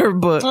reading her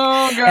book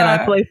and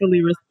I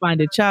playfully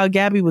responded, child,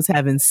 Gabby was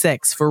having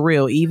sex for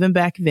real, even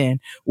back then.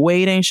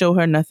 Wade ain't show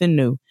her nothing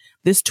new.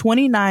 This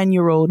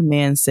 29-year-old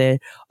man said,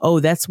 oh,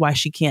 that's why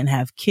she can't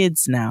have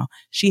kids now.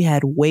 She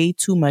had way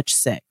too much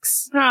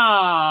sex. Oh.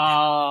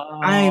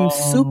 I am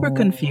super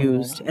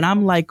confused. And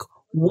I'm like,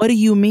 what do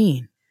you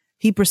mean?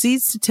 He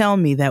proceeds to tell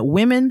me that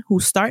women who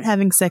start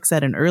having sex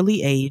at an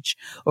early age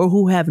or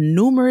who have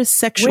numerous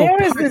sexual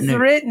partners. Where is this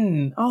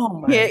written? Oh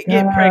my God.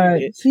 Get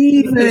pregnant.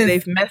 Jesus. Because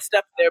they've messed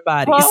up their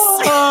bodies.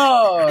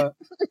 Oh.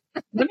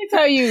 Let me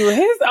tell you,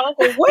 his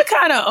uncle, what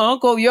kind of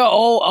uncle, your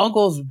old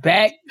uncle's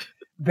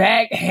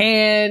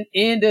backhand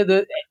into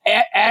the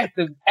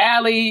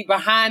alley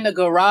behind the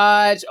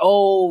garage,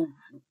 old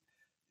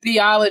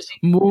theology.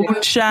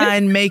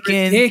 Moonshine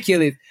making.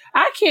 Ridiculous.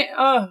 I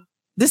can't,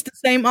 This the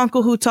same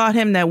uncle who taught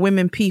him that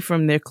women pee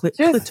from their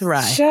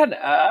clitori. Shut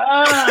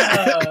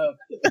up.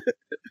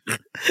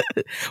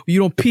 You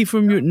don't pee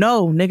from your...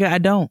 No, nigga, I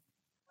don't.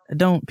 I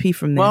don't pee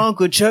from there. My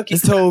Uncle Chucky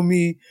told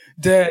me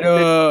that,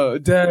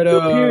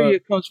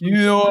 period comes from... You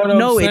know what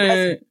I'm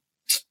saying?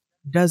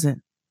 It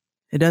doesn't.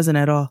 It doesn't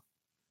at all.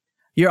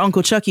 Your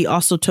Uncle Chucky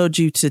also told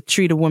you to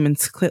treat a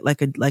woman's clit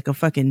like a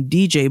fucking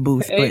DJ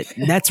booth, but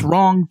that's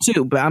wrong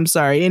too. But I'm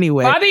sorry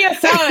anyway. Father your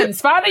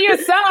sons. Father your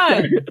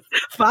son.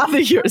 Father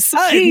your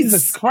sons.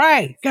 Jesus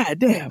Christ. God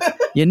damn.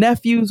 Your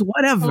nephews,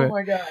 whatever. Oh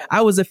my God.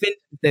 I was offended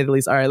to say the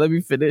least. All right, let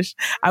me finish.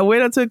 I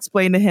went on to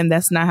explain to him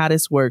that's not how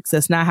this works.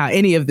 That's not how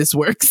any of this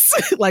works.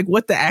 Like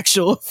what the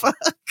actual fuck?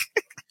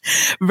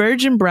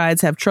 Virgin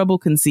brides have trouble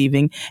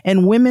conceiving,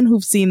 and women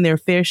who've seen their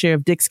fair share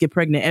of dicks get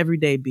pregnant every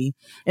day, B.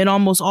 In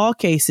almost all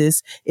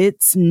cases,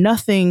 it's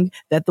nothing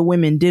that the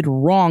women did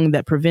wrong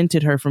that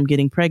prevented her from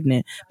getting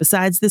pregnant.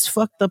 Besides this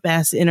fucked up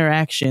ass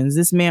interactions,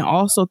 this man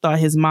also thought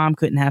his mom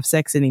couldn't have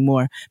sex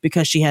anymore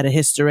because she had a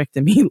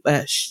hysterectomy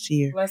last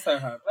year. Bless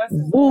her.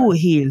 Ooh,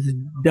 he is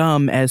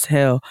dumb as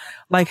hell.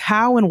 Like,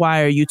 how and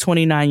why are you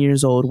 29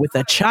 years old with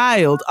a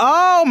child?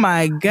 Oh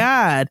my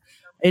God.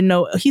 And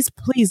no,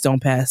 please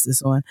don't pass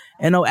this on.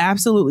 And know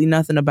absolutely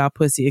nothing about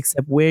pussy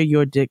except where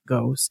your dick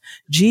goes.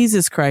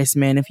 Jesus Christ,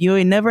 man. If you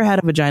ain't never had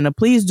a vagina,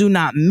 please do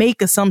not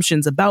make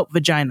assumptions about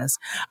vaginas.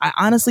 I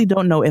honestly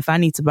don't know if I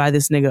need to buy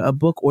this nigga a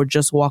book or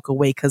just walk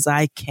away because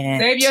I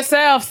can't. Save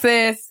yourself,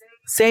 sis.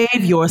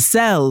 Save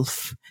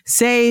yourself.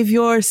 Save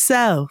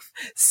yourself.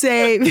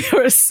 Save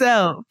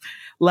yourself.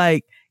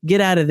 Like,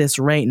 get out of this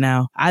right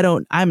now.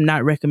 I'm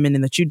not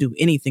recommending that you do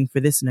anything for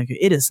this nigga.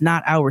 It is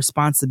not our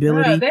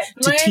responsibility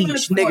to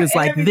teach niggas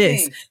like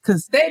this,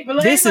 because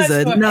this is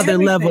another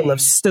level of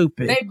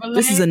stupid.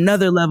 This is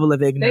another level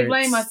of ignorance. They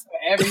blame us for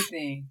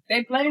everything.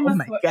 They blame us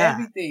for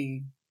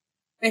everything.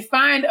 They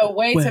find a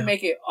way to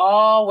make it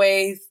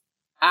always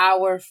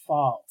our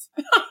fault.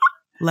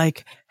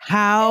 Like,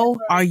 how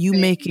are you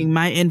making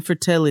my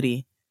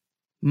infertility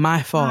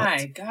my fault?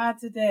 My God,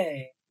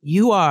 today.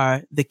 You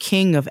are the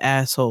king of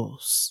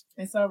assholes.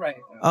 It's all right,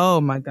 though. Oh,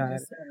 my God.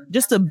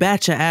 Just a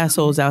batch of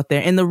assholes out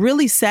there. And the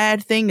really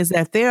sad thing is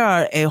that there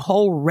are a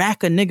whole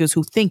rack of niggas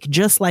who think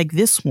just like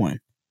this one.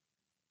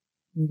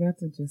 We got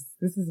to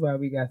this is why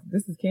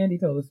this is Candy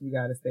told us we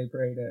got to stay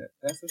prayed up.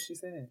 That's what she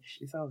said.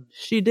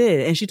 She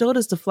did. And she told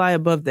us to fly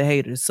above the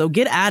haters. So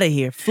get out of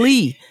here.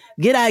 Flee.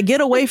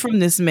 Get away from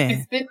this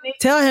man.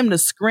 Tell him to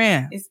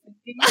scram. It's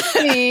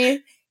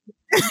me.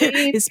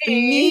 It's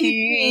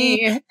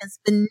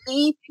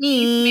beneath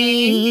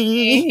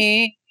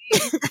me.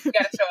 You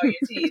gotta show all your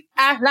teeth.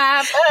 I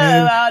fly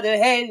above all the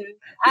haters.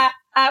 I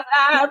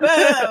fly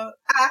above.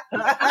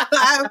 I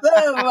fly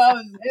above all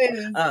the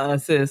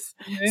haters. Sis.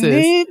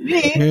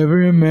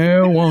 Every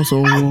man wants a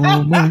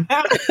woman.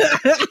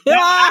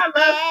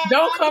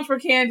 Don't come for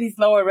Candy's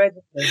lower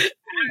register.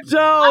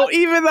 Joe,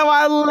 even though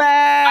I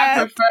laugh. I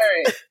prefer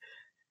it.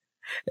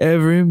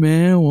 Every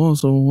man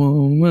wants a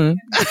woman.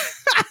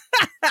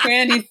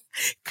 Candy.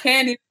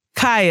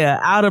 Kaya,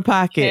 out of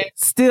pocket,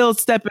 still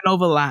stepping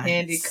over lines.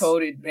 Candy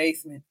coated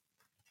basement.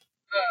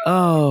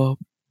 Oh,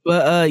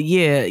 but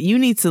yeah, you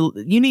need to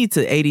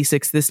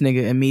 86 this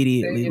nigga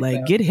immediately.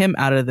 Like, get him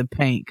out of the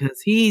paint,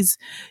 because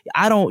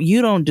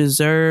you don't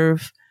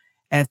deserve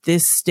at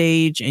this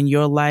stage in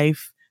your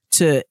life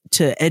to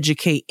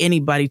educate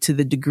anybody to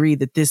the degree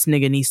that this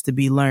nigga needs to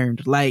be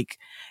learned. Like,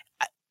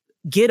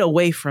 get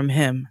away from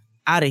him,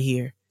 out of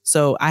here.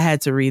 So I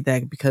had to read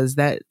that because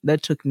that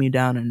took me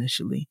down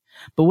initially.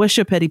 But what's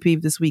your petty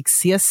peeve this week,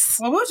 sis?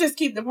 Well, we'll just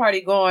keep the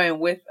party going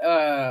with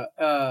the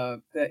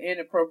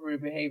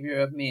inappropriate behavior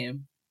of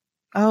men.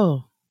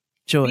 Oh,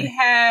 joy. We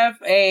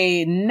have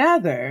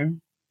another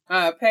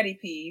petty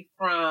peeve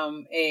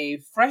from a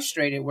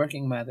frustrated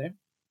working mother.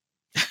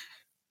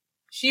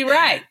 She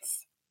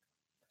writes,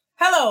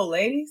 "Hello,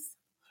 ladies.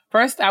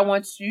 First, I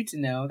want you to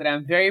know that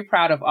I'm very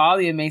proud of all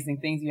the amazing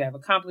things you have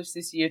accomplished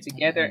this year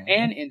together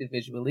and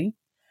individually.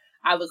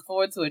 I look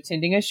forward to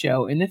attending a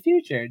show in the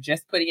future.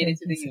 Just putting it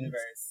into the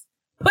universe.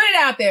 Put it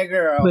out there,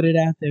 girl. Put it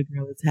out there,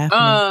 girl. It's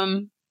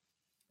happening."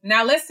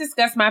 Now let's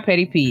discuss my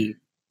petty peeve.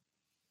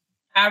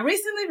 I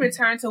recently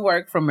returned to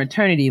work from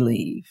maternity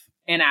leave,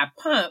 and I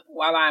pump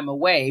while I'm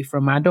away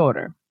from my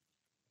daughter.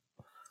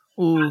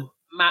 Ooh.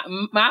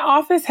 My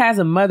office has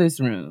a mother's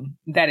room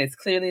that is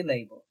clearly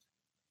labeled.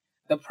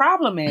 The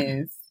problem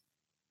is,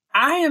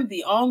 I am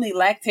the only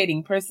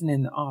lactating person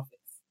in the office,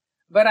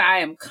 but I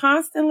am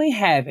constantly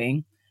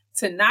having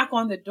to knock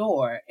on the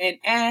door and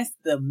ask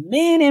the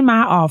men in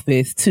my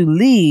office to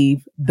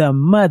leave the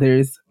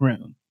mother's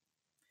room.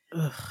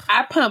 Ugh.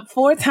 I pump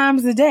 4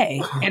 times a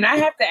day, and I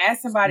have to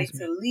ask somebody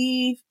to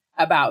leave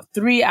about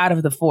 3 out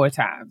of the 4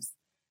 times.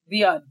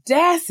 The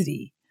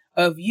audacity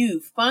of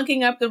you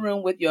funking up the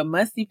room with your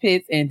musty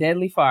pits and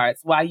deadly farts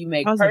while you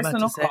make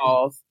personal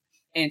calls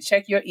and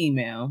check your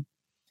email.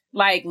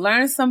 Like,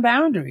 learn some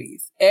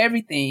boundaries.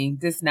 Everything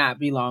does not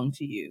belong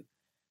to you.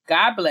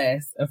 God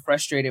bless a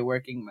frustrated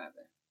working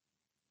mother.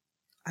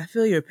 I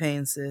feel your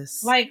pain,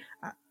 sis. Like,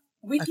 I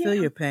feel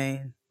your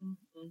pain.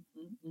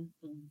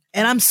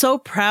 And I'm so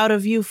proud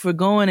of you for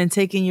going and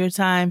taking your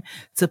time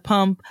to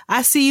pump.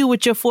 I see you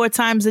with your 4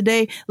 times a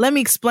day. Let me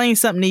explain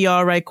something to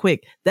y'all right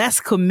quick. That's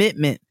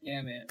commitment.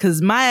 Yeah, man.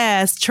 Because my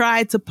ass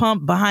tried to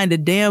pump behind a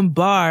damn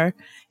bar,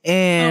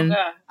 and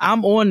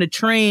I'm on the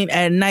train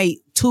at night,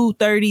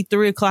 2:30,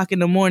 3 o'clock in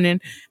the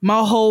morning.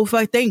 My whole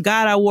thank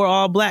God I wore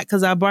all black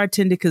because I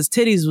bartended, because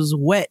titties was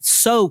wet,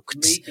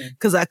 soaked,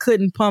 because I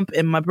couldn't pump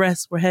and my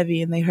breasts were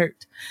heavy and they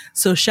hurt.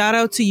 So shout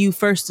out to you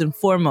first and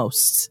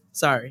foremost.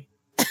 Sorry.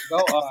 Go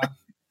off.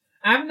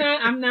 I'm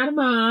not a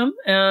mom.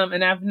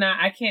 And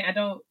I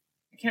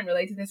can't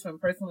relate to this from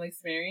personal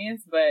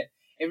experience, but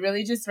it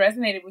really just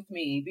resonated with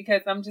me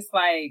because I'm just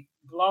like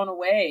blown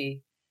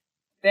away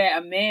that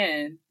a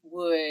man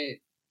would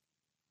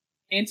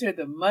enter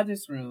the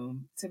mother's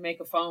room to make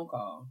a phone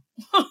call.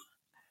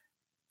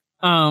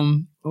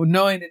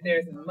 Knowing that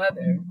there's a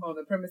mother on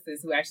the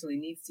premises who actually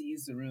needs to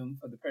use the room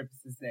for the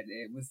purposes that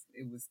it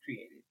was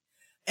created.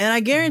 And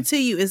I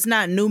guarantee you it's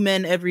not new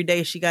men every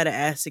day she got to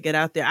ask to get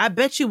out there. I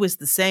bet you it's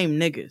the same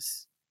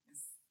niggas,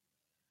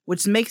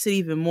 which makes it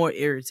even more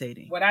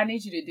irritating. What I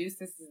need you to do,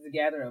 sis, is to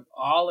gather up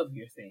all of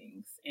your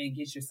things and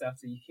get yourself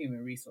to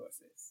human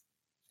resources.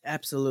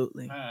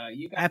 Absolutely.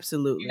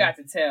 Absolutely. You got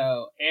to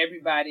tell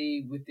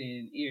everybody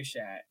within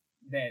earshot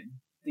that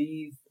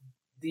these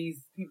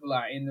people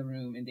are in the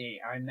room and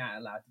they are not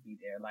allowed to be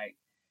there. Like,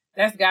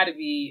 that's got to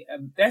be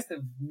that's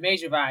a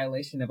major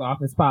violation of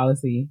office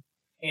policy.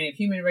 And if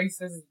human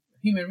resources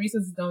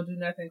don't do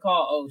nothing,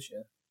 call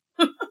OSHA.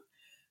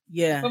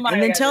 Yeah. Somebody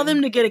and then gotta tell them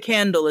do to get a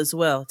candle as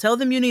well. Tell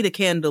them you need a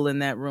candle in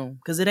that room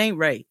because it ain't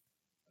right.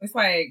 It's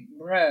like,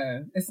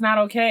 bruh, it's not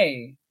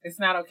okay. It's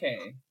not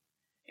okay.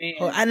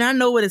 And I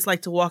know what it's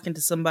like to walk into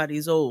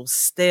somebody's old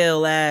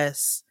stale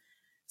ass,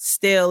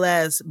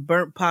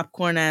 burnt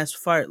popcorn ass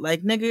fart.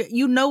 Like, nigga,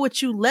 you know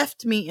what you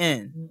left me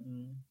in.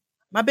 Mm-mm.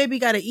 My baby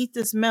got to eat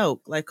this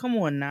milk. Like, come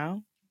on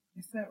now.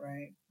 It's not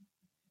right.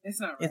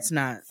 It's not right. It's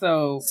not.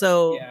 So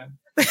yeah.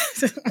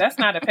 That's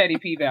not a petty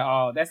peeve at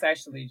all. That's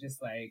actually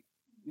just like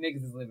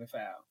niggas is living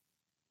foul.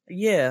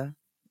 Yeah.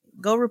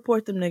 Go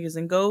report them niggas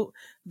and go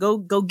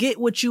get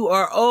what you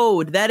are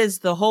owed. That is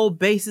the whole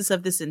basis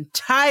of this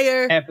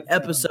entire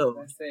episode.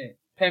 That's it.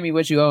 Pay me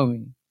what you owe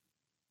me.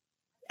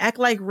 Act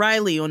like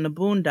Riley on the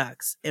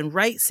Boondocks and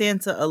write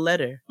Santa a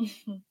letter.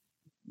 You're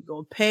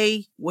gonna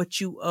pay what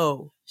you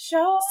owe.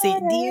 Say,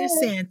 dear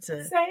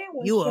Santa,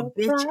 you a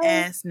bitch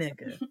ass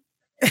nigga.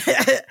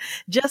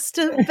 Just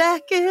to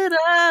back it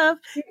up,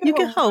 you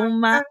can hold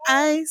my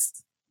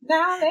ice.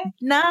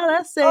 Now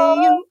let's say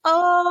you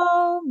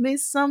owe me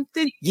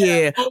something.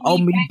 Yeah, owe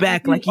me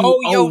back like you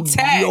owe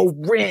your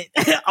rent.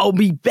 Owe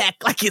me back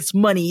like it's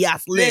money I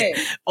spent.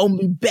 Owe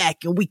me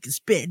back and we can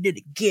spend it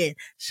again.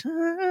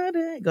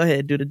 Go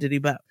ahead, do the diddy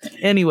bop.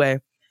 Anyway,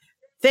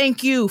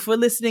 thank you for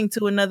listening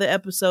to another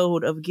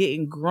episode of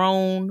Getting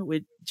Grown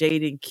with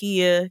Jade and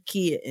Kia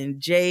and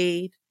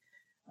Jade.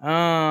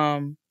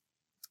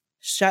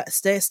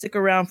 Stick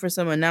around for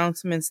some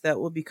announcements that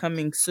will be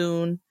coming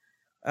soon.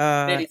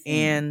 Check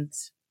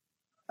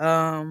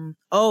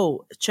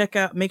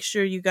out, make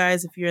sure you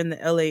guys, if you're in the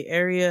LA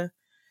area,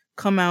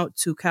 come out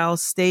to Cal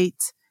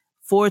State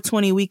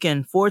 420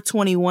 weekend,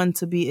 421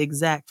 to be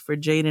exact, for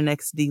Jaden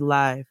XD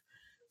Live.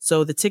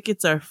 So the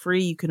tickets are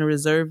free. You can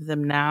reserve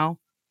them now.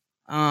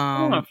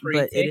 But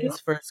it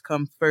is first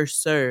come,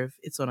 first serve.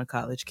 It's on a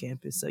college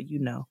campus, so you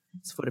know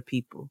it's for the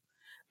people.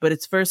 But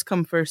it's first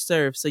come, first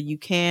serve. So you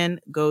can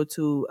go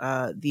to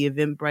the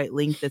Eventbrite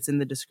link that's in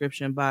the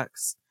description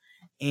box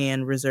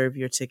and reserve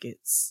your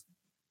tickets.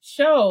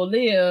 Show,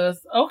 Liz.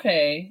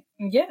 Okay.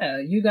 Yeah,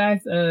 you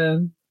guys,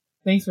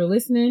 thanks for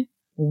listening.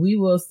 We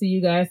will see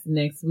you guys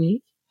next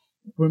week.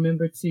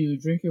 Remember to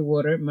drink your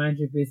water, mind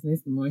your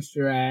business,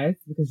 moisturize,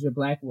 because your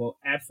black will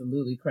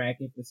absolutely crack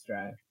if it's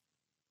dry.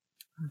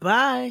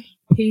 Bye.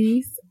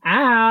 Peace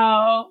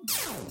out.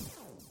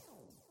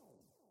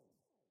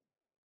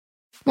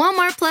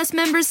 Walmart Plus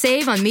members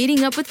save on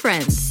meeting up with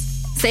friends.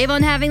 Save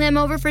on having them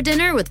over for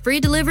dinner with free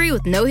delivery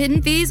with no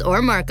hidden fees or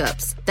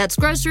markups. That's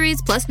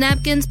groceries, plus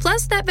napkins,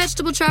 plus that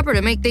vegetable chopper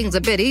to make things a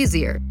bit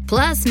easier.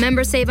 Plus,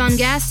 members save on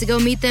gas to go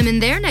meet them in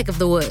their neck of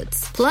the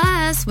woods.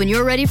 Plus, when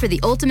you're ready for the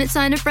ultimate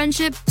sign of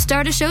friendship,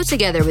 start a show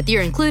together with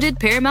your included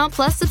Paramount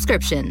Plus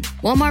subscription.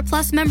 Walmart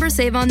Plus members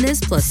save on this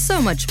plus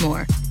so much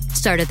more.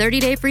 Start a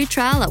 30-day free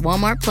trial at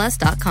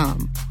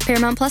walmartplus.com.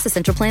 Paramount Plus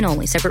Essential Plan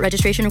only. Separate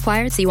registration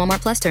required. See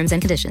Walmart Plus terms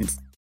and conditions.